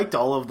 I liked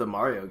all of the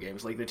Mario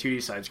games, like the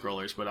 2D side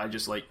scrollers, but I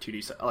just like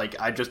 2D. Like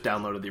I just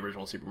downloaded the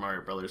original Super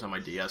Mario Brothers on my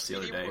DS the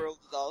other day. World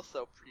is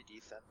also pretty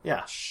decent.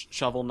 Yeah,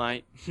 Shovel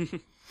Knight.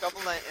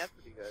 Shovel Knight is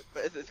pretty good,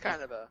 but it's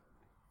kind of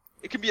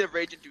it can be a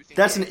rage-inducing.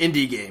 That's game. an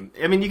indie game.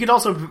 I mean, you could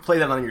also play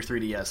that on your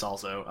 3DS.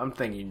 Also, I'm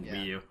thinking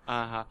Wii U.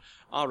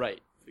 All right.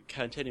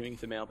 Continuing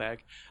the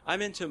mailbag,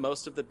 I'm into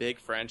most of the big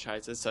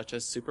franchises such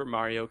as Super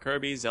Mario,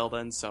 Kirby, Zelda,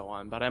 and so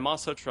on, but I'm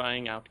also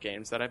trying out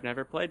games that I've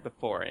never played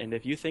before, and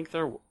if you think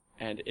they're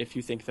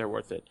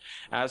worth it.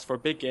 As for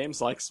big games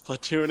like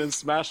Splatoon and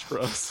Smash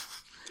Bros,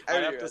 I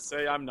have to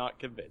say I'm not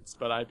convinced,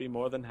 but I'd be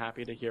more than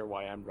happy to hear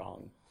why I'm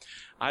wrong.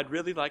 I'd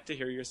really like to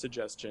hear your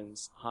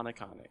suggestions,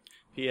 Hanakonic.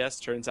 P.S.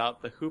 Turns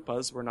out the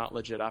Hoopas were not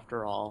legit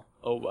after all.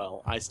 Oh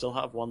well, I still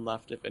have one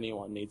left if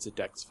anyone needs a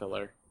Dex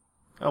filler.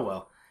 Oh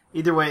well.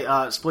 Either way,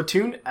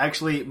 Splatoon,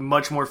 actually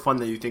much more fun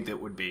than you think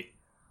that would be.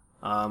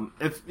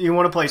 If you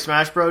want to play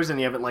Smash Bros. And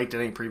you haven't liked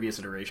any previous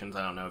iterations,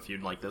 I don't know if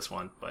you'd like this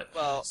one, but...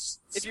 Well,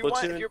 if you're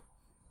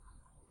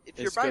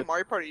buying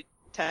Mario Party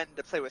 10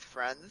 to play with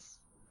friends,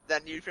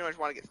 then you pretty much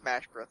want to get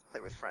Smash Bros. To play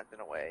with friends in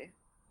a way.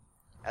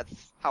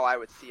 That's how I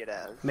would see it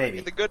as. Maybe.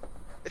 It's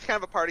kind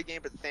of a party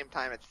game, but at the same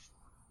time it's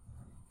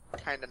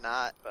kind of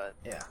not, but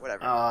yeah,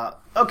 whatever.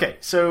 Okay,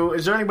 so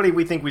is there anybody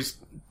we think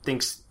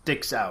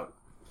sticks out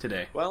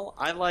today? Well,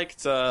 I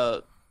liked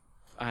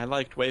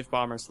Wave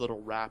Bomber's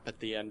little rap at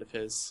the end of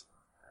his.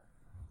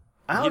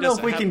 I don't know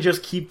if we can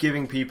just keep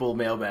giving people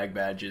mailbag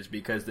badges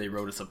because they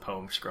wrote us a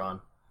poem,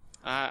 Scrawn.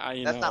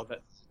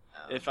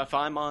 If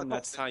I'm on,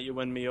 that's how you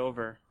win me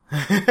over.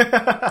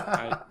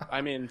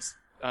 I mean,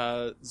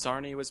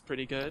 Zarni was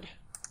pretty good.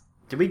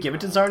 Did we give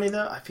it to Zarni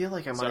though? I feel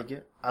like I might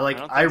get.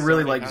 I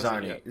really like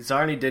Zarni.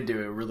 Zarni did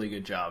do a really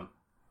good job.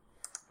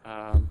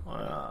 Let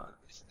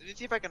me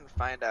see if I can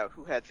find out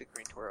who had the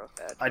Green Toro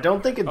badge. I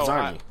don't think it's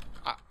Zarni.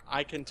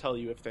 I can tell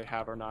you if they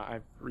have or not.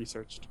 I've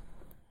researched.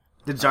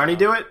 Did Zarni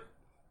do it?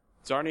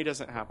 Zarni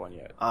doesn't have one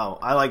yet. Oh,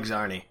 I like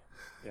Zarni.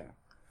 Yeah.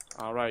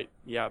 All right.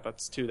 Yeah,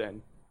 that's 2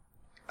 then.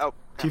 Oh.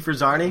 2 for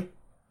Zarni?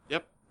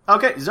 Yep.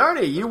 Okay,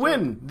 Zarni, you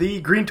win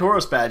the Green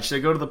Tauros badge.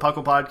 So go to the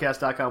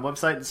PucklePodcast.com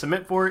website and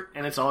submit for it,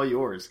 and it's all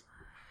yours.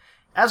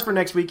 As for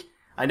next week,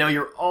 I know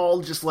you're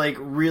all just like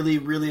really,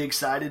 really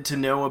excited to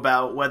know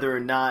about whether or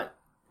not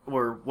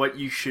or what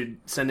you should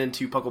send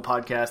into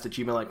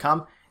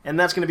pucklepodcast@gmail.com. And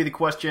that's going to be the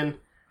question,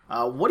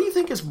 what do you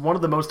think is one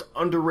of the most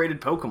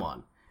underrated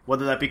Pokemon?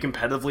 Whether that be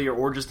competitively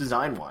or just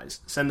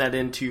design-wise. Send that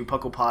into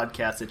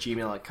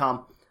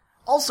pucklepodcast@gmail.com.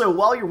 Also,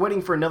 while you're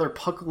waiting for another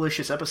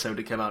Puckalicious episode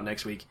to come out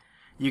next week,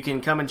 you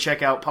can come and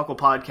check out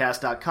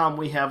pucklepodcast.com.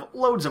 We have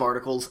loads of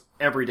articles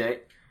every day,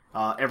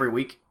 every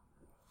week.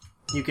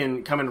 You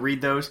can come and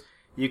read those.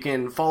 You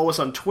can follow us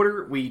on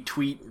Twitter. We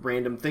tweet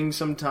random things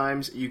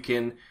sometimes. You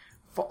can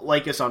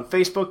like us on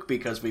Facebook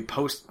because we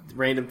post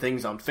random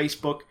things on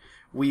Facebook.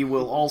 You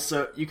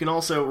can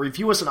also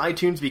review us on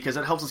iTunes because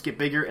that helps us get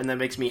bigger and that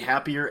makes me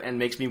happier and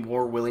makes me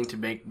more willing to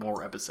make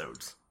more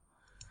episodes.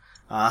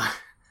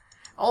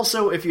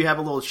 Also, if you have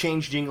a little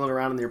change jingling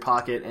around in your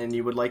pocket and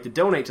you would like to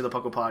donate to the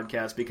Puckle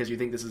Podcast because you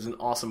think this is an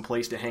awesome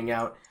place to hang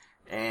out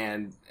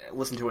and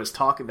listen to us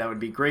talk, that would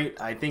be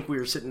great. I think we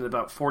were sitting at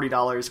about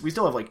 $40. We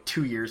still have like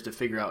 2 years to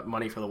figure out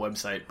money for the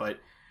website, but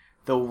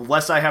the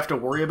less I have to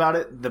worry about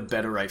it, the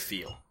better I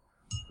feel.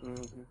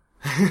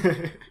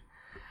 Mm-hmm.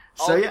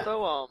 So, yeah.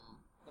 Also,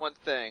 one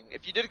thing.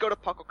 If you did go to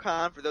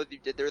PuckleCon, for those of you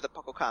who did, there's a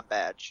PuckleCon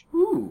badge.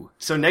 Ooh.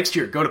 So next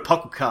year, go to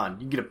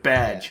PuckleCon. You get a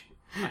badge.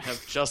 I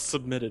have just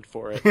submitted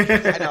for it.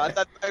 I know,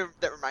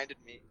 that reminded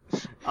me.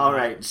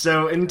 Alright,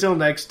 so until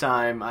next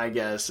time, I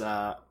guess,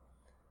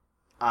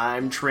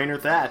 I'm Trainer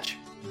Thatch.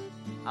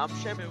 I'm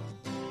Shamu.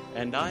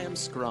 And I am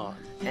Scrawn.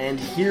 And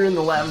here in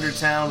the Lavender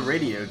Town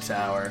Radio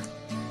Tower,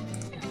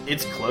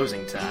 it's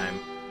closing time.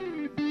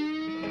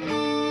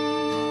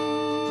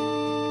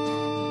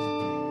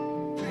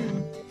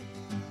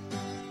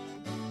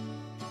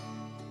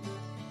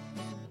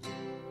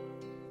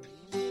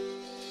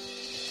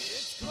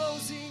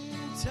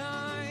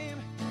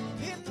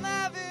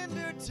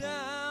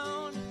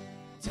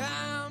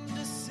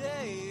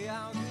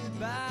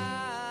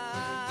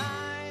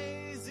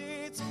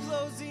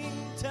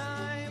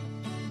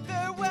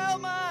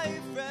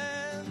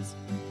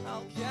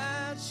 I'll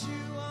catch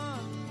you on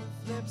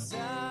the flip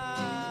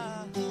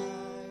side.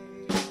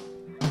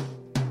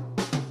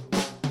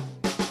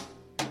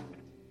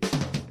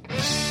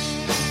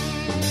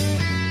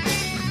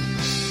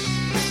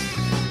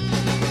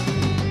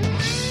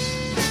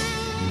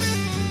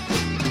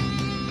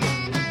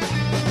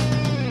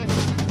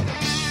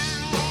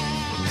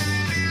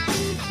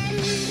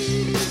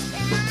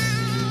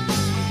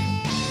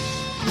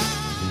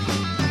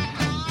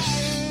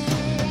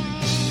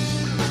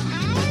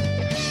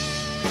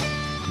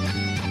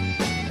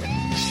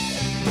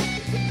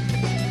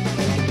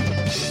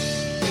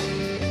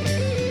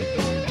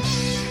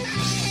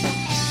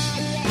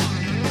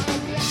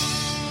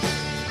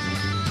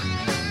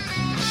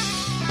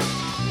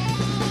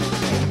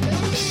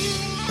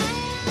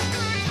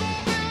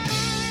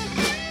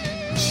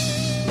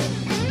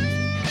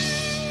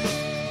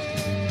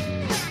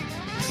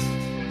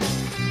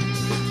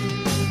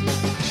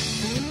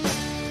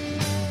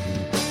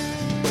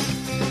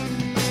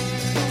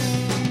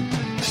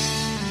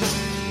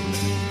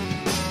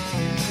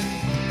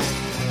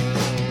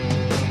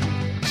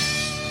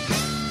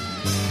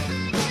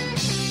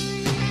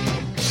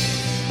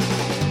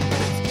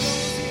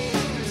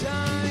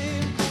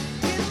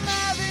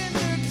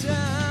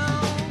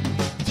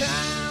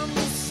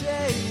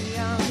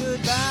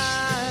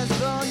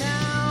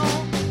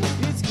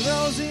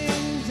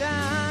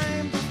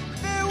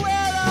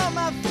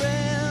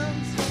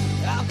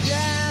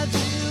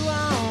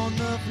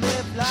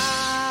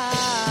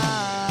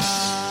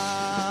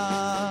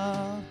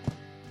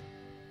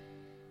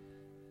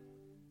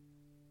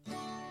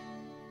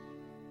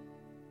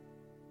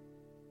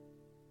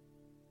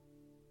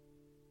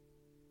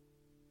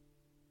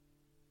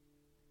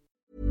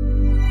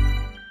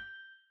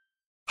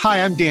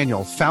 Hi, I'm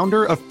Daniel,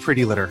 founder of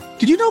Pretty Litter.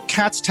 Did you know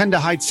cats tend to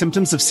hide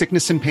symptoms of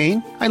sickness and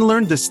pain? I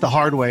learned this the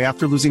hard way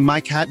after losing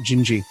my cat,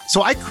 Gingy.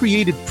 So I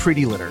created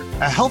Pretty Litter,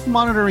 a health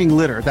monitoring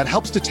litter that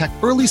helps detect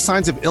early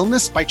signs of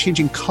illness by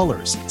changing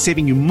colors,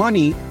 saving you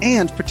money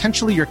and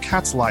potentially your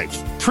cat's life.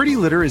 Pretty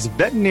Litter is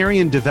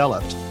veterinarian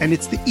developed, and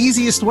it's the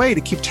easiest way to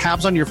keep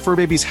tabs on your fur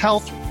baby's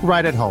health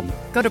right at home.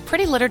 Go to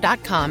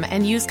prettylitter.com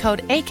and use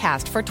code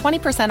ACAST for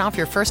 20% off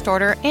your first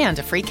order and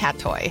a free cat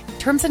toy.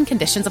 Terms and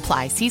conditions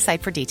apply. See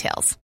site for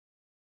details.